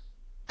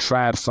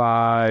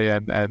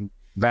TradFi and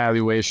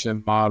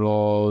valuation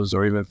models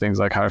or even things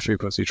like high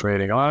frequency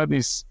trading, a lot of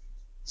these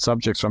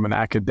subjects from an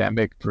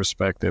academic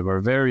perspective are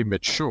very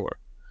mature.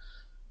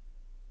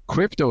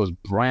 Crypto is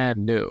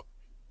brand new.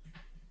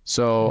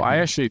 So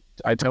I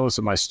tell this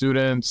to my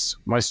students.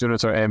 My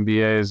students are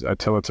MBAs. I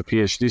tell it to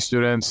PhD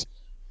students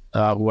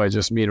who I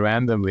just meet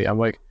randomly. I'm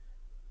like,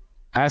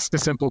 ask a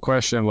simple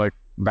question like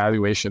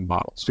valuation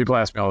models. People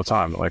ask me all the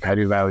time, like, how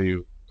do you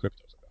value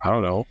crypto? I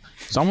don't know.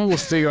 Someone will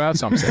figure out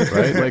something,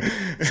 right? Like,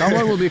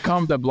 someone will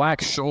become the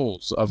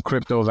Black-Scholes of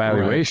crypto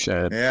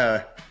valuation. Right.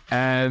 Yeah.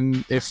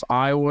 And if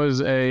I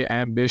was a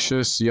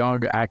ambitious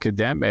young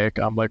academic,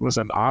 I'm like,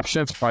 listen,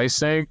 options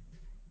pricing,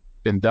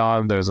 been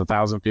done. There's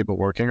 1,000 people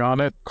working on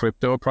it.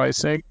 Crypto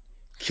pricing.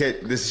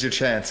 Kit, this is your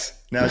chance.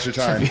 Now's your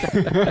time.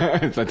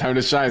 It's my time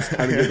to shine. It's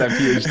time to get that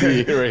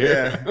PhD right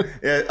here.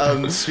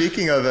 Yeah.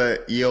 Speaking of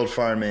yield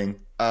farming,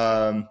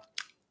 I'm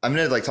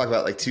going to talk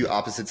about two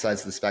opposite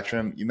sides of the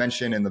spectrum. You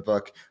mentioned in the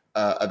book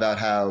about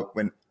how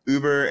when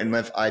Uber and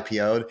Lyft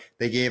IPO'd,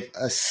 they gave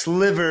a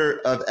sliver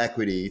of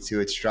equity to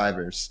its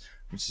drivers,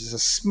 which is a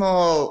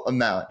small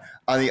amount.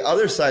 On the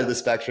other side of the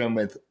spectrum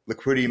with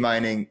liquidity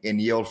mining and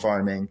yield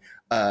farming,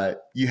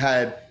 you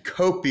had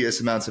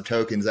copious amounts of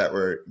tokens that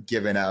were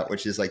given out,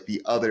 which is like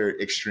the other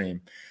extreme.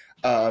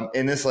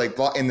 In this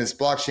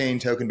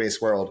blockchain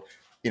token-based world,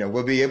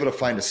 we'll be able to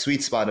find a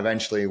sweet spot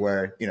eventually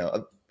where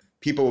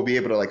people will be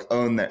able to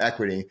own their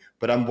equity.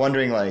 But I'm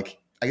wondering, I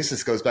guess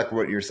this goes back to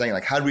what you were saying.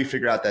 How do we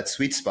figure out that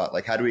sweet spot?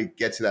 How do we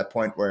get to that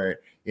point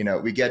where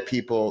we get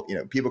people,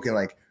 people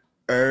can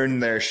earn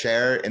their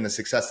share in the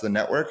success of the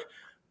network,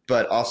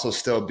 but also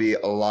still be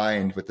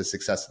aligned with the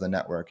success of the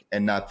network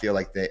and not feel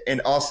like and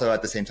also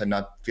at the same time,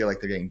 not feel like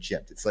they're getting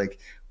gypped. It's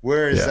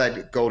where is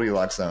that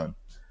Goldilocks zone?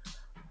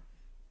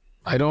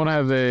 I don't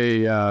have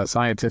a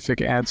scientific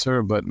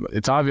answer, but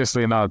it's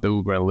obviously not the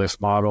Uber and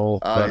Lyft model.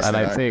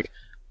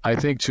 I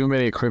think too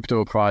many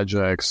crypto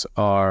projects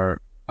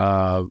are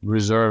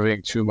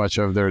reserving too much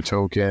of their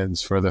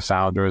tokens for the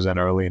founders and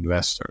early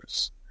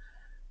investors,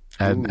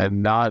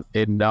 and not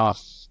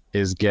enough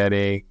is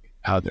getting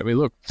out there. I mean,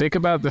 look, think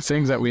about the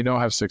things that we know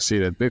have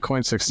succeeded.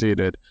 Bitcoin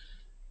succeeded.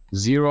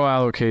 Zero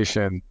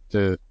allocation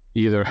to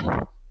either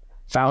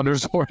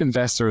founders or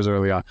investors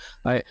early on.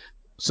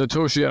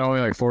 Satoshi had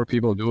only 4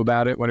 people knew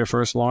about it when it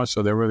first launched,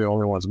 so they were the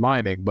only ones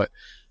mining. But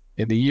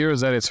in the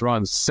years that it's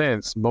run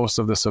since, most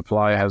of the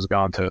supply has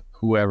gone to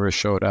whoever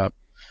showed up.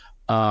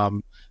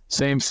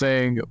 Same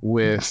thing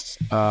with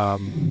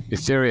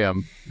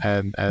Ethereum.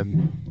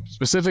 And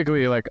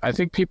specifically, I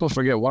think people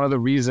forget one of the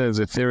reasons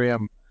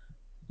Ethereum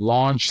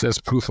launched as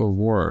proof of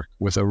work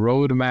with a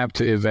roadmap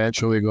to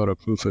eventually go to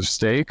proof of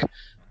stake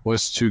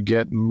was to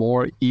get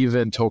more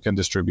even token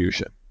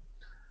distribution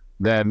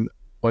than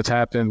what's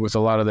happened with a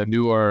lot of the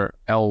newer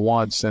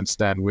L1 since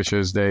then, which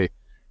is they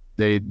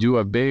do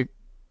a big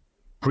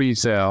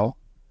pre-sale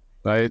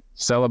right?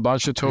 Sell a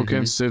bunch of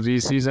tokens to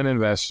VCs and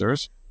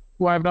investors,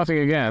 who I have nothing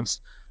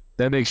against.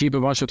 Then they keep a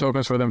bunch of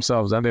tokens for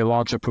themselves. Then they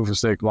launch a proof of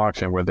stake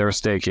blockchain where they're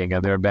staking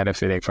and they're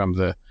benefiting from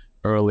the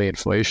early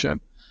inflation.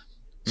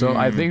 So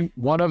I think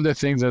one of the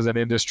things as an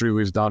industry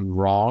we've done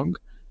wrong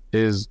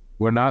is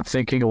we're not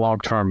thinking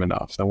long-term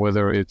enough. And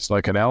whether it's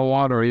like an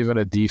L1 or even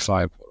a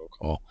DeFi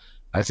protocol,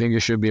 I think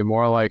it should be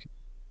more like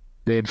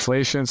the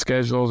inflation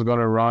schedule is going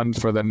to run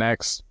for the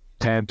next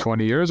 10,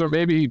 20 years, or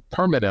maybe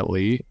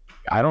permanently.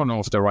 I don't know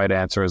if the right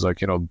answer is like,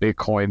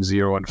 Bitcoin,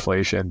 zero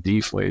inflation,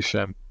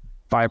 deflation,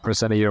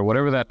 5% a year,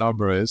 whatever that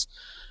number is.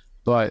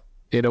 But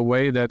in a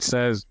way that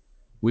says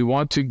we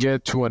want to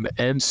get to an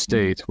end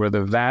state where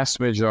the vast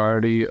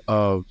majority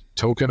of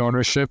token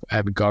ownership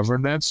and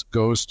governance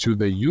goes to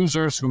the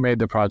users who made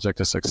the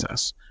project a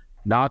success,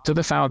 not to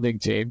the founding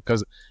team,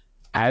 because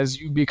as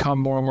you become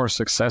more and more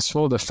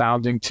successful, the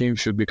founding team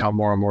should become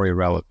more and more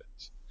irrelevant.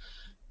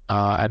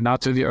 And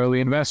not to the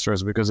early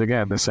investors, because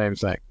again, the same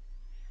thing.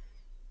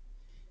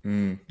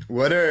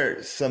 What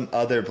are some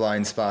other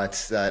blind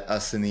spots that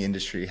us in the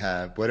industry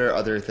have? What are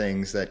other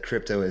things that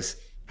crypto is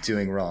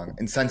doing wrong?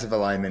 Incentive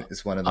alignment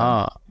is one of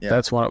them.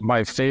 That's one of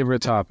my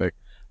favorite topic.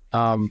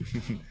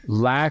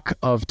 Lack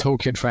of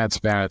token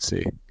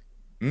transparency.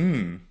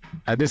 And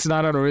this is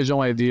not an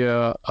original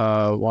idea.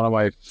 One of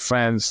my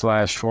friends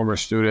 / former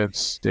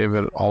students,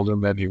 David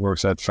Alderman, he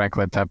works at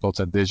Franklin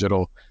Templeton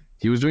Digital.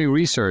 He was doing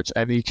research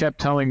and he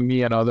kept telling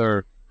me and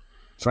other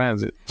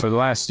friends for the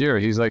last year,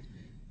 he's like,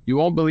 you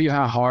won't believe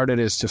how hard it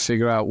is to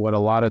figure out what a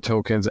lot of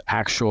tokens'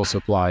 actual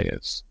supply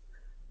is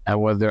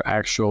and what their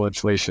actual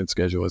inflation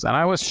schedule is. And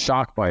I was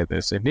shocked by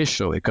this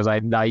initially because I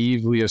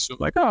naively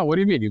assumed like, oh, what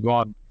do you mean? You go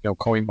on,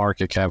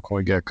 CoinMarketCap,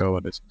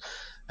 CoinGecko,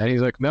 and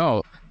he's like,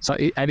 no. So,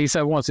 and he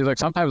said once, he's like,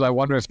 sometimes I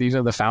wonder if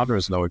even the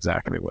founders know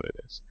exactly what it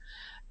is.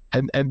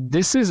 And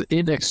this is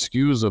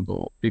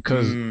inexcusable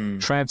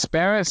because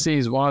transparency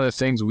is one of the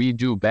things we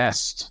do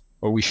best,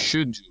 or we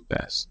should do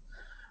best.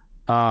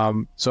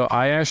 So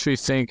I actually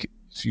think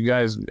you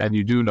guys, and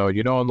you do know,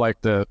 like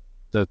the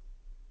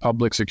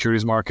public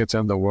securities markets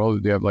in the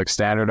world, they have like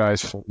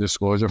standardized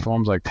disclosure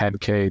forms like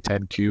 10K,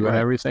 10Q, and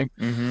everything.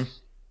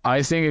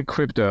 I think in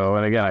crypto,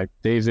 and again,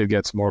 David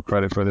gets more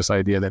credit for this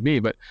idea than me,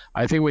 but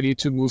I think we need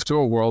to move to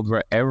a world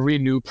where every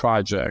new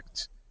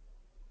project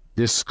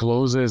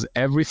discloses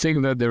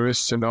everything that there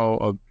is to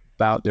know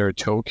about their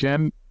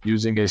token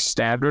using a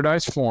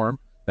standardized form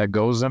that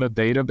goes in a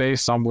database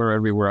somewhere,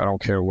 everywhere, I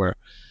don't care where.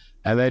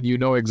 And then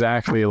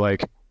exactly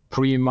like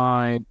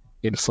pre-mine,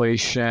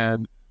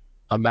 inflation,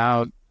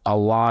 amount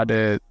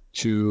allotted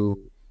to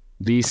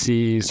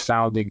VCs,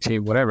 founding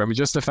team, whatever. I mean,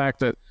 just the fact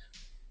that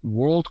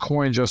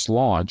WorldCoin just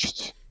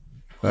launched,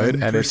 right?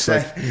 1%, and it's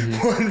like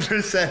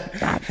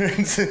 1%.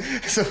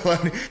 It's a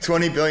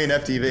 20 billion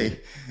FTV.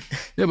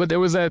 Yeah, but there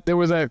was that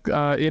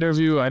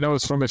interview, I know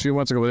it's from a few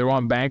months ago, they were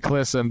on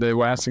Bankless and they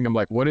were asking him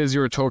like, what is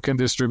your token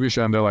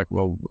distribution? And they're like,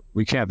 well,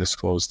 we can't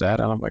disclose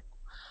that. And I'm like,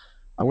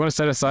 I'm going to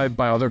set aside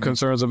my other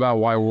concerns about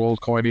why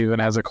WorldCoin even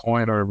has a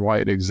coin or why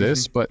it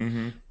exists, but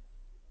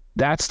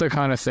that's the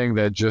kind of thing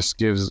that just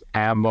gives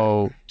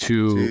ammo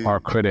to our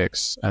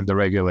critics and the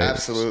regulators.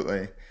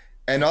 Absolutely.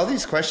 And all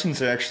these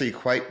questions are actually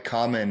quite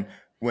common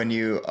when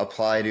you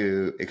apply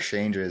to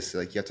exchanges.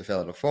 Like you have to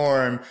fill out a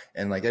form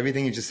and like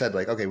everything you just said,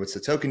 like, okay, what's the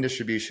token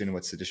distribution?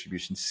 What's the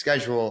distribution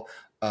schedule?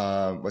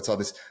 What's all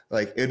this?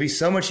 Like, it would be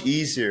so much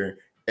easier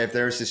if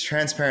there was this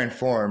transparent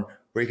form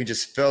where you can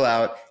just fill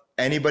out,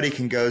 anybody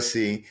can go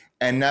see.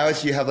 And now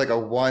it's, you have like a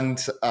one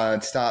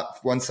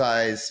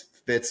size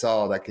fits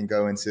all that can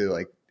go into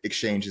like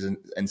exchanges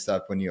and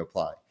stuff when you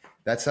apply.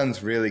 That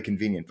sounds really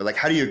convenient, but like,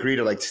 how do you agree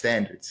to like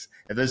standards?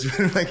 If there's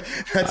like,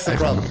 that's the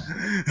problem.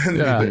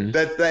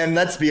 And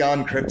that's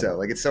beyond crypto.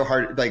 Like, it's so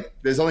hard. Like,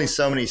 there's only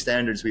so many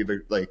standards we've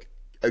like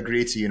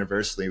agreed to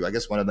universally. I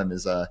guess one of them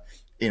is,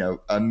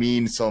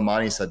 Amin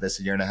Soleimani said this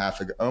a year and a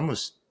half ago,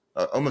 almost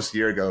a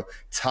year ago.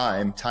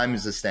 Time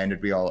is a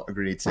standard we all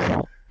agreed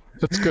to.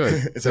 That's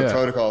good. It's a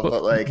protocol,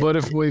 but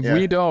if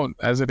we don't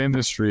as an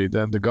industry,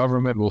 then the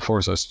government will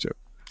force us to.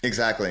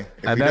 Exactly. If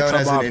and we that's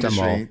don't as an optimal.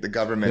 industry, the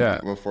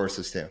government will force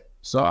us to.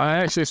 So I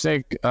actually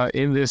think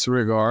in this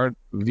regard,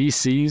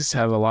 VCs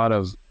have a lot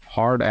of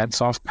hard and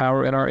soft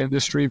power in our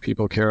industry.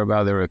 People care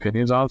about their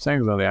opinions on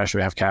things, and they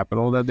actually have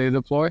capital that they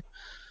deploy.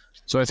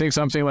 So I think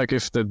something like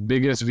if the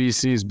biggest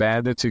VCs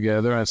banded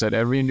together and said,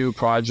 every new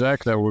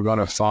project that we're going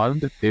to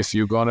fund, if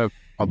you're going to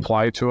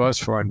apply to us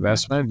for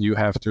investment, you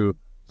have to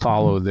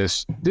follow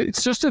this.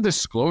 It's just a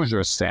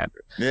disclosure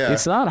standard. Yeah.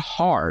 It's not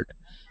hard.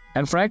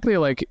 And frankly,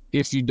 like,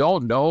 if you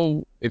don't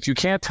know, if you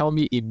can't tell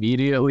me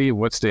immediately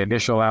what's the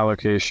initial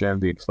allocation,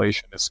 the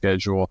inflation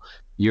schedule,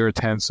 year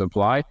 10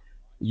 supply,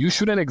 you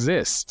shouldn't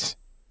exist.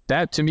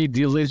 That, to me,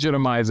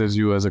 delegitimizes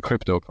you as a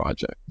crypto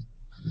project.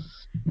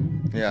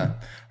 Yeah.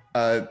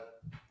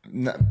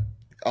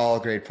 All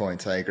great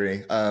points. I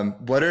agree.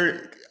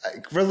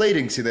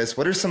 Relating to this,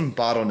 what are some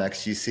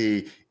bottlenecks you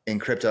see in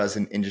crypto as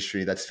an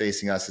industry that's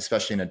facing us,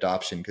 especially in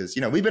adoption? Because,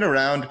 we've been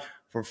around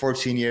for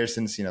 14 years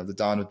since, the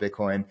dawn of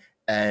Bitcoin.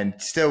 And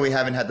still, we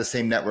haven't had the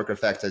same network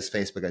effect as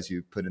Facebook, as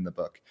you put in the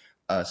book.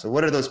 So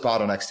what are those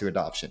bottlenecks to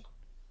adoption?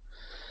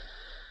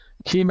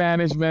 Key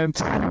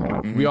management,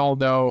 we all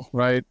know,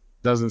 right?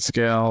 Doesn't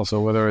scale. So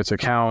whether it's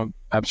account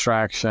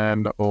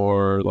abstraction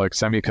or like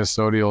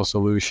semi-custodial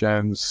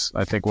solutions,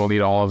 I think we'll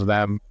need all of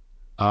them.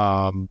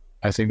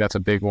 I think that's a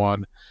big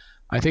one.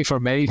 I think for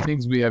many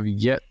things, we have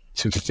yet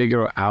to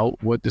figure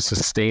out what the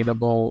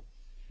sustainable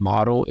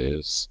model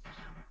is.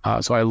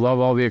 So I love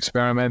all the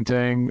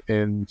experimenting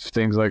in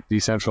things like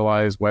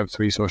decentralized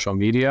Web3 social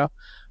media.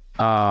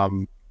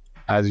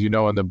 As you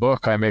know, in the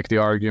book, I make the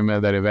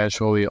argument that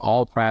eventually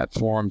all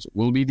platforms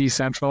will be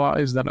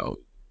decentralized and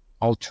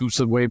all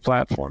two-way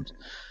platforms.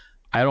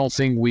 I don't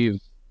think we've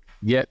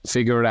yet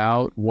figured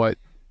out what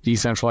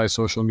decentralized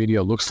social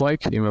media looks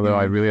like, even though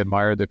I really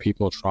admire the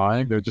people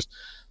trying. They're just,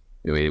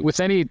 with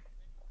any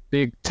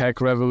big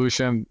tech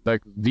revolution,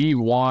 like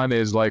V1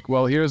 is like,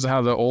 well, here's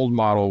how the old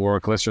model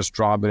worked. Let's just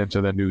drop it into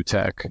the new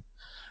tech.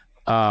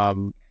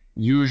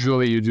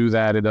 Usually you do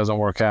that, it doesn't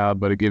work out,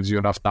 but it gives you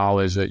enough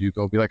knowledge that you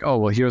go be like, oh,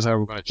 well, here's how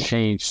we're going to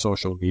change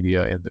social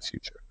media in the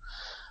future.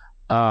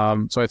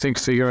 So I think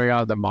figuring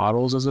out the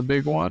models is a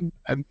big one.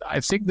 And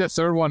I think the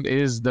third one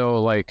is,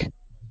 though, like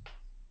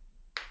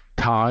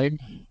time.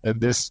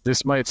 And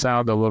this might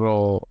sound a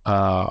little,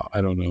 I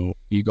don't know,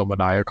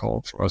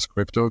 egomaniacal for us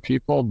crypto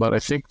people, but I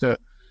think that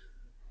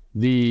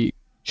the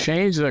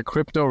change that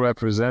crypto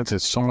represents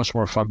is so much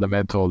more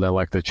fundamental than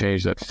like the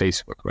change that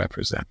Facebook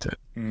represented.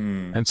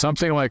 And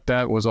something like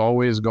that was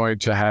always going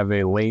to have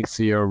a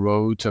lengthier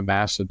road to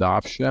mass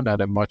adoption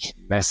and a much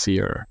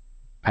messier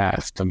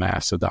path to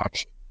mass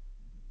adoption.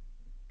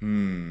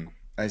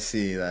 I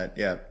see that.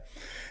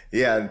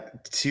 Yeah.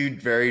 Two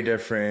very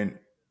different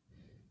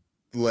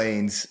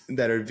lanes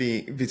that are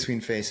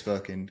between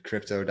Facebook and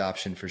crypto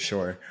adoption for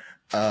sure.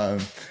 I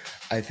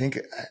think,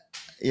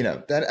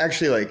 that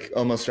actually like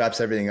almost wraps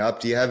everything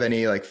up. Do you have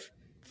any like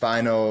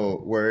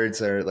final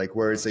words or like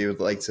words that you would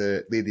like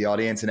to lead the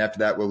audience? And after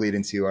that, we'll lead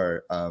into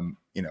our,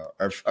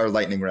 our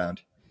lightning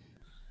round.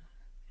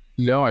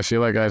 No, I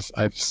feel like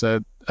I've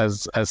said,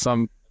 as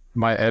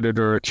my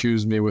editor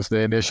accused me with the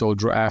initial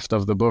draft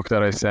of the book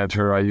that I sent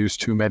her, I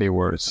used too many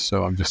words.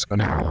 So I'm just going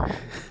to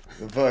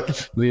the book.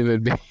 Leave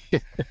it be.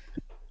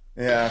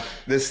 Yeah,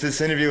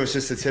 this interview was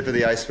just the tip of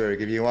the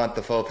iceberg. If you want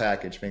the full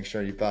package, make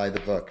sure you buy the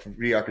book,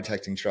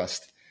 Re-Architecting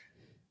Trust.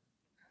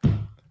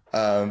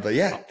 But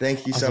yeah,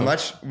 thank you so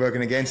much. We're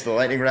going to get into the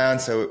lightning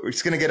round, so we're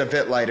just going to get a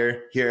bit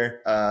lighter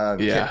here.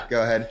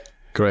 Go ahead.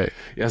 Great.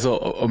 Yeah, so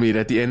Omid,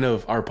 at the end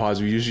of our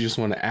pods, we usually just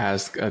want to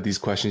ask these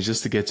questions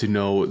just to get to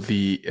know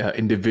the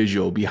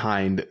individual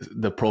behind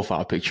the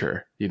profile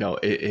picture.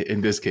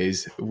 In this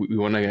case, we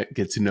want to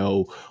get to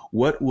know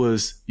what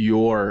was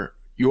your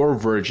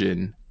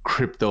virgin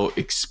crypto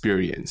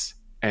experience,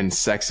 and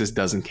sexist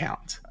doesn't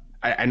count.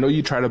 I know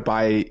you try to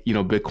buy,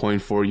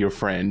 Bitcoin for your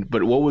friend,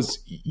 but what was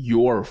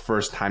your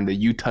first time that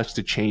you touched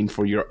the chain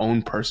for your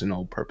own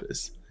personal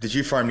purpose? Did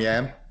you farm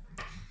yam?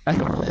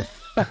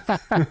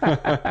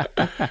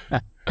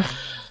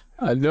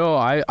 No,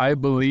 I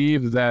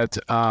believe that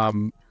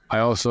I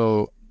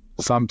also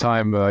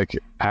sometime like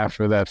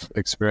after that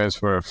experience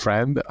for a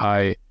friend,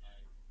 I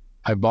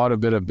bought a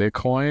bit of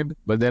Bitcoin,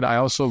 but then I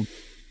also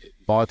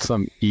bought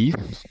some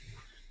ETH.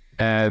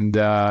 And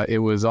it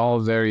was all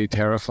very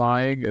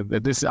terrifying.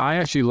 This I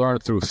actually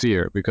learned through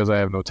fear because I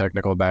have no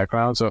technical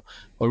background. So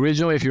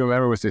originally, if you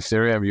remember with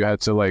Ethereum, you had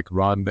to like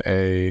run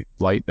a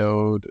light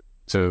node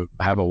to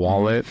have a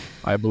wallet,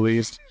 I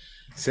believe.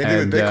 Same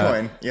thing with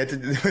Bitcoin. You had to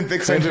do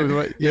Bitcoin. Same thing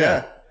with,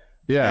 yeah.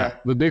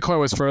 But Bitcoin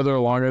was further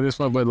along at this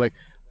one. But like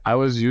I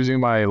was using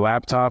my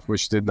laptop,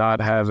 which did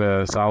not have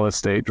a solid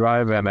state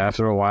drive. And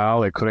after a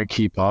while, it couldn't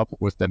keep up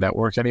with the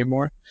network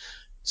anymore.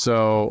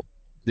 So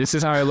this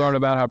is how I learned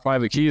about how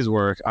private keys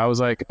work. I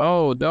was like,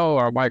 oh no,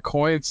 are my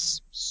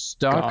coins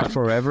stuck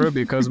forever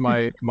because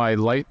my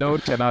light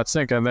node cannot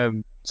sync? And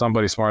then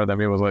somebody smarter than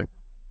me was like,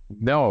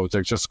 no, it's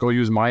like, just go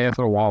use my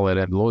Ether wallet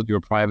and load your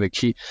private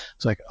key.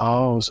 It's like,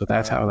 oh, so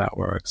that's how that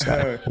works.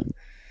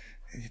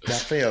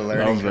 Definitely a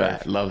learning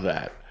curve. Love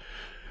that.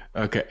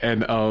 Okay.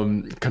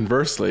 And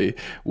conversely,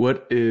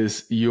 what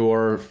is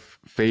your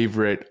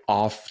favorite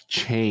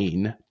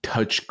off-chain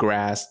touch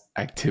grass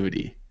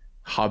activity,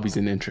 hobbies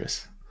and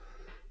interests?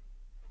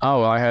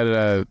 Oh, I had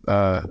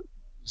a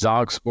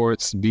Zog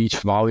Sports beach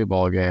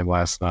volleyball game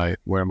last night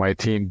where my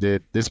team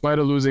did, despite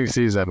a losing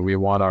season, we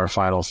won our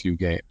final few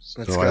games.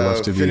 Let's go. I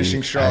love to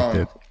finishing strong.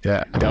 Active.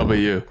 Yeah.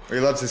 W. We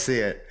love to see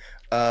it.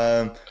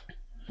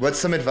 What's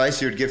some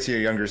advice you would give to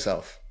your younger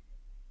self?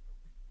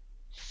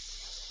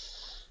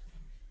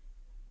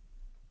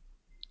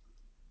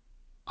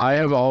 I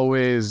have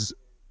always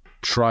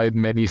tried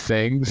many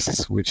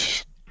things,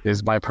 which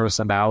is my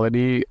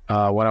personality.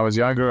 When I was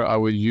younger, I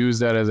would use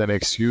that as an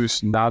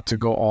excuse not to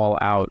go all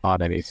out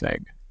on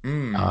anything.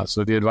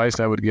 So the advice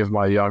I would give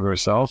my younger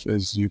self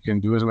is you can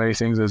do as many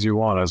things as you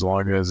want as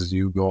long as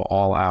you go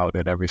all out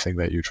in everything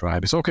that you try.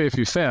 It's okay if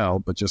you fail,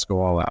 but just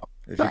go all out.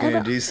 If you're going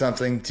to do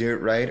something, do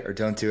it right or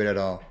don't do it at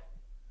all.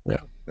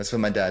 Yeah. That's what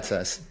my dad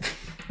says.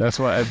 That's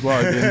what,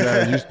 well,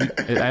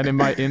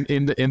 and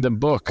in the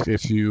book,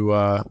 if you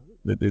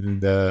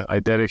I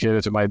dedicated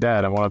it to my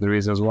dad. And one of the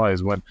reasons why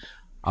is when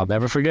I'll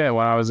never forget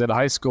when I was in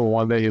high school,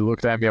 one day he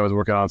looked at me, I was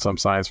working on some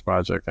science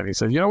project, and he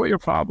said, you know what your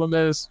problem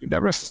is? You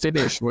never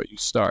finish what you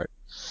start.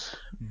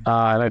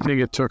 And I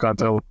think it took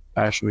until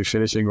actually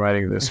finishing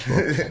writing this book.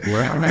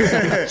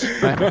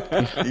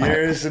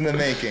 Years in the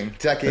making,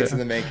 decades in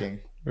the making.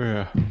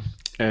 Yeah.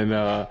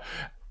 And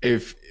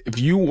if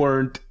you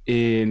weren't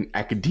in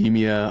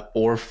academia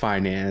or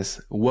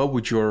finance, what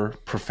would your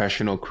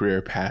professional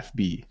career path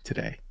be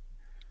today?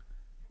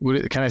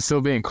 Can I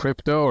still be in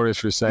crypto, or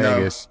if you're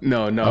saying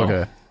No.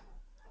 Okay.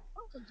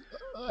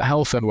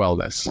 Health and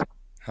wellness.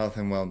 Health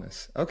and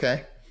wellness.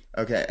 Okay.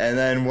 And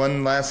then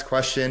one last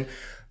question.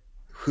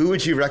 Who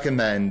would you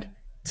recommend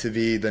to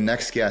be the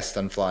next guest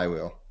on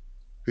Flywheel?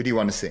 Who do you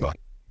want to see?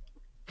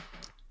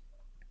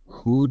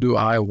 Who do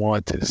I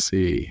want to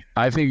see?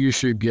 I think you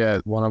should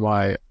get one of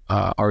my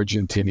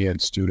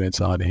Argentinian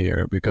students on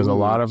here, because a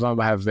lot of them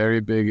have very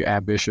big,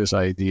 ambitious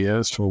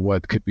ideas for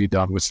what could be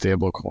done with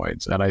stable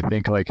coins. And I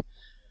think like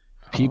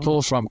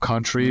people from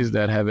countries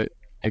that have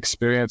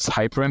experienced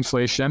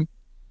hyperinflation,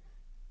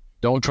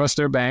 don't trust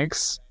their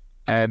banks,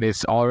 and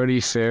it's already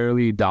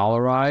fairly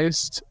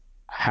dollarized,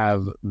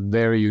 have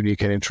very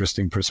unique and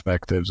interesting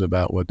perspectives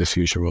about what the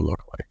future will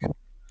look like.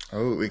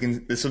 Oh,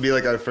 this will be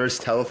like our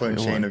first telephone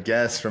chain of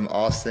guests, from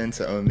Austin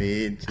to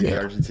Omid to the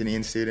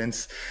Argentinian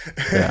students.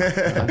 Yeah,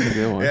 that's a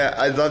good one. Yeah,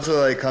 I'd love to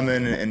like come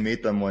in and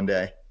meet them one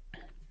day.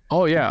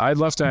 Oh yeah, I'd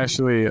love to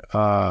actually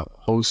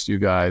host you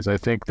guys. I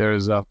think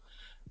there's a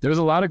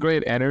lot of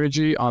great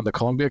energy on the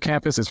Columbia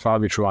campus. It's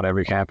probably true on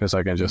every campus.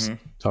 I can just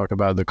talk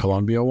about the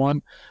Columbia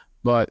one,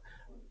 but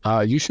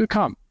you should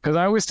come, because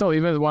I always tell,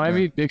 even when I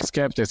meet big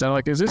skeptics, they're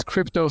like, is this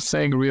crypto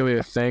thing really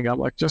a thing? I'm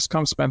like, just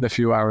come spend a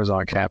few hours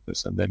on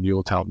campus and then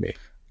you'll tell me.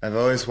 I've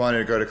always wanted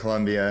to go to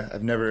Columbia. I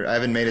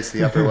haven't made it to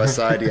the Upper West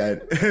Side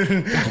yet.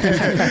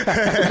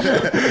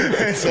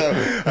 So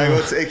I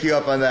will take you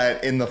up on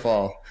that in the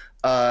fall.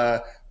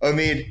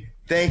 Omid,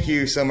 thank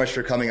you so much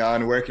for coming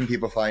on. Where can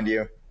people find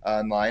you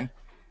online?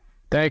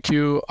 Thank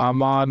you.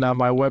 I'm on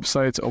my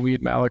website,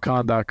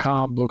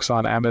 omidmalekan.com. Books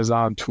on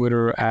Amazon,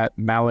 Twitter at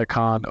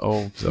Malekan,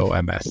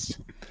 OMS.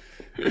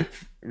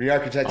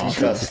 Re-architecting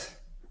trust.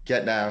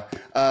 Get now.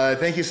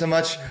 Thank you so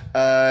much.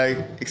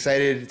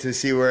 Excited to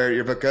see where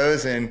your book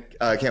goes, and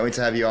can't wait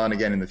to have you on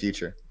again in the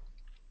future.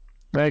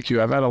 Thank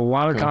you. I've had a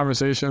lot of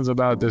conversations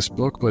about this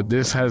book, but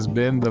this has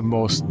been the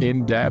most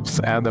in-depth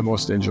and the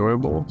most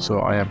enjoyable, so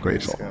I am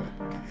grateful.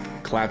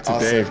 Clap to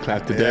Dave.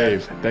 Clap to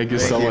Dave. Thank you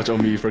so much,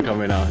 Omid, for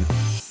coming on.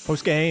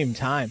 Post-game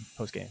time.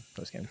 Post-game.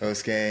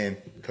 Post-game.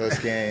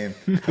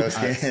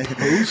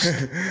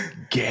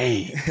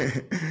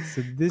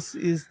 So this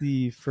is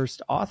the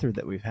first author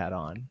that we've had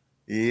on.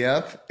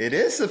 Yep, it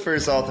is the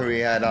first author we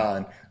had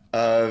on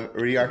of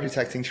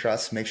Re-architecting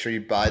Trust. Make sure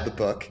you buy the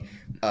book.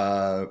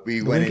 The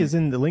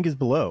link is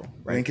below.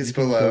 Right? Link is you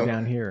can below. Go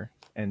down here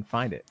and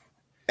find it.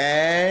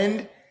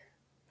 And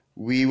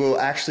we will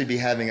actually be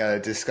having a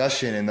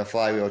discussion in the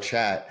Flywheel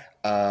chat,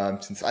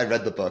 since I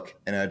read the book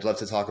and I'd love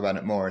to talk about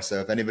it more.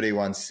 So if anybody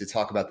wants to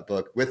talk about the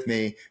book with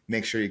me,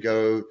 make sure you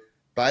go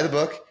buy the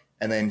book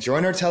and then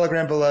join our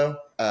Telegram below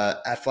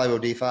at Flywheel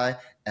DeFi,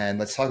 and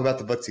let's talk about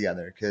the book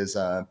together. Because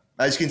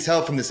as you can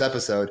tell from this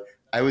episode,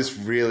 I was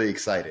really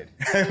excited.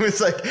 I was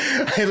like,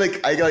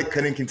 I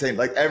couldn't contain,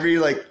 like every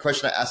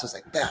question I asked was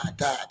like, bah, bah,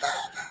 bah, bah.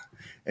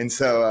 And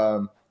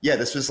so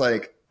this was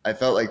like, I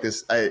felt like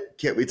this.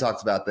 We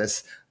talked about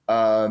this.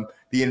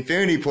 The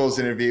Infinity Pools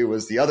interview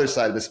was the other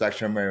side of the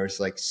spectrum, where it was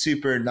like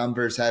super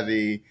numbers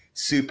heavy,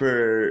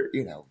 super,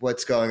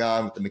 what's going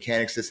on with the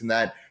mechanics, this and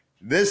that.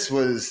 This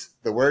was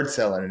the word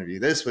seller interview.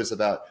 This was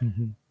about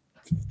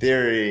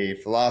theory,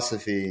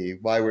 philosophy,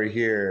 why we're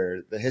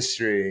here, the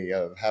history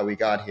of how we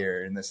got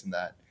here, and this and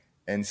that.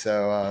 And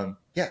so,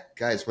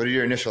 guys, what are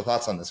your initial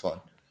thoughts on this one?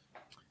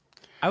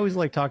 I always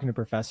like talking to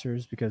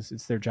professors because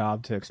it's their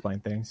job to explain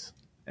things.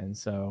 And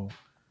so,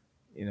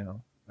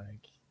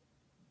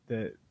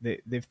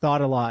 they've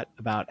thought a lot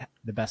about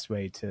the best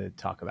way to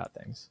talk about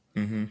things.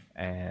 And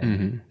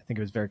I think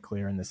it was very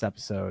clear in this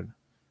episode,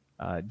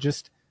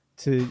 just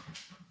to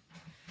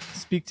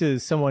speak to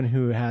someone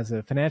who has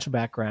a financial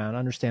background,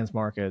 understands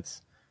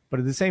markets, but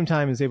at the same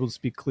time is able to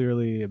speak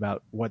clearly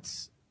about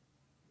what's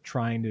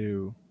trying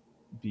to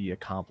be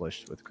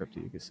accomplished with the crypto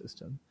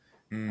ecosystem,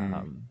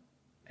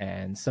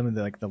 and some of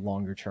the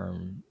longer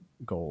term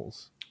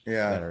goals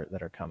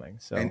that are coming.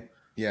 So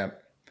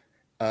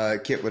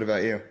Kit, what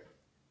about you?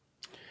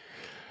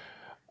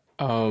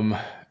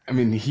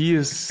 He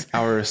is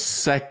our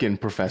second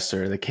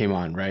professor that came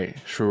on, right?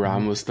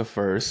 Shriram was the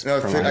first.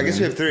 No, I guess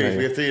we have three. Right.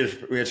 We have three.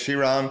 We had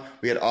Shriram,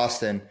 we had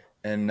Austin,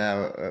 and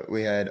now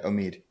we had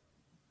Omid.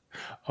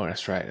 Oh,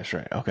 that's right.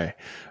 Okay.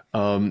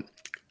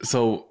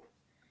 So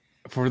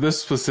for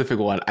this specific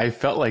one, I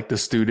felt like the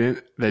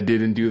student that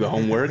didn't do the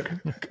homework,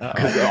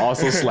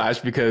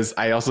 also / because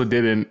I also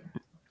didn't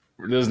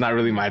this is not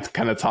really my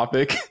kind of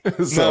topic.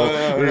 So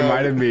it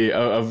reminded me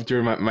of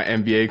during my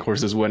MBA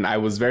courses when I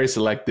was very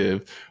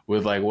selective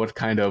with like what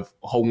kind of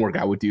homework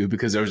I would do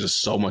because there was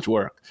just so much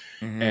work.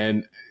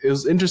 And it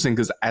was interesting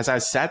because as I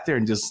sat there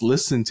and just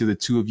listened to the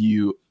two of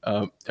you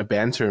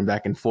banter and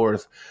back and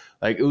forth,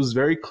 like it was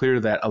very clear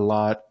that a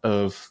lot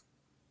of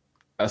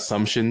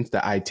assumptions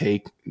that I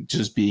take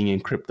just being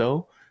in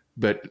crypto,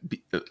 but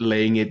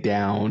laying it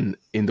down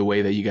in the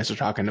way that you guys are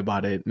talking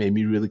about it made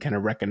me really kind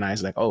of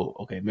recognize like, oh,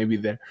 okay, maybe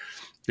there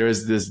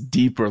is this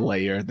deeper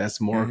layer that's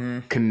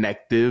more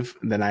connective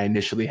than I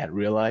initially had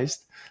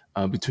realized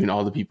between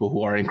all the people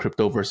who are in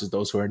crypto versus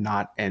those who are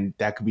not. And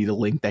that could be the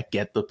link that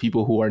get the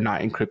people who are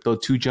not in crypto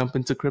to jump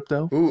into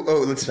crypto.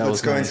 Let's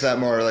go into that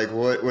more. Like,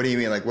 what do you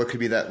mean? Like, what could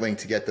be that link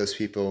to get those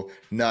people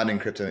not in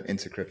crypto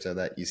into crypto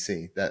that you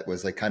see that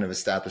was like kind of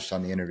established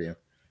on the interview?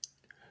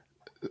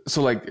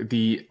 So like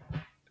the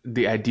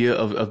idea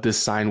of this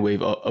sine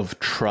wave of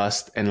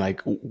trust, and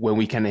like when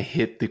we kind of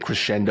hit the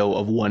crescendo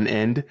of one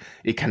end,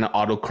 it kind of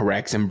auto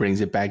corrects and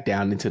brings it back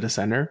down into the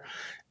center.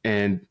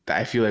 And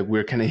I feel like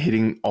we're kind of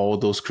hitting all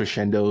those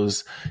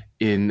crescendos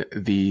in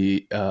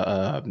the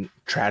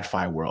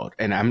TradFi world.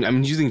 And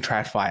I'm using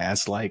TradFi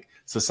as like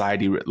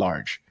society writ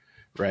large,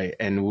 right?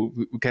 And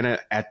we're kind of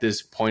at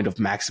this point of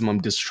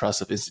maximum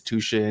distrust of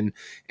institution,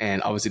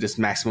 and obviously this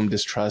maximum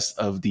distrust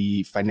of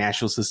the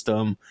financial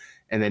system.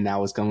 And then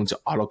now it's going to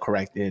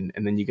autocorrect in.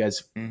 And then you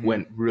guys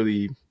went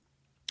really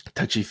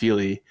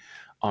touchy-feely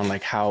on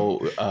like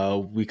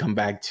how we come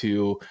back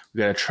to we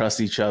got to trust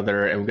each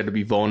other and we're going to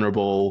be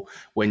vulnerable.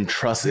 When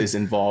trust is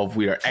involved,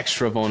 we are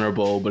extra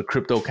vulnerable. But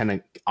crypto kind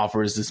of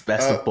offers this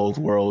best of both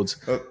worlds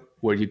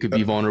where you could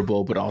be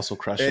vulnerable but also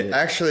crush it.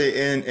 Actually,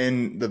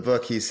 in the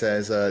book, he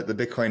says the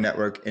Bitcoin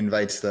network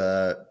invites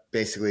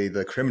basically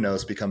the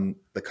criminals become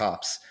the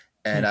cops.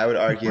 And I would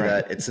argue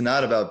that it's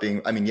not about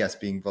being, I mean, yes,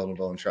 being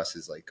vulnerable and trust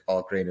is like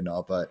all great and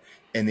all, but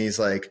in these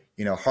like,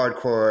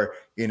 hardcore,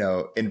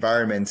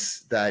 environments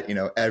that,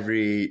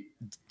 every,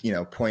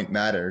 point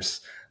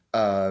matters,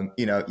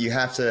 you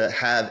have to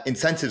have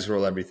incentives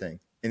rule everything.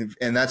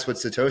 And that's what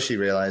Satoshi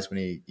realized when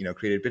he,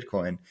 created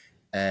Bitcoin.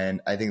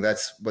 And I think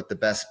that's what the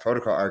best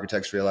protocol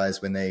architects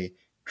realize when they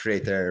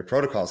create their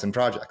protocols and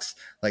projects.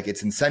 Like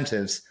it's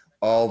incentives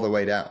all the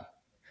way down.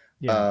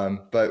 Yeah.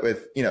 But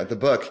with, the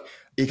book,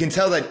 you can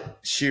tell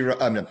that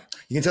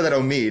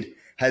Omid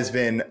has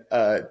been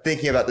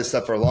thinking about this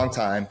stuff for a long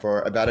time,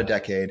 for about a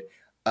decade.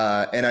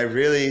 And I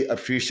really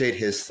appreciate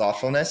his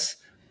thoughtfulness.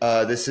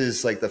 This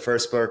is like the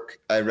first book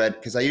I read,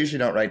 because I usually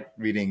don't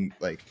reading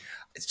like,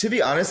 to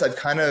be honest, I've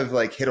kind of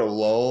like hit a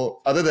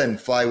lull, other than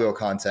Flywheel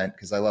content,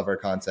 because I love our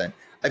content.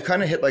 I've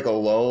kind of hit like a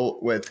lull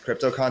with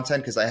crypto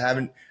content because I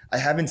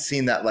haven't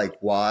seen that like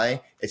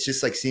why. It's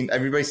just like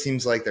everybody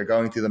seems like they're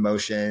going through the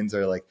motions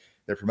or like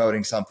they're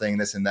promoting something,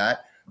 this and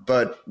that.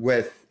 But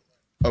with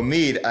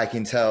Omid, I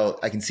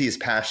can see his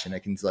passion. I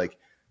can like,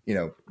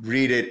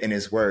 read it in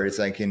his words.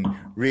 I can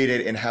read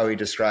it in how he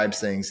describes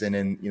things and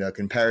in,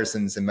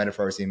 comparisons and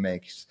metaphors he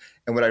makes.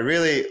 And what I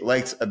really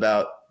liked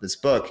about this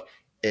book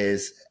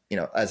is,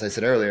 as I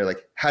said earlier,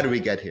 like, how do we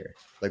get here?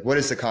 Like, what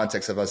is the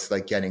context of us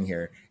like getting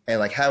here? And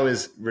like, how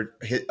is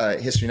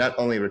history not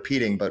only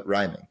repeating, but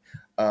rhyming?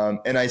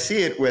 And I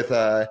see it with,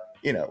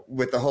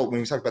 with the whole, when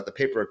we talk about the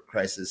paper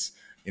crisis,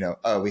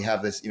 we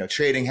have this,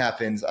 trading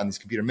happens on these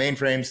computer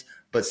mainframes,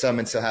 but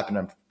settlement still happen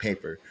on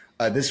paper.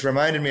 This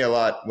reminded me a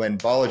lot when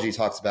Balaji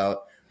talks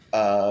about,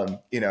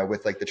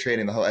 with like the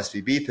trading, the whole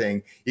SVB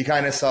thing. You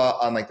kind of saw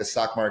on like the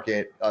stock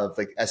market of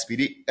like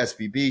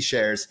SVB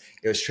shares,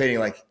 it was trading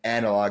like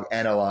analog,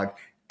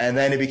 and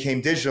then it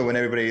became digital when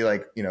everybody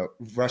like,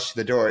 rushed to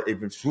the door. It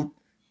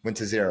went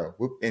to zero,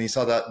 and you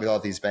saw that with all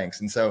these banks.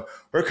 And so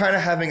we're kind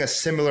of having a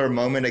similar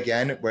moment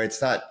again, where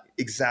it's not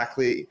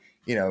exactly,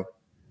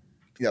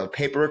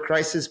 paper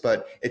crisis,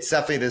 but it's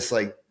definitely this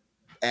like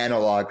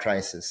analog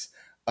crisis.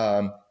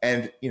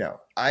 And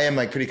I am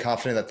like pretty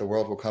confident that the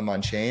world will come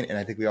on chain, and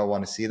I think we all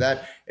want to see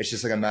that. It's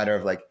just like a matter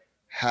of like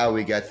how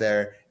we get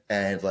there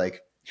and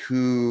like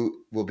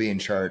who will be in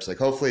charge. Like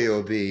hopefully it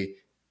will be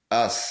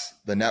us,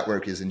 the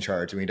network is in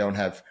charge, and we don't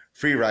have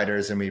free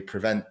riders, and we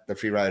prevent the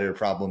free rider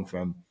problem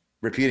from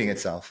repeating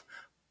itself.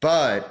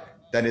 But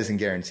that isn't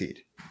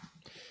guaranteed.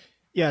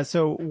 Yeah,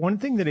 so one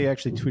thing that he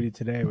actually tweeted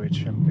today,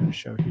 which I'm going to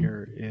show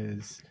here,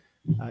 is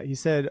he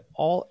said,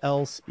 all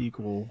else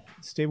equal,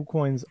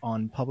 stablecoins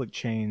on public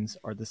chains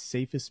are the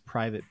safest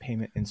private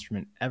payment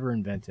instrument ever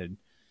invented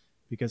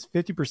because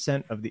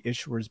 50% of the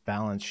issuer's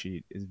balance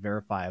sheet is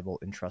verifiable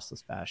in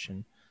trustless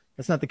fashion.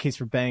 That's not the case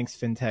for banks,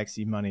 fintechs,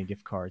 e-money,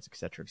 gift cards, et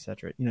cetera, et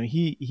cetera.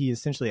 He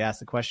essentially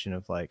asked the question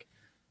of like,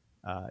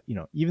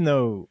 even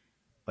though,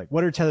 like,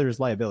 what are Tether's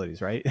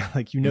liabilities, right?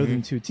 Like,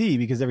 them to a T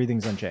because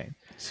everything's on chain.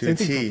 Same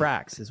thing for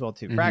Frax as well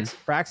too.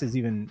 Frax is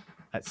even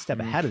a step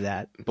ahead of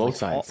that. Both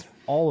sides.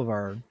 All of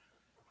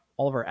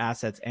our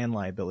assets and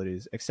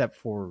liabilities, except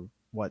for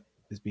what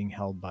is being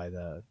held by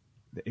the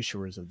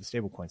issuers of the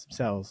stablecoins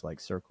themselves, like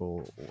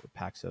Circle or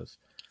Paxos.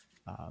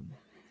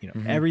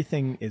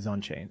 Everything is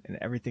on chain and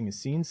everything is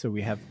seen. So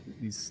we have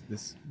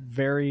this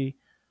very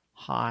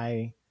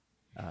high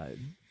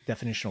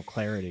definitional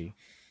clarity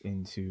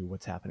into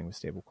what's happening with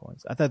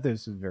stablecoins. I thought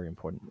this was a very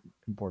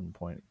important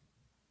point.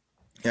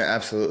 Yeah,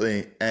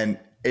 absolutely. And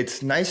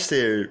it's nice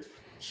to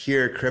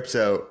hear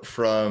crypto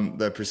from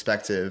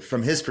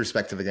his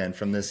perspective again,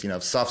 from this,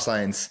 soft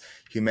science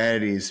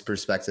humanities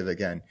perspective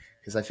again,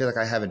 because I feel like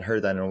I haven't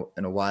heard that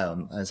in a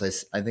while.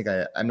 As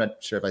I'm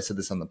not sure if I said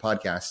this on the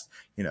podcast,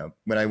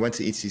 when I went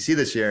to ETC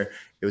this year,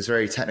 it was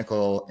very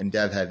technical and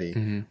dev heavy,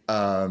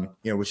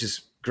 which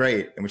is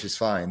great and which is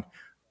fine.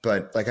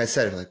 But like I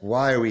said, like,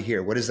 why are we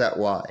here? What is that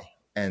why?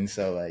 And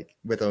so like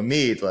with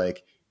Omid,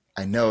 like,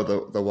 I know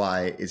the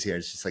why is here.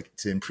 It's just like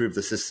to improve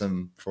the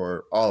system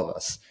for all of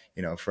us,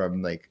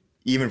 from like,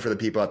 even for the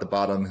people at the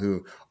bottom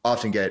who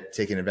often get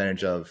taken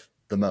advantage of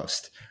the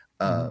most.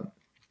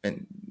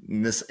 And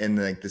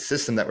the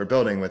system that we're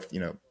building with,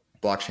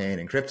 blockchain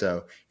and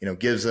crypto,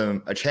 gives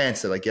them a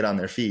chance to like get on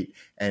their feet.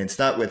 And it's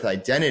not with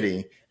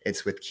identity,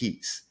 it's with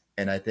keys.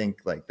 And I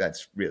think like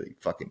that's really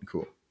fucking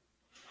cool.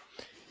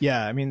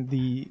 Yeah, I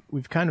mean,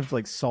 we've kind of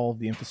like solved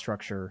the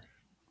infrastructure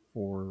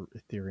for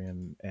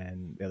Ethereum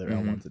and the other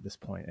L1s at this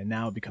point, and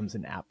now it becomes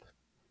an app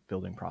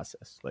building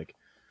process. Like,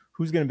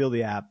 who's going to build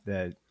the app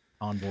that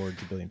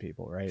onboards a billion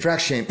people, right?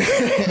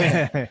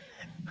 FraxChain.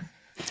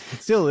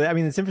 Still, I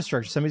mean, it's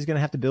infrastructure. Somebody's going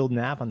to have to build an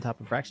app on top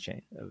of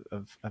FraxChain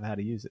of how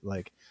to use it.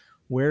 Like,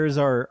 where's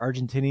our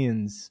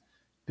Argentinians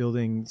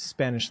building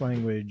Spanish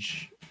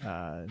language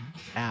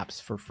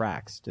apps for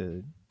Frax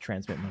to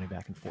transmit money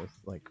back and forth,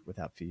 like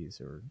without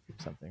fees or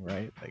something,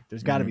 right? Like,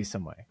 there's got to be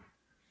some way.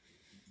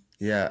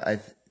 Yeah,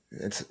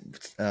 it's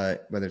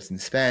whether it's in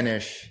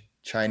Spanish,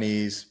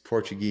 Chinese,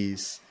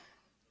 Portuguese,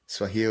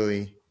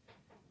 Swahili,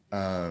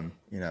 and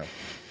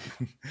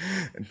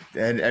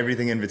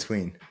everything in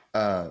between.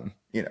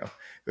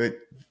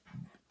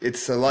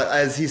 It's a lot,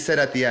 as he said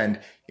at the end,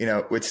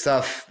 with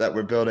stuff that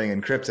we're building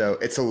in crypto,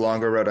 it's a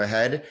longer road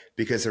ahead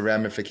because the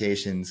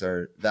ramifications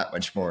are that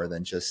much more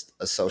than just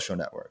a social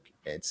network.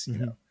 It's,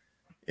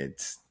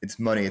 it's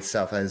money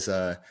itself. As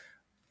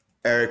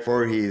Eric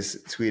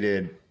Voorhees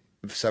tweeted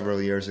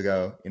several years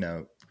ago,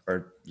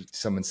 or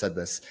someone said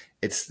this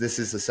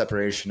is the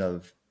separation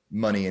of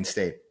money and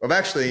state. Well,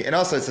 actually, and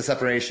also it's a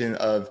separation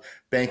of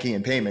banking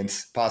and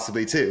payments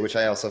possibly too, which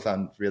I also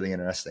found really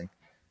interesting.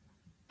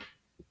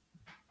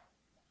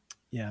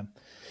 Yeah.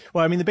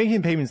 Well, I mean, the banking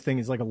and payments thing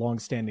is like a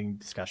long-standing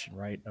discussion,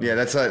 right? Yeah,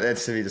 that's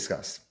to be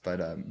discussed.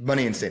 But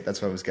money and state,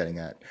 that's what I was getting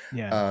at.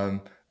 Yeah.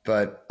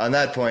 But on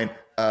that point,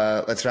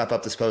 let's wrap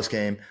up this post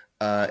game.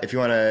 If you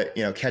want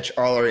to, catch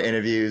all our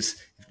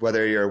interviews,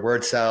 whether you're a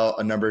word cell,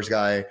 a numbers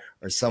guy,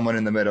 or someone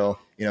in the middle,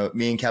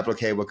 me and Capital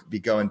K will be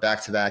going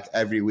back to back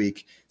every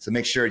week. So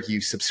make sure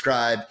you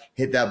subscribe,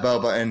 hit that bell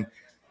button,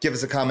 give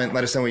us a comment,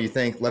 let us know what you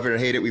think, love it or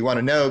hate it. We want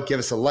to know. Give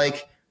us a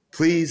like.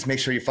 Please make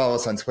sure you follow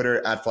us on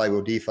Twitter at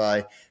Flywheel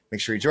DeFi.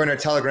 Make sure you join our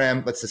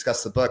Telegram. Let's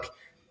discuss the book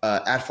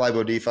at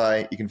Flywheel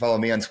DeFi. You can follow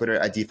me on Twitter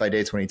at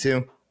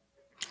DeFiDay22.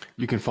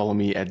 You can follow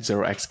me at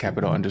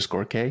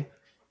 0xcapital_K. And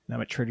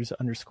I'm at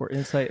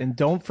traders_insight. And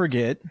don't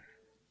forget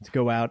to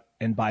go out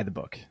and buy the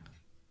book.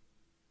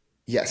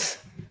 Yes.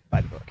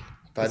 Buy the book.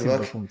 Buy the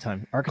book. One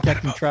time.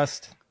 Architect and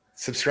Trust.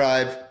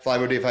 Subscribe,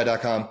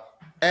 flywheeldefi.com.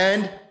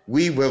 And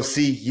we will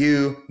see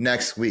you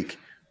next week.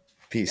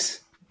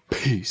 Peace.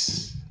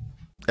 Peace.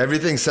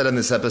 Everything said in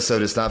this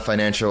episode is not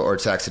financial or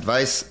tax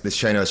advice. This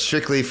channel is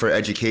strictly for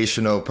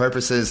educational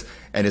purposes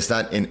and is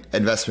not an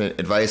investment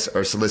advice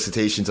or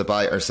solicitation to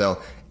buy or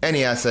sell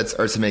any assets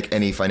or to make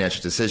any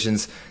financial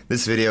decisions.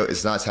 This video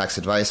is not tax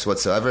advice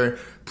whatsoever.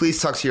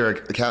 Please talk to your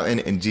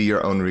accountant and do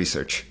your own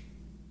research.